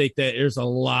do think that there's a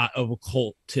lot of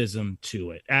occultism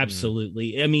to it.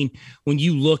 Absolutely. I mean, when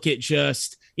you look at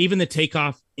just even the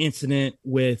takeoff incident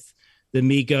with the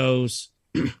Migos,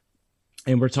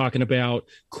 and we're talking about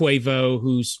Quavo,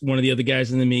 who's one of the other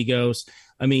guys in the Migos.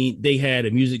 I mean, they had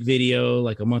a music video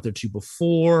like a month or two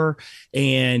before,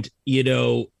 and, you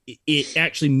know, it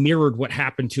actually mirrored what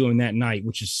happened to him that night,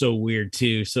 which is so weird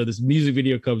too. So this music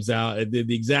video comes out and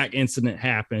the exact incident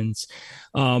happens.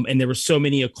 And there were so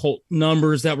many occult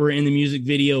numbers that were in the music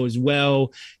video as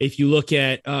well. If you look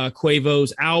at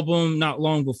Quavo's album, not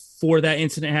long before that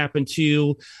incident happened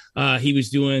too, he was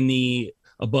doing the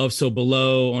Above So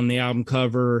Below on the album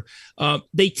cover.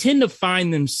 They tend to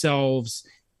find themselves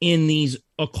in these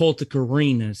occultic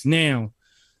arenas. Now,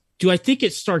 do I think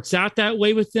it starts out that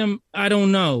way with them? I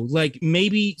don't know. Like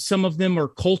maybe some of them are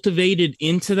cultivated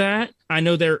into that. I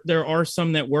know there are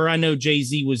some that were. I know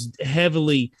Jay-Z was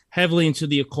heavily into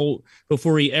the occult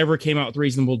before he ever came out with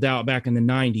Reasonable Doubt back in the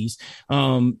 90s.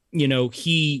 You know,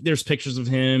 there's pictures of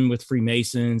him with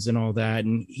Freemasons and all that.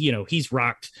 And, you know, he's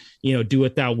rocked, you know, Do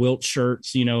It Thou Wilt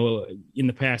shirts, you know, in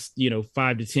the past,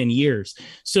 5 to 10 years.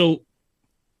 So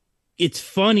it's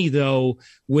funny, though,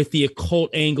 with the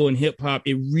occult angle in hip hop,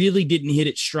 it really didn't hit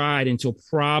its stride until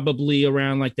probably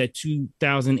around like that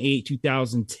 2008,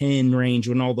 2010 range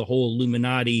when all the whole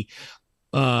Illuminati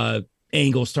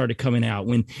angle started coming out,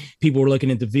 when people were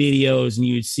looking at the videos and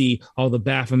you would see all the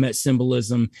Baphomet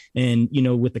symbolism and, you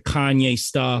know, with the Kanye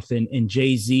stuff and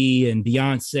Jay-Z and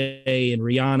Beyonce and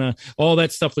Rihanna, all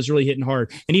that stuff was really hitting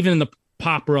hard. And even in the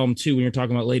pop realm, too, when you're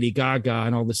talking about Lady Gaga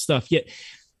and all this stuff. Yet,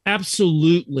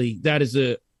 absolutely, that is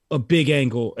a big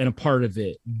angle and a part of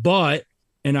it. But,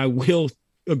 and I will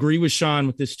agree with Sean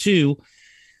with this too,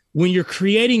 when you're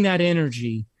creating that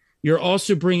energy, you're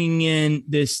also bringing in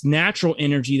this natural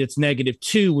energy that's negative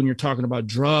too, when you're talking about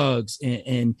drugs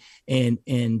and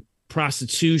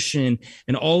prostitution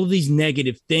and all of these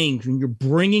negative things. When you're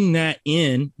bringing that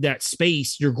in that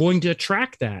space, you're going to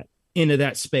attract that into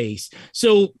that space.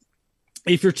 So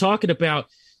if you're talking about,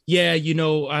 yeah, you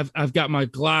know, I've got my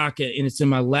Glock and it's in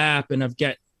my lap and I've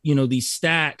got, you know, these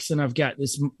stacks and I've got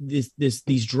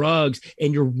these drugs,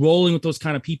 and you're rolling with those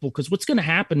kind of people, because what's going to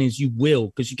happen is you will,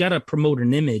 because you got to promote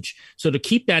an image. So to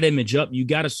keep that image up, you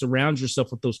got to surround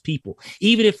yourself with those people,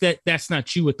 even if that's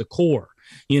not you at the core.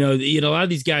 You know, a lot of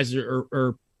these guys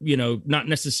are you know, not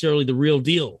necessarily the real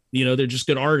deal. You know, they're just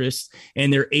good artists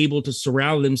and they're able to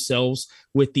surround themselves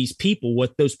with these people.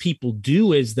 What those people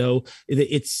do is, though,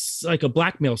 it's like a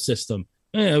blackmail system.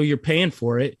 You know, you're paying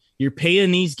for it. You're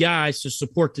paying these guys to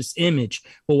support this image.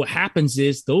 But what happens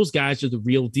is those guys are the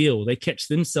real deal. They catch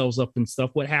themselves up in stuff.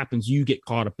 What happens? You get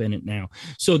caught up in it now.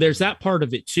 So there's that part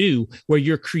of it too, where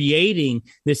you're creating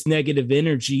this negative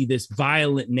energy, this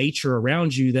violent nature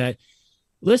around you that,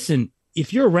 listen,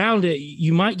 if you're around it,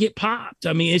 you might get popped.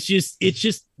 I mean, it's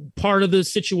just part of the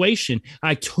situation.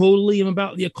 I totally am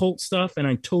about the occult stuff, and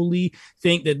I totally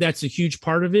think that that's a huge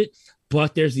part of it.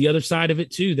 But there's the other side of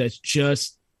it too. That's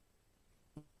just,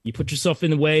 you put yourself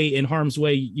in the way, in harm's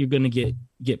way, you're going to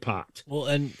get popped. Well,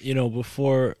 and you know,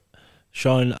 before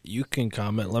Sean, you can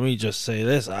comment, let me just say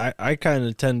this. I kind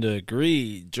of tend to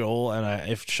agree, Joel, and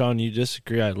if Sean, you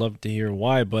disagree, I'd love to hear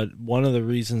why. But one of the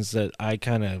reasons that I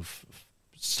kind of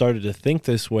started to think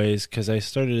this way is because I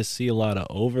started to see a lot of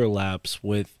overlaps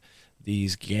with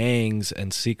these gangs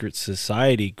and secret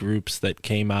society groups that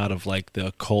came out of like the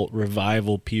occult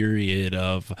revival period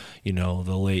of, you know,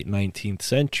 the late 19th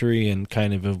century and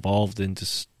kind of evolved into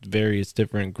various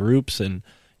different groups. And,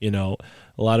 you know,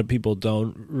 a lot of people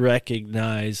don't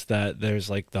recognize that there's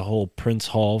like the whole Prince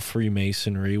Hall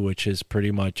Freemasonry, which is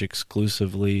pretty much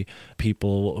exclusively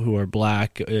people who are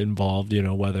black involved, you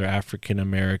know, whether African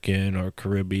American or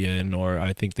Caribbean, or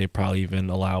I think they probably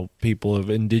even allow people of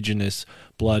indigenous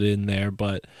blood in there.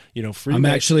 But, you know, I'm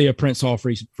actually a Prince Hall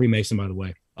Freemason, by the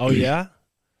way. Oh, yeah?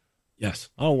 Yes.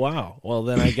 Oh, wow. Well,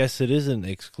 then I guess it isn't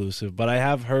exclusive, but I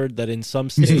have heard that in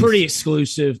some states... It's pretty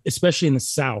exclusive, especially in the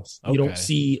South. Okay. You don't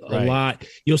see a lot.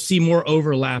 You'll see more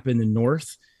overlap in the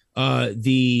North.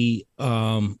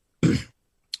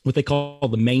 What they call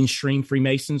the mainstream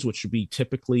Freemasons, which would be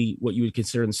typically what you would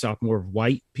consider in the South more of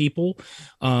white people.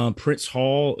 Prince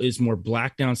Hall is more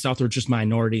black down South, or just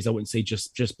minorities. I wouldn't say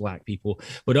just black people,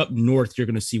 but up North, you're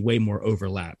going to see way more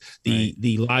overlap.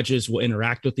 The lodges will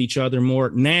interact with each other more.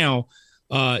 Now,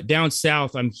 Down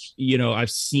south,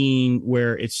 I've seen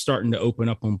where it's starting to open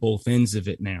up on both ends of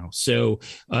it now. So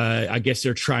I guess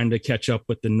they're trying to catch up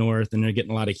with the north, and they're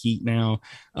getting a lot of heat now.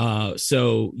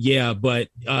 So yeah, but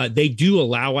they do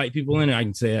allow white people in. And I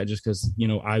can say that just because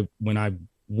when I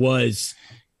was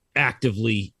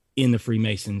actively in the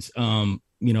Freemasons,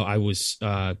 I was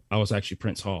actually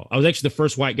Prince Hall. I was actually the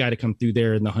first white guy to come through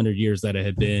there in the 100 years that it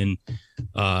had been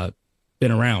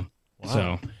around. Wow.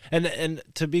 So, and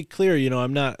to be clear,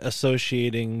 I'm not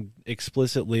associating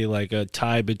explicitly like a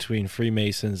tie between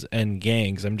Freemasons and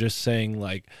gangs. I'm just saying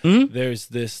like there's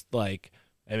this like,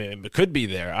 I mean, it could be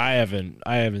there. I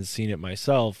haven't seen it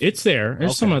myself. It's there.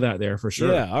 There's some of that there for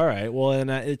sure. Yeah. All right. Well,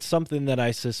 and it's something that I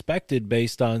suspected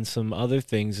based on some other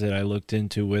things that I looked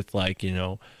into with like,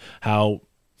 how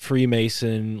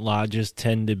Freemason lodges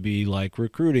tend to be like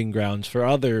recruiting grounds for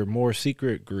other more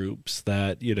secret groups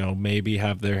that, maybe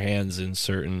have their hands in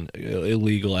certain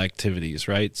illegal activities,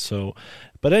 right? So,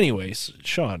 but anyways,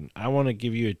 Sean, I want to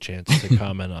give you a chance to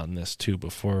comment on this too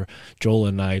before Joel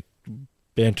and I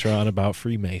banter on about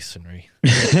Freemasonry.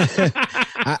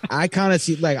 I kind of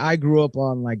see, like, I grew up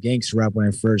on like gangster rap when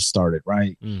I first started,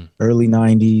 right? Early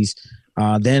 90s.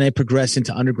 Then I progressed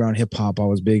into underground hip hop. I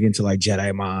was big into like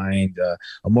Jedi Mind,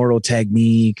 Immortal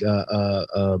Technique.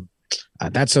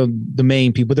 That's the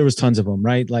main people. There was tons of them,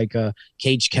 right? Like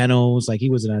Cage Kennels. Like, he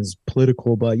wasn't as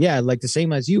political, but yeah, like the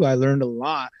same as you, I learned a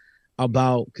lot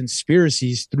about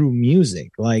conspiracies through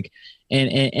music, like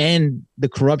and the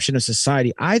corruption of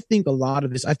society. I think a lot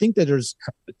of this. I think that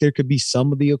there could be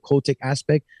some of the occultic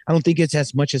aspect. I don't think it's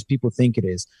as much as people think it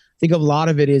is. I think a lot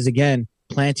of it is, again,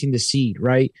 planting the seed,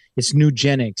 right? It's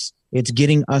eugenics. It's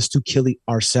getting us to kill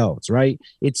ourselves, right?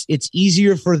 It's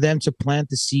easier for them to plant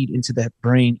the seed into the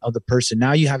brain of the person.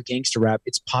 Now you have gangster rap.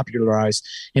 It's popularized,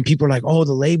 and people are like, oh,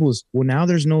 the labels. Well, now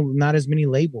there's not as many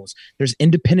labels. There's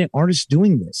independent artists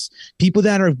doing this. People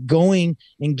that are going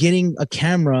and getting a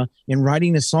camera and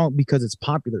writing a song because it's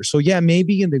popular. So yeah,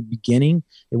 maybe in the beginning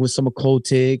it was some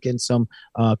occultic and some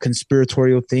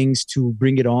conspiratorial things to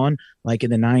bring it on, like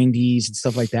in the 90s and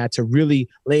stuff like that, to really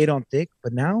lay it on thick.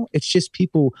 But now it's just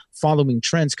people following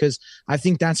trends, because I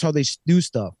think that's how they do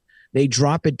stuff. They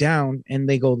drop it down and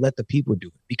they go, let the people do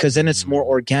it, because then it's more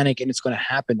organic and it's going to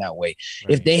happen that way.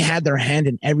 Right. If they had their hand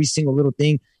in every single little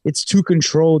thing, it's too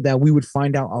controlled that we would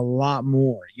find out a lot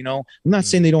more. I'm not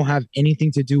saying they don't have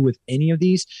anything to do with any of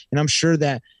these. And I'm sure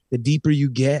that the deeper you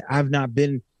get, I've not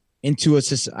been into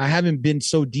I haven't been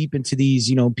so deep into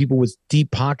these, people with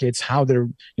deep pockets, how they're,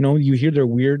 you hear they're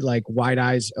weird, like wide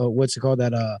eyes. What's it called?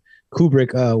 That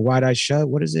Kubrick, Wide Eyes Shut.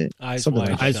 What is it? Eyes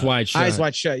Wide Shut. Eyes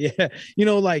Wide Shut. Yeah.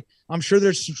 Like, I'm sure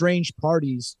there's strange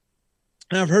parties,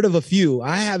 and I've heard of a few.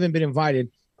 I haven't been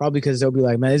invited, probably because they'll be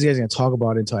like, man, this guy's going to talk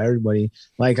about it and tell everybody.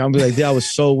 Like, I'll be like, that was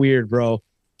so weird, bro.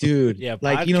 Dude, yeah,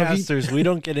 like, podcasters, we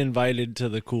don't get invited to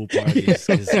the cool parties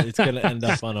because it's going to end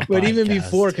up on a But podcast. even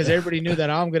before, because everybody knew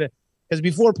that because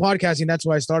before podcasting, that's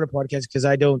why I started podcasting, because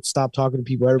I don't stop talking to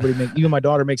people. Even my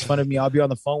daughter makes fun of me. I'll be on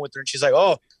the phone with her and she's like,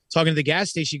 oh, talking to the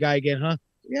gas station guy again, huh?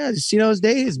 Yeah, just those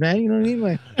days, man. You know what I mean?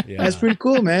 Like, that's pretty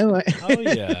cool, man. Like, oh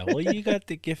yeah, well, you got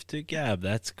the gift of gab.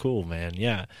 That's cool, man.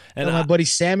 Yeah, and my buddy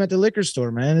Sam at the liquor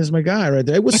store, man, is my guy right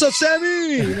there. Hey, what's up,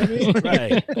 Sammy? You know what I mean?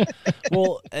 Right.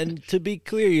 Well, and to be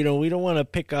clear, we don't want to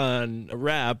pick on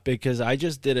rap, because I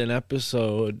just did an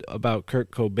episode about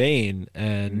Kurt Cobain,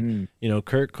 and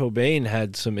Kurt Cobain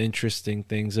had some interesting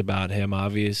things about him.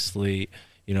 Obviously,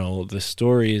 the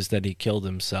story is that he killed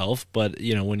himself, but,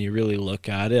 when you really look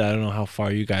at it, I don't know how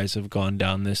far you guys have gone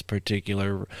down this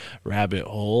particular rabbit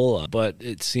hole, but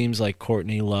it seems like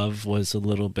Courtney Love was a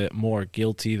little bit more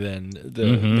guilty than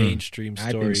the mainstream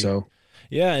story. I think so.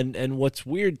 Yeah, and what's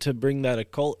weird, to bring that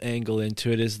occult angle into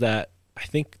it, is that I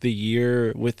think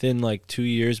within like 2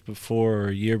 years before, or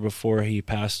a year before he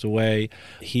passed away,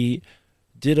 he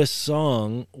did a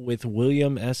song with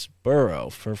William S.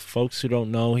 Burroughs. For folks who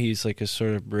don't know, he's like a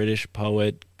sort of British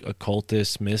poet,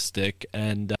 occultist, mystic,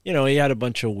 and he had a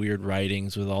bunch of weird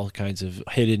writings with all kinds of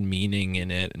hidden meaning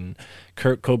in it. And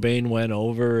Kurt Cobain went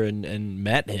over and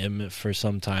met him for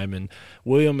some time, and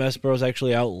William S. Burroughs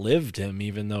actually outlived him,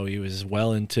 even though he was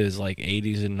well into his like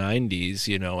 80s and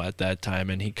 90s, at that time.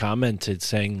 And he commented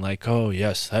saying like, oh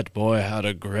yes, that boy had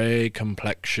a gray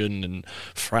complexion and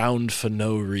frowned for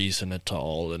no reason at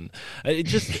all. And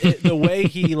the way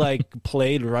he like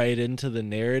played right into the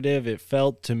narrative, it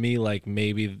felt to me like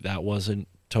maybe that wasn't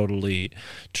totally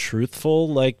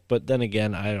truthful, but then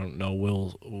again, I don't know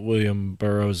William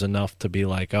Burroughs enough to be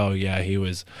like, oh yeah, he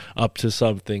was up to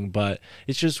something. But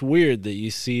it's just weird that you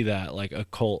see that like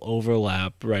occult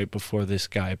overlap right before this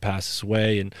guy passes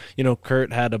away. And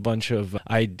Kurt had a bunch of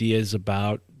ideas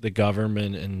about the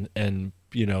government and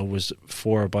was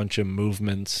for a bunch of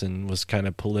movements and was kind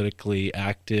of politically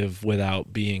active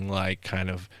without being like kind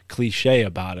of cliche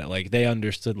about it. Like they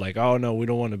understood like, oh no, we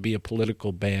don't want to be a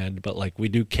political band, but like we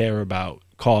do care about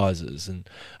causes. And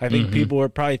I think people were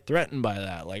probably threatened by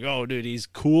that. Like, oh dude, he's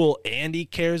cool and he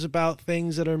cares about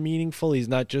things that are meaningful. He's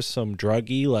not just some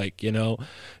druggie, like,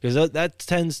 because that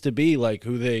tends to be like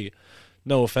who they,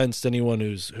 no offense to anyone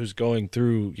who's going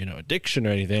through, addiction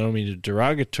or anything. I don't mean to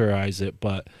derogatorize it,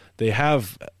 but they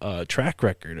have a track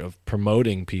record of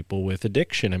promoting people with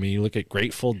addiction. I mean, you look at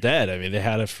Grateful Dead. I mean, they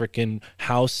had a freaking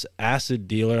house acid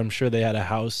dealer. I'm sure they had a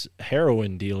house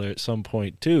heroin dealer at some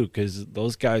point too, because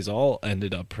those guys all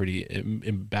ended up pretty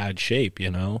in bad shape,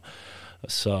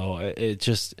 So it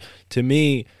just, to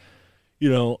me,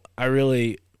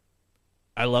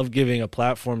 I love giving a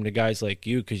platform to guys like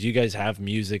you because you guys have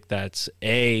music that's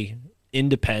A,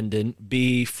 independent,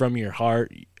 B, from your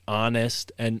heart,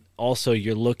 honest, and also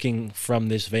you're looking from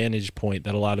this vantage point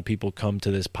that a lot of people come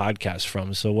to this podcast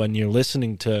from. So when you're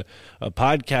listening to a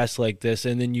podcast like this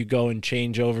and then you go and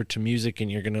change over to music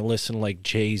and you're going to listen like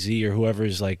Jay-Z or whoever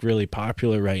is like really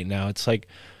popular right now, it's like,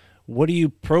 what are you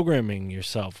programming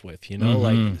yourself with?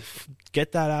 Like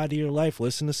get that out of your life.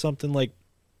 Listen to something like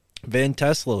Van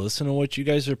Tesla, listen to what you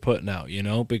guys are putting out,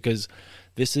 because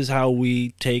this is how we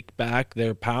take back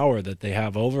their power that they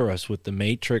have over us with the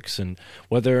Matrix, and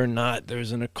whether or not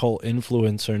there's an occult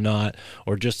influence or not,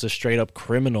 or just a straight up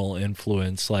criminal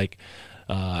influence, like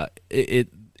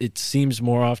it seems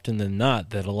more often than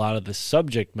not that a lot of the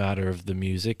subject matter of the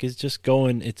music is just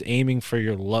it's aiming for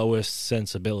your lowest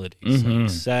sensibilities,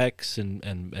 like sex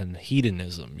and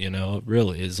hedonism, it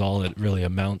really is all it really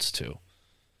amounts to.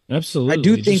 Absolutely. I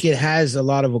do think it has a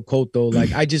lot of occult though.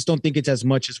 Like, I just don't think it's as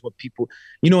much as what people,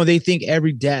 they think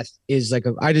every death is like,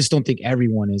 I just don't think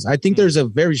everyone is. I think there's a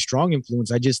very strong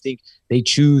influence. I just think they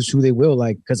choose who they will,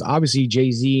 like, because obviously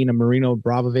Jay-Z and Marino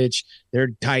Abramovich,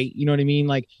 they're tight. You know what I mean?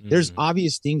 Like there's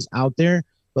obvious things out there,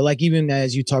 but like, even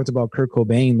as you talked about Kurt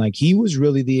Cobain, like he was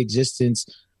really the existence,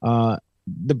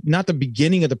 not the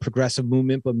beginning of the progressive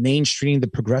movement, but mainstream the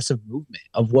progressive movement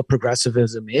of what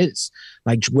progressivism is,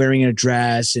 like wearing a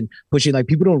dress and pushing, like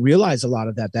people don't realize a lot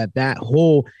of that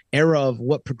whole era of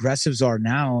what progressives are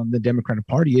now in the Democratic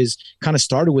Party is kind of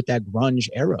started with that grunge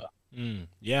era.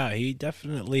 Yeah, he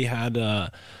definitely had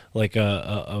a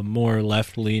more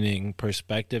left-leaning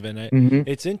perspective, and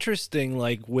it's interesting,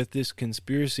 like with this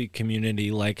conspiracy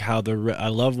community, like how I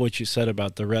love what you said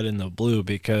about the red and the blue,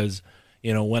 because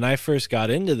when I first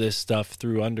got into this stuff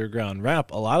through underground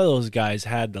rap, a lot of those guys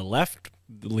had the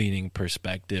left-leaning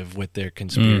perspective with their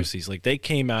conspiracies. Like they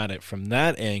came at it from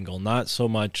that angle, not so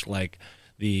much like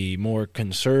the more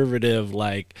conservative,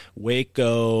 like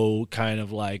Waco kind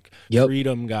of like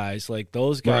freedom guys. Like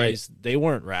those guys, they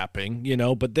weren't rapping,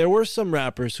 but there were some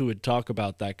rappers who would talk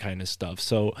about that kind of stuff.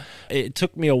 So it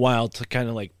took me a while to kind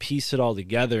of like piece it all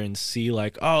together and see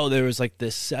like, oh, there was like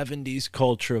this 70s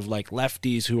culture of like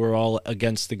lefties who were all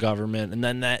against the government. And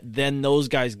then those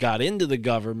guys got into the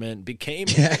government, became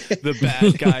the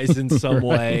bad guys in some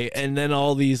way. And then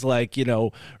all these like,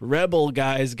 rebel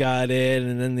guys got in,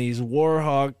 and then these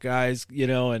war guys,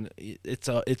 and it's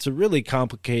a really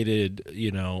complicated,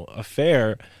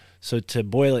 affair. So to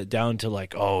boil it down to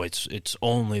like, oh, it's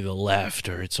only the left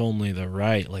or it's only the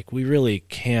right, like we really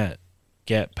can't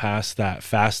get past that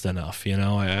fast enough.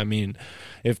 I mean,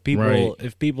 if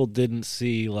people didn't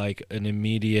see like an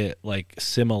immediate like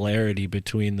similarity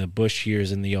between the Bush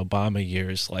years and the Obama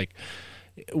years, like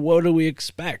what do we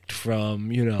expect from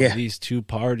these two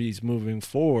parties moving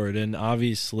forward? And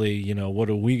obviously, what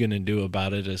are we going to do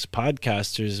about it as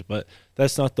podcasters? But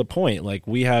that's not the point. Like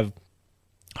we have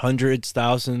hundreds,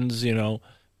 thousands,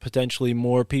 potentially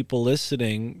more people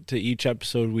listening to each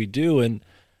episode we do, and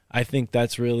I think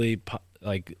that's really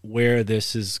like where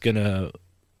this is going to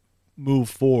move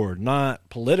forward, not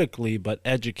politically but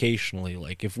educationally.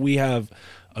 Like if we have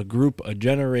a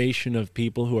generation of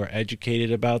people who are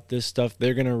educated about this stuff,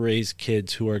 they're going to raise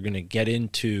kids who are going to get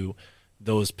into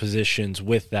those positions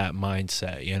with that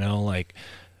mindset. Like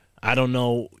I don't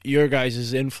know your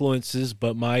guys' influences,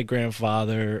 but my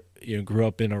grandfather grew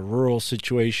up in a rural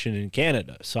situation in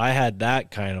Canada, so I had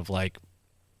that kind of like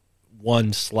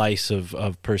one slice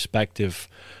of perspective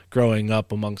growing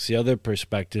up amongst the other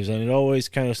perspectives, and it always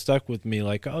kind of stuck with me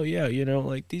like, oh yeah,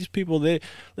 like these people, they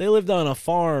lived on a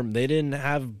farm, they didn't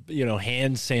have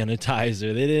hand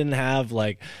sanitizer, they didn't have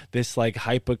like this like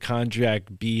hypochondriac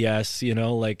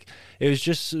BS, like it was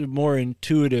just a more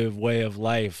intuitive way of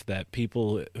life that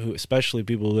people who, especially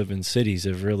people who live in cities,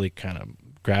 have really kind of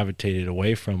gravitated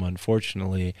away from,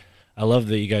 unfortunately. I love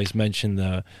that you guys mentioned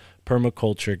the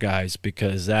permaculture guys,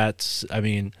 because that's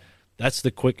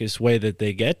the quickest way that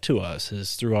they get to us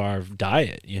is through our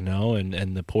diet,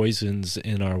 and the poisons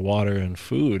in our water and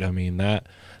food. I mean,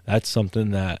 that's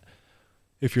something that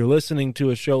if you're listening to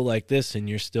a show like this and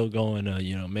you're still going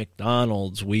to,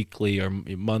 McDonald's weekly or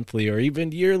monthly or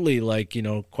even yearly,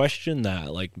 question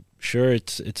that. Like, sure,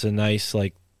 it's a nice,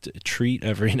 treat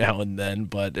every now and then,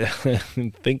 but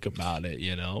think about it,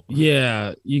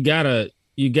 Yeah, you gotta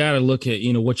look at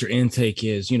what your intake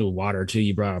is. Water too.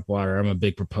 You brought up water. I'm a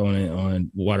big proponent on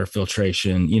water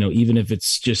filtration. Even if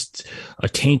it's just a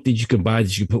tank that you can buy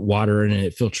that you put water in and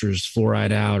it filters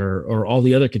fluoride out, or all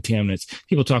the other contaminants.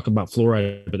 People talk about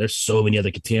fluoride, but there's so many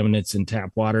other contaminants in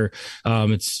tap water.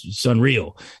 It's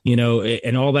unreal.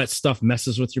 And all that stuff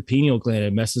messes with your pineal gland.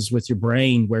 It messes with your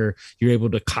brain, where you're able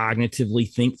to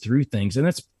cognitively think through things, and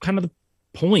that's kind of the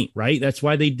point, right? That's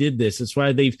why they did this. That's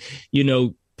why they've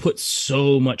put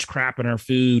so much crap in our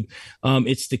food.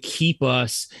 It's to keep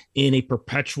us in a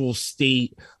perpetual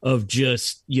state of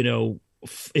just,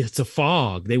 it's a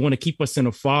fog. They want to keep us in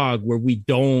a fog where we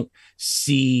don't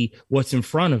see what's in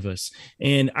front of us.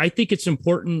 And I think it's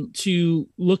important to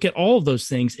look at all of those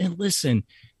things. And listen,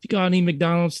 if you got any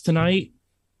McDonald's tonight,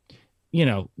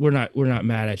 we're not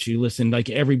mad at you. Listen, like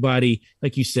everybody,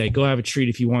 like you say, go have a treat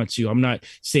if you want to. I'm not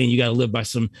saying you got to live by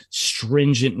some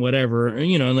stringent whatever,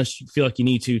 unless you feel like you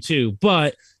need to too.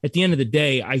 But at the end of the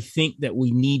day, I think that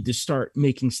we need to start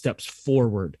making steps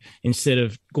forward instead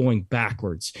of going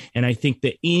backwards. And I think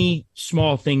that any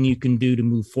small thing you can do to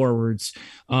move forwards,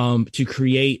 to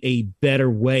create a better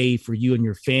way for you and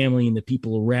your family and the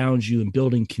people around you, and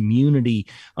building community,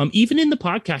 even in the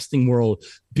podcasting world,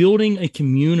 building a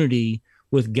community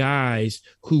with guys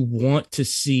who want to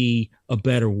see a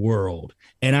better world.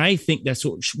 And I think that's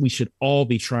what we should all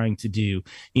be trying to do.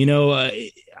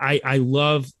 I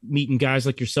love meeting guys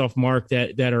like yourself, Mark,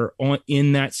 that are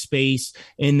in that space,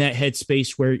 in that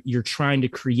headspace where you're trying to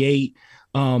create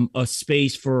a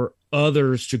space for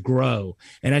others to grow.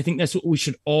 And I think that's what we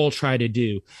should all try to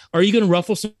do. Are you going to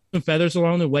ruffle some feathers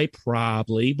along the way?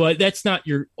 Probably, but that's not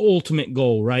your ultimate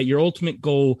goal, right? Your ultimate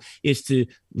goal is to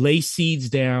lay seeds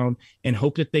down and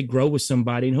hope that they grow with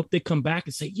somebody, and hope they come back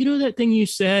and say, that thing you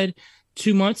said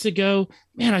 2 months ago,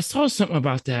 man, I saw something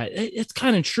about that. It's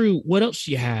kind of true. What else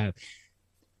do you have?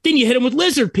 Then you hit them with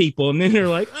lizard people, and then they're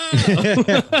like,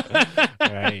 oh.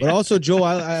 Right. But also, Joe,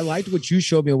 I liked what you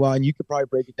showed me a while, and you could probably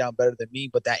break it down better than me,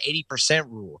 but that 80%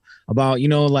 rule about,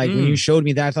 when you showed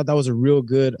me that, I thought that was a real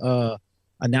good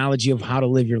analogy of how to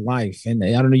live your life. And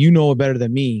I don't know, it better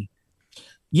than me.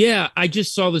 Yeah, I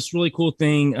just saw this really cool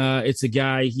thing. It's a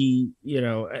guy,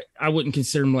 I wouldn't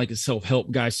consider him like a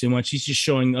self-help guy so much. He's just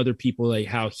showing other people like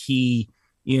how he,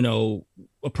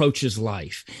 approaches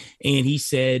life. And he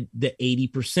said the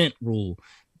 80% rule: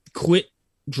 quit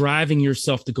driving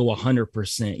yourself to go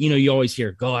 100%. You always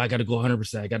hear, I got to go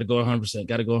 100%. I got to go 100%.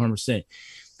 Got to go 100%.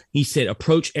 He said,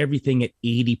 approach everything at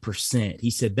 80%. He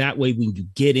said that way, when you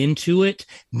get into it,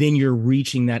 then you're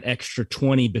reaching that extra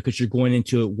 20 because you're going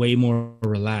into it way more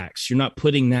relaxed. You're not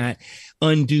putting that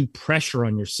undue pressure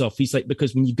on yourself. He's like,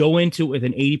 because when you go into it with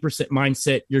an 80%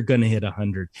 mindset, you're going to hit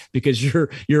 100 because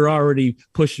you're already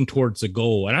pushing towards a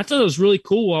goal. And I thought it was really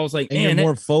cool. I was like, and you're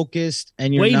more focused,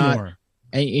 and you're not more.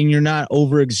 And you're not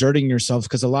overexerting yourself,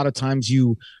 because a lot of times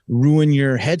you ruin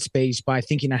your headspace by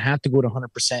thinking I have to go to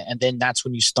 100%. And then that's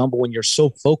when you stumble, when you're so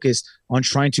focused on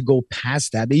trying to go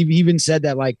past that. They've even said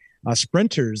that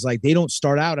sprinters, they don't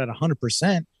start out at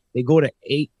 100%. They go to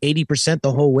 80%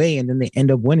 the whole way, and then they end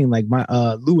up winning. Like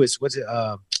Carl Lewis was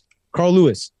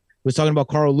talking about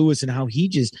Carl Lewis and how he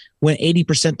just went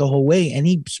 80% the whole way, and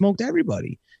he smoked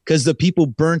everybody because the people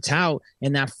burnt out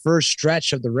in that first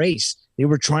stretch of the race. They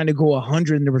were trying to go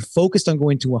 100, and they were focused on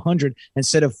going to 100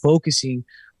 instead of focusing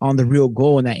on the real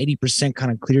goal. And that 80%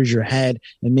 kind of clears your head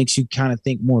and makes you kind of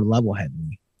think more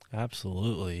level-headedly.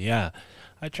 Absolutely. Yeah.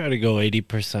 I try to go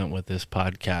 80% with this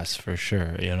podcast for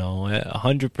sure.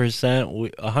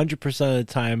 100% of the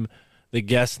time, the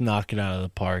guests knock it out of the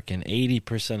park, and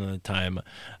 80% of the time,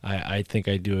 I think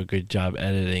I do a good job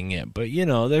editing it. But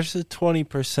there's a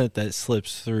 20% that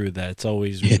slips through. That's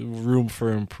always room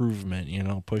for improvement.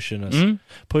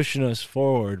 Pushing us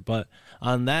forward. But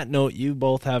on that note, you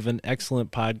both have an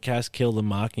excellent podcast, Kill the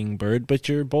Mockingbird. But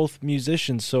you're both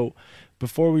musicians, so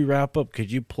before we wrap up,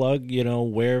 could you plug,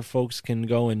 where folks can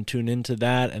go and tune into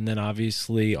that? And then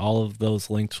obviously all of those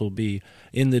links will be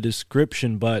in the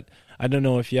description. But I don't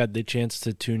know if you had the chance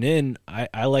to tune in.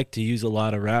 I like to use a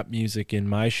lot of rap music in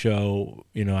my show.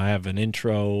 I have an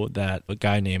intro that a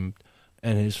guy named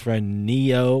and his friend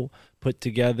Neo put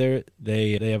together.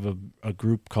 They have a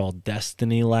group called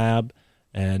Destiny Lab,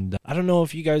 And I don't know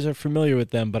if you guys are familiar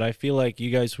with them, but I feel like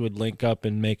you guys would link up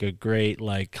and make a great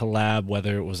like collab,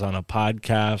 whether it was on a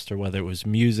podcast or whether it was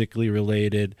musically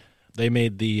related. They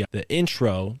made the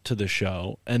intro to the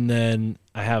show, and then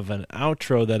I have an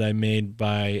outro that I made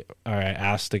I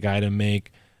asked a guy to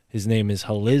make. His name is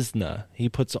Halizna. He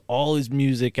puts all his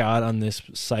music out on this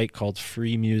site called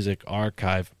Free Music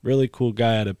Archive. Really cool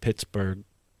guy out of Pittsburgh.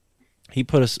 He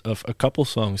put a couple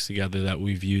songs together that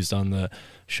we've used on the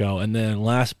show. And then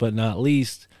last but not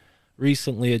least,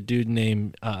 recently a dude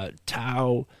named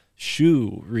Tao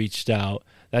Shu reached out.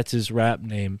 That's his rap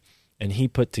name. And he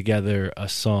put together a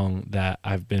song that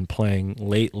I've been playing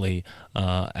lately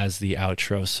as the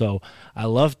outro. So I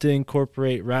love to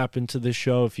incorporate rap into the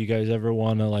show. If you guys ever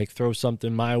want to like throw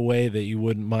something my way that you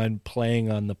wouldn't mind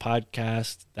playing on the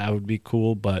podcast, that would be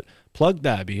cool. But plug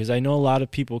that, because I know a lot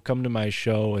of people come to my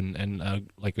show and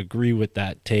like agree with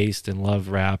that taste and love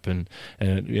rap, and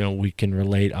you know, we can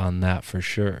relate on that for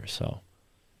sure. So.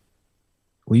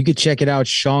 Well, you could check it out,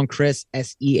 Sean Chris,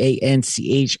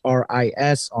 SeanChris,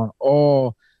 on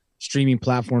all streaming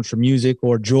platforms for music,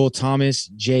 or Joel Thomas,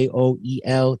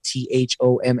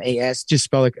 JoelThomas. Just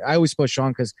spell it. I always spell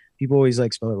Sean because people always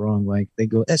like spell it wrong. Like they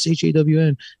go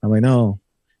SHAWN. I'm like, no.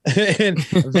 And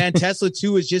Van Tesla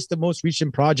 2 is just the most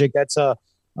recent project. That's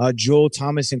Joel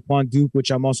Thomas and Quan Duke, which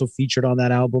I'm also featured on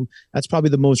that album. That's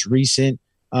probably the most recent.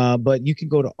 But you can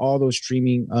go to all those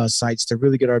streaming sites to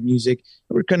really get our music.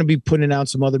 We're going to be putting out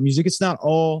some other music. It's not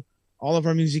all of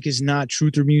our music is not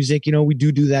truther music. You know, we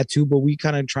do that too, but we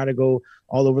kind of try to go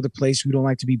all over the place. We don't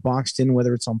like to be boxed in,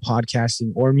 whether it's on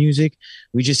podcasting or music.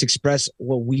 We just express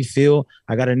what we feel.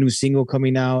 I got a new single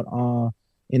coming out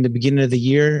in the beginning of the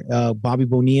year, Bobby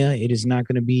Bonilla. It is not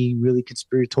going to be really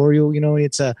conspiratorial. You know,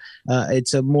 it's a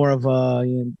more of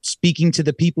a speaking to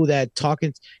the people that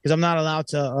talking, because I'm not allowed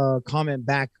to comment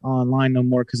back online no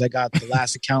more because I got the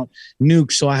last account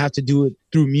nuked. So I have to do it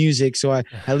through music. So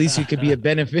at least it could be a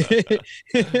benefit.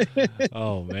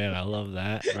 Oh man, I love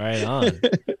that. Right on.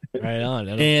 Right on.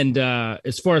 And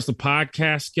as far as the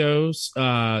podcast goes,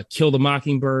 Kill the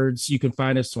Mockingbirds, you can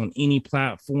find us on any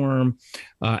platform,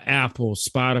 Apple,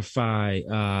 Spotify,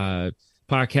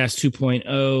 Podcast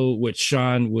 2.0, which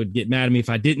Sean would get mad at me if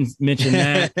I didn't mention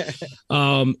that.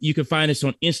 You can find us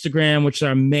on Instagram, which is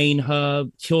our main hub,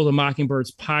 Kill the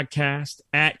Mockingbirds Podcast,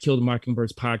 at Kill the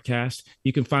Mockingbirds Podcast.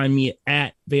 You can find me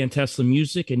at Van Tesla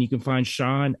Music, and you can find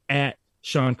Sean at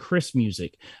Sean Chris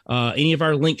Music. Any of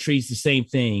our link trees, the same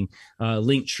thing.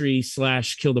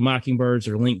 Linktree / Kill the Mockingbirds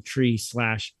or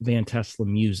Linktree / Van Tesla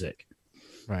Music.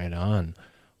 Right on.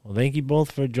 Well, thank you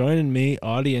both for joining me.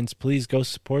 Audience, please go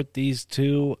support these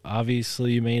two.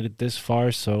 Obviously, you made it this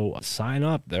far, so sign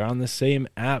up. They're on the same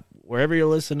app. Wherever you're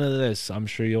listening to this, I'm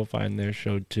sure you'll find their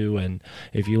show too. And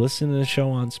if you listen to the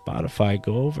show on Spotify,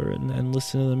 go over and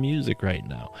listen to the music right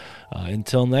now.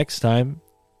 Until next time,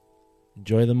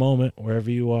 enjoy the moment wherever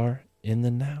you are in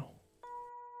the now.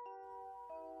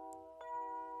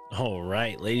 All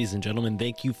right, ladies and gentlemen,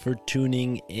 thank you for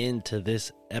tuning in to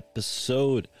this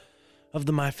episode of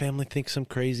the My Family Thinks I'm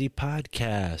Crazy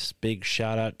podcast. Big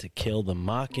shout out to Kill the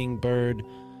Mockingbird,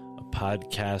 a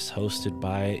podcast hosted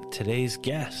by today's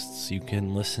guests. You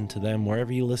can listen to them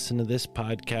wherever you listen to this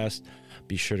podcast.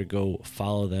 Be sure to go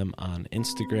follow them on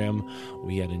Instagram.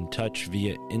 We got in touch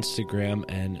via Instagram,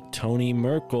 and Tony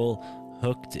Merkel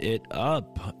hooked it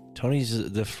up.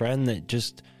 Tony's the friend that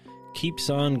just keeps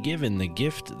on giving, the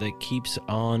gift that keeps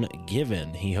on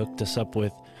giving. He hooked us up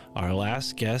with our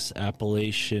last guest,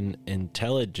 Appalachian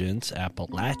Intelligence,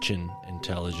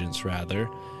 rather.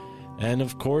 And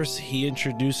of course, he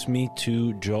introduced me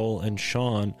to Joel and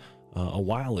Sean a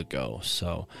while ago.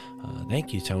 So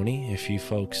thank you, Tony. If you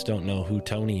folks don't know who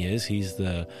Tony is, he's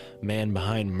the man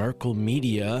behind Merkel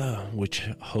Media, which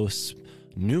hosts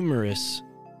numerous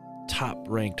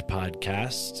top-ranked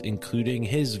podcasts, including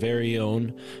his very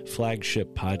own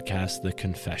flagship podcast, The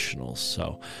Confessionals.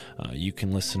 So you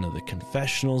can listen to The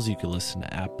Confessionals, you can listen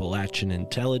to Appalachian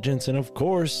Intelligence, and of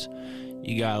course,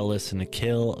 you gotta listen to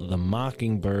Kill the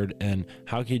Mockingbird. And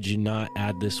how could you not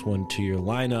add this one to your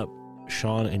lineup?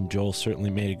 Sean and Joel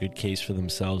certainly made a good case for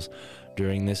themselves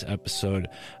during this episode.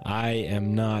 I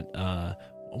am not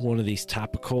one of these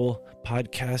topical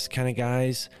podcast kind of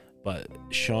guys, but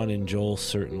Sean and Joel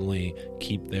certainly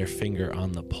keep their finger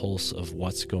on the pulse of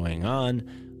what's going on.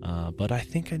 But I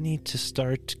think I need to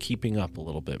start keeping up a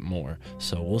little bit more.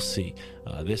 So we'll see.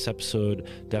 This episode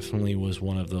definitely was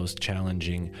one of those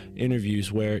challenging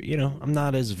interviews where, you know, I'm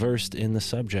not as versed in the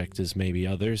subject as maybe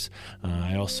others.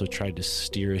 I also tried to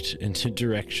steer it into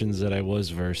directions that I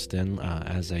was versed in,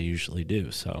 as I usually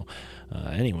do. So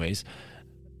anyways,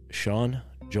 Sean,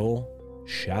 Joel,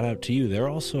 shout out to you. They're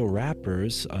also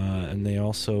rappers, and they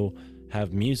also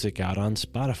have music out on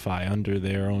Spotify under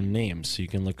their own names. So you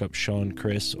can look up Sean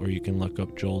Chris, or you can look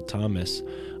up Joel Thomas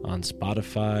on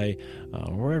Spotify,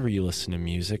 wherever you listen to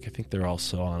music. I think they're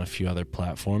also on a few other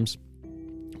platforms,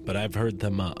 but I've heard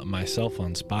them myself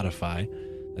on Spotify.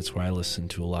 That's where I listen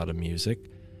to a lot of music.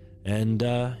 And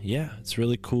yeah, it's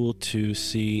really cool to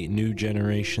see new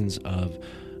generations of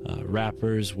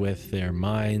rappers with their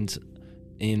minds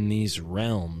in these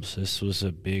realms. This was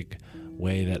a big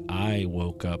way that I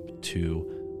woke up to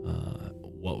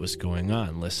what was going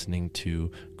on, listening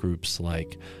to groups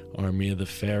like Army of the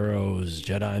Pharaohs,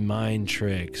 Jedi Mind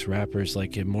Tricks, rappers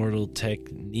like Immortal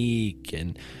Technique,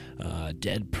 and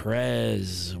Dead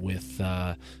Prez with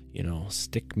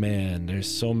Stickman.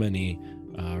 There's so many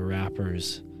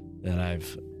rappers that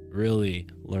I've really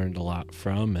learned a lot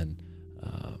from, and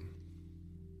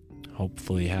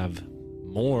hopefully have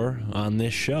more on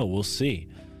this show. We'll see.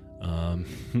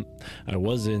 I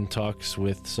was in talks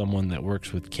with someone that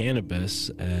works with cannabis,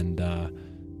 and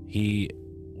he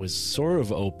was sort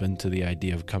of open to the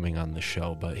idea of coming on the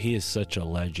show, but he is such a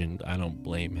legend. I don't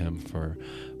blame him for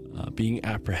being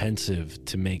apprehensive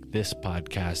to make this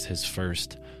podcast his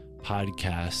first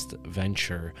podcast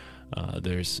venture.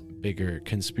 There's bigger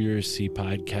conspiracy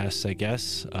podcasts, I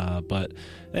guess. But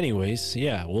anyways,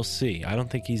 yeah, we'll see. I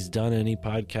don't think he's done any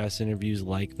podcast interviews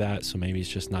like that, so maybe it's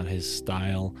just not his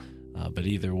style. But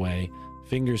either way,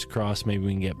 fingers crossed, maybe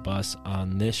we can get Bus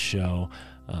on this show.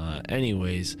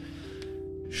 Anyways,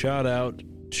 shout out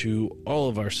to all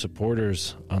of our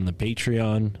supporters on the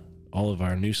Patreon, all of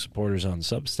our new supporters on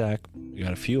Substack. We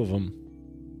got a few of them,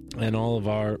 and all of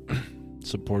our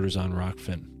supporters on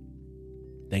Rockfin.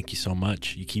 Thank you so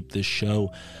much. You keep this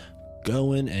show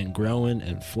going and growing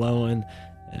and flowing,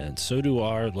 and so do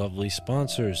our lovely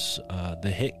sponsors,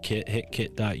 the Hit Kit,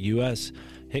 hitkit.us.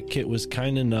 Hit Kit was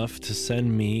kind enough to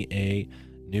send me a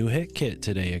new Hit Kit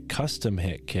today, a custom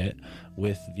Hit Kit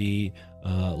with the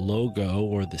logo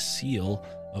or the seal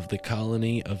of the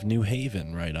colony of New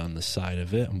Haven right on the side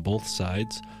of it, on both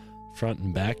sides, front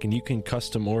and back. And you can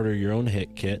custom order your own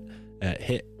Hit Kit at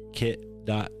hitkit.us,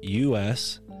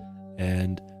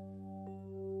 and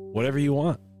whatever you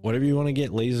want to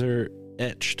get laser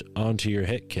etched onto your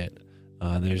Hit Kit.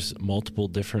 There's multiple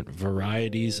different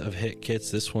varieties of Hit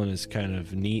Kits. This one is kind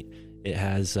of neat. It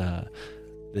has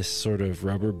this sort of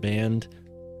rubber band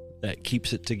that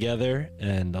keeps it together,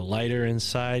 and a lighter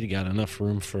inside. You got enough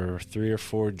room for 3 or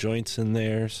 4 joints in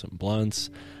there, some blunts.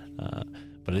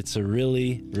 But it's a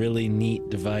really, really neat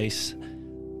device.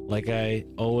 Like I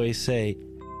always say,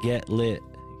 get lit.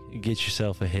 Get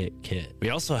yourself a Hit Kit. We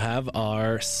also have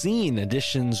our Scene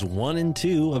Editions 1 and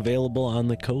 2 available on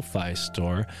the Ko-Fi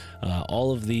store.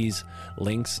 All of these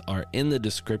links are in the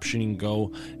description. You can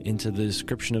go into the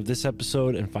description of this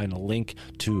episode and find a link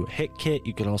to Hit Kit.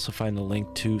 You can also find a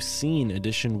link to Scene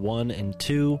Edition 1 and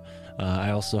 2.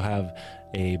 I also have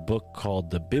a book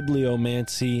called The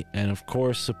Bibliomancy, and of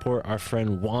course support our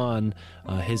friend Juan,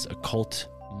 his Occultist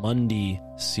Monday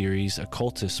series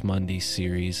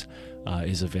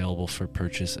is available for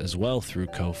purchase as well through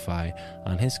Ko-Fi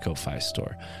on his Ko-Fi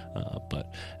store.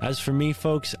 But as for me,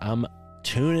 folks, I'm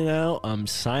tuning out. I'm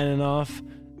signing off.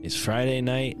 It's Friday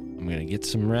night. I'm going to get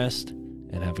some rest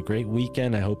and have a great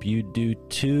weekend. I hope you do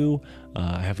too.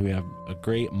 I hope we have a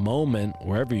great moment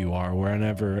wherever you are,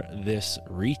 wherever this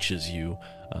reaches you,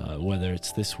 whether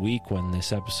it's this week when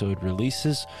this episode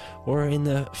releases or in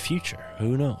the future.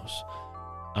 Who knows?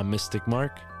 I'm Mystic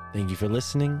Mark. Thank you for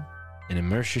listening, and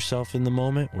immerse yourself in the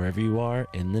moment wherever you are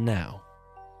in the now.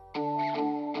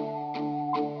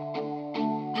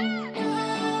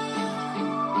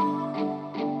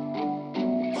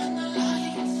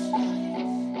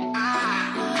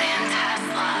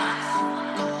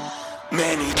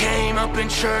 Man, he came up in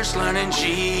church learning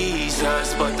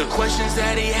Jesus, but the questions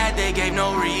that he had, they gave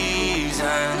no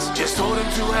reasons. Just told him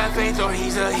to have faith or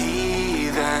he's a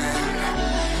heathen.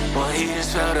 Well, he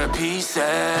just fell to pieces.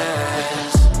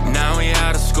 Now he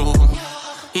out of school,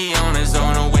 he on his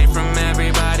own, away from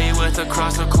everybody, with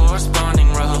across a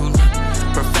corresponding road.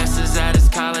 Professors at his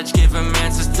college give him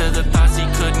answers to the thoughts he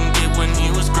couldn't get when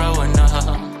he was growing up.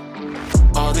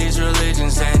 All these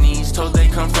religions and he's told they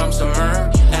come from some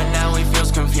earth, and now he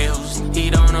feels confused, he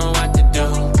don't know what to do.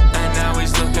 And now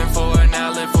he's looking for an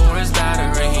outlet for his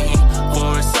battery,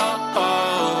 for his soul,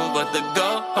 but the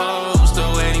ghost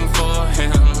still waiting for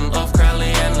him, of Crowley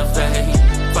and LaFay.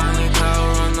 Finally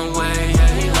power on the way, yeah,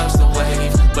 he loves the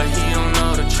wave, but he don't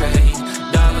know the trade.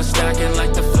 Dollars stacking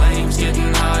like the flames,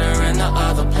 getting hotter in the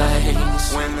other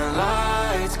place. When the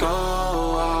lights go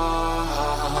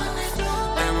off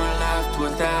and we're left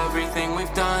with everything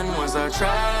we've done was our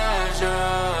treasure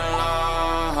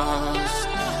lost.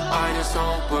 I just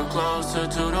hope we're closer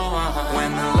to the one.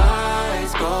 When the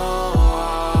lights go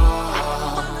off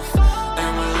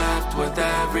and we're left with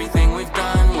everything we've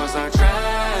done was our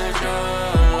treasure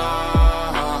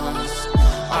lost.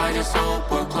 I just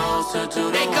hope we're closer to the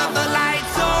one. They cut the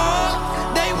lights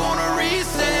off, they wanna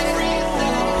reset.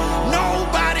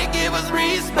 Nobody give us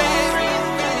respect.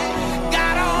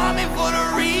 Got an army for the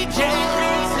rejects.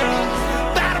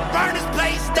 About to burn this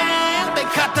place down. They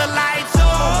cut the lights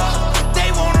off,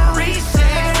 they wanna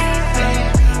reset.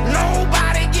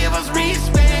 Nobody give us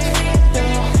respect.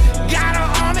 Got an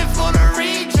army for the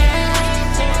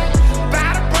rejects.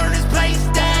 About to burn this place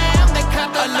down. They cut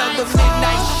the lights off. Another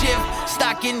midnight shift,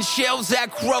 stocking shelves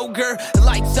at Kroger.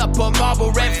 Lights up a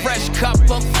marble red fresh cup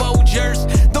of Folgers.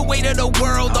 The weight of the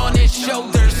world on his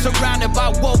shoulders. Surrounded by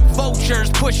woke vultures,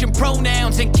 pushing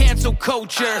pronouns and cancel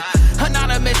culture.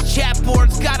 Anonymous chat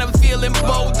boards got him feeling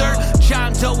bolder.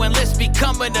 John Doe and List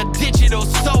becoming a digital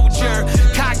soldier.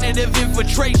 Cognitive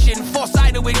infiltration, false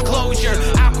idol enclosure.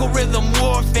 Algorithm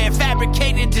warfare,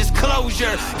 fabricated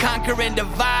disclosure. Conquer and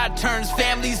divide turns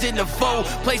families into foe.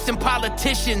 Placing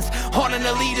politicians on an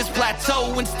elitist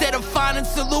plateau. Instead of finding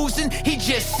solution, he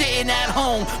just sitting at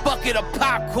home. Bucket of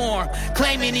popcorn,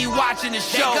 claiming he watching the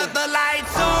show. They cut the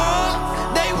lights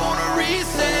off, they wanna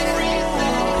reset.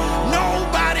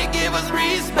 Nobody give us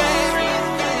respect.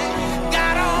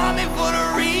 Got an army for the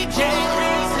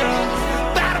rejects.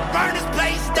 About to burn this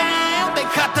place down. They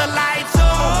cut the lights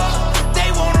off,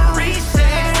 they wanna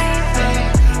reset.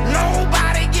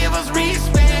 Nobody give us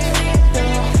respect.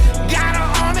 Got an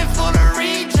army for the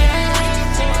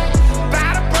rejects.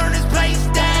 About to burn this place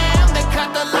down. They cut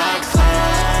the lights off.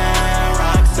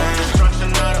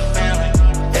 Destruction of the family.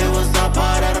 It was all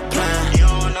part of the plan. You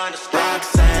don't understand.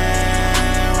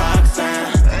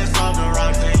 Roxanne. It's all good,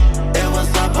 Roxanne. It was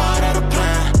all part of the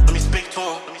plan. Let me speak to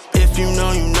him. If you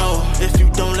know, you know. If you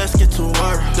don't, let's get to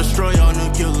work. Destroy all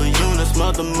nuclear units.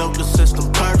 Mother milk the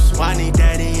system first. Why need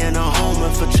daddy in a home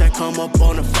if a check come up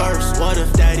on the first? What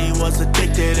if daddy was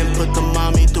addicted and put the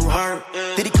mommy through her?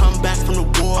 Did he come back from the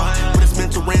war with his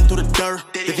mental ran through the dirt?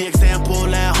 Did the example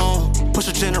at home push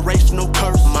a generational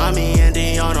curse? Mommy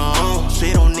Andy on her own,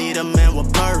 she don't need a man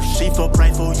with purse. She feel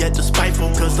prideful yet despiteful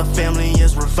cause the family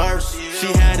is reversed. She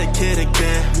had a kid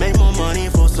again, made more money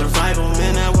for survival.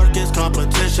 Men at work is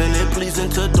competition, it pleasing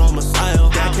to domicile.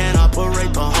 Dad can't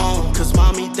operate the home cause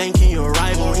mommy think he a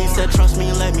rival. He said trust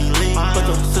me, let me lead, but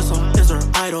the system is her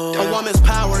idol. A woman's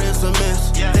power is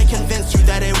immense, they convince you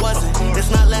that it wasn't. It's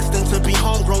not less than to be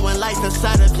home growing life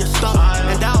inside of your stomach.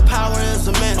 And our power is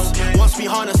immense, once we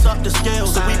harness up the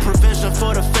skills, so we provision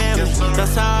for the family.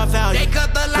 That's how I value. They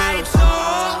cut the lights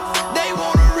off, they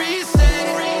wanna reset.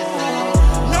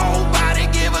 Nobody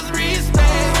give us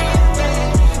respect.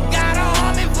 Got an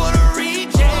army for the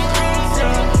rejects.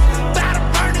 About to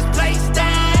burn this place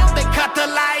down. They cut the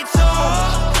lights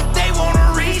off, they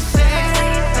wanna reset.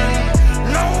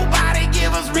 Nobody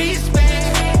give us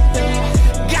respect.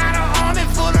 Got an army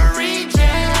for the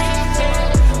rejects.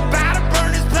 About to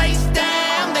burn this place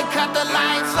down. They cut the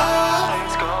lights off.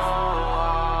 Lights go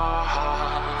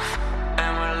off,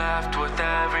 and we're left with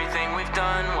everything we've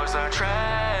done was our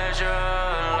treasure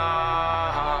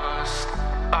lost.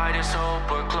 I just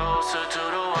hope we're closer to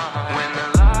the one. When the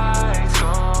lights go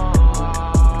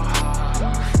off,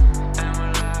 and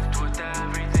we're left with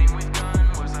everything we've done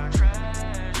was our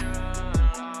treasure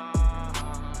lost.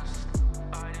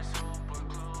 I just hope we're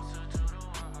closer to the one.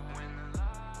 When the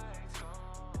lights go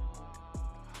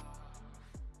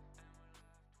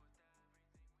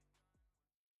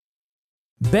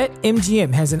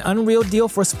BetMGM has an unreal deal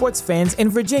for sports fans in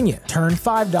Virginia. Turn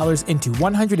 $5 into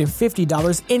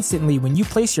 $150 instantly when you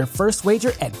place your first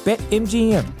wager at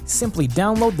BetMGM. Simply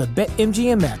download the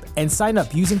BetMGM app and sign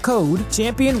up using code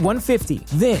Champion150.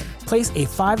 Then, place a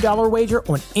 $5 wager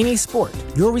on any sport.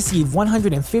 You'll receive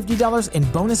 $150 in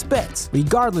bonus bets,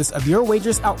 regardless of your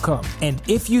wager's outcome. And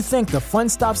if you think the fun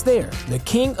stops there, the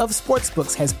king of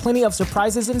sportsbooks has plenty of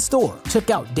surprises in store. Check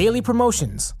out daily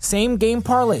promotions, same-game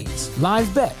parlays,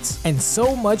 live bets, and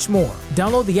so much more.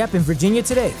 Download the app in Virginia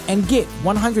today and get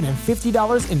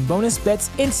 $150 in bonus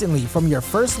bets instantly from your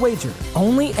first wager.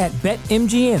 Only at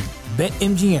BetMGM.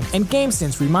 BetMGM and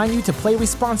GameSense remind you to play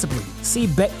responsibly. See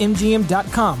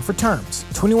BetMGM.com for terms.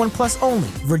 21 plus only.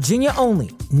 Virginia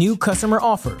only. New customer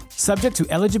offer. Subject to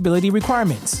eligibility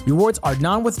requirements. Rewards are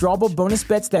non-withdrawable bonus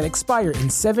bets that expire in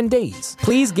 7 days.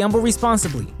 Please gamble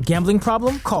responsibly. Gambling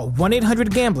problem? Call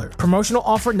 1-800-GAMBLER. Promotional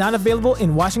offer not available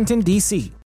in Washington, D.C.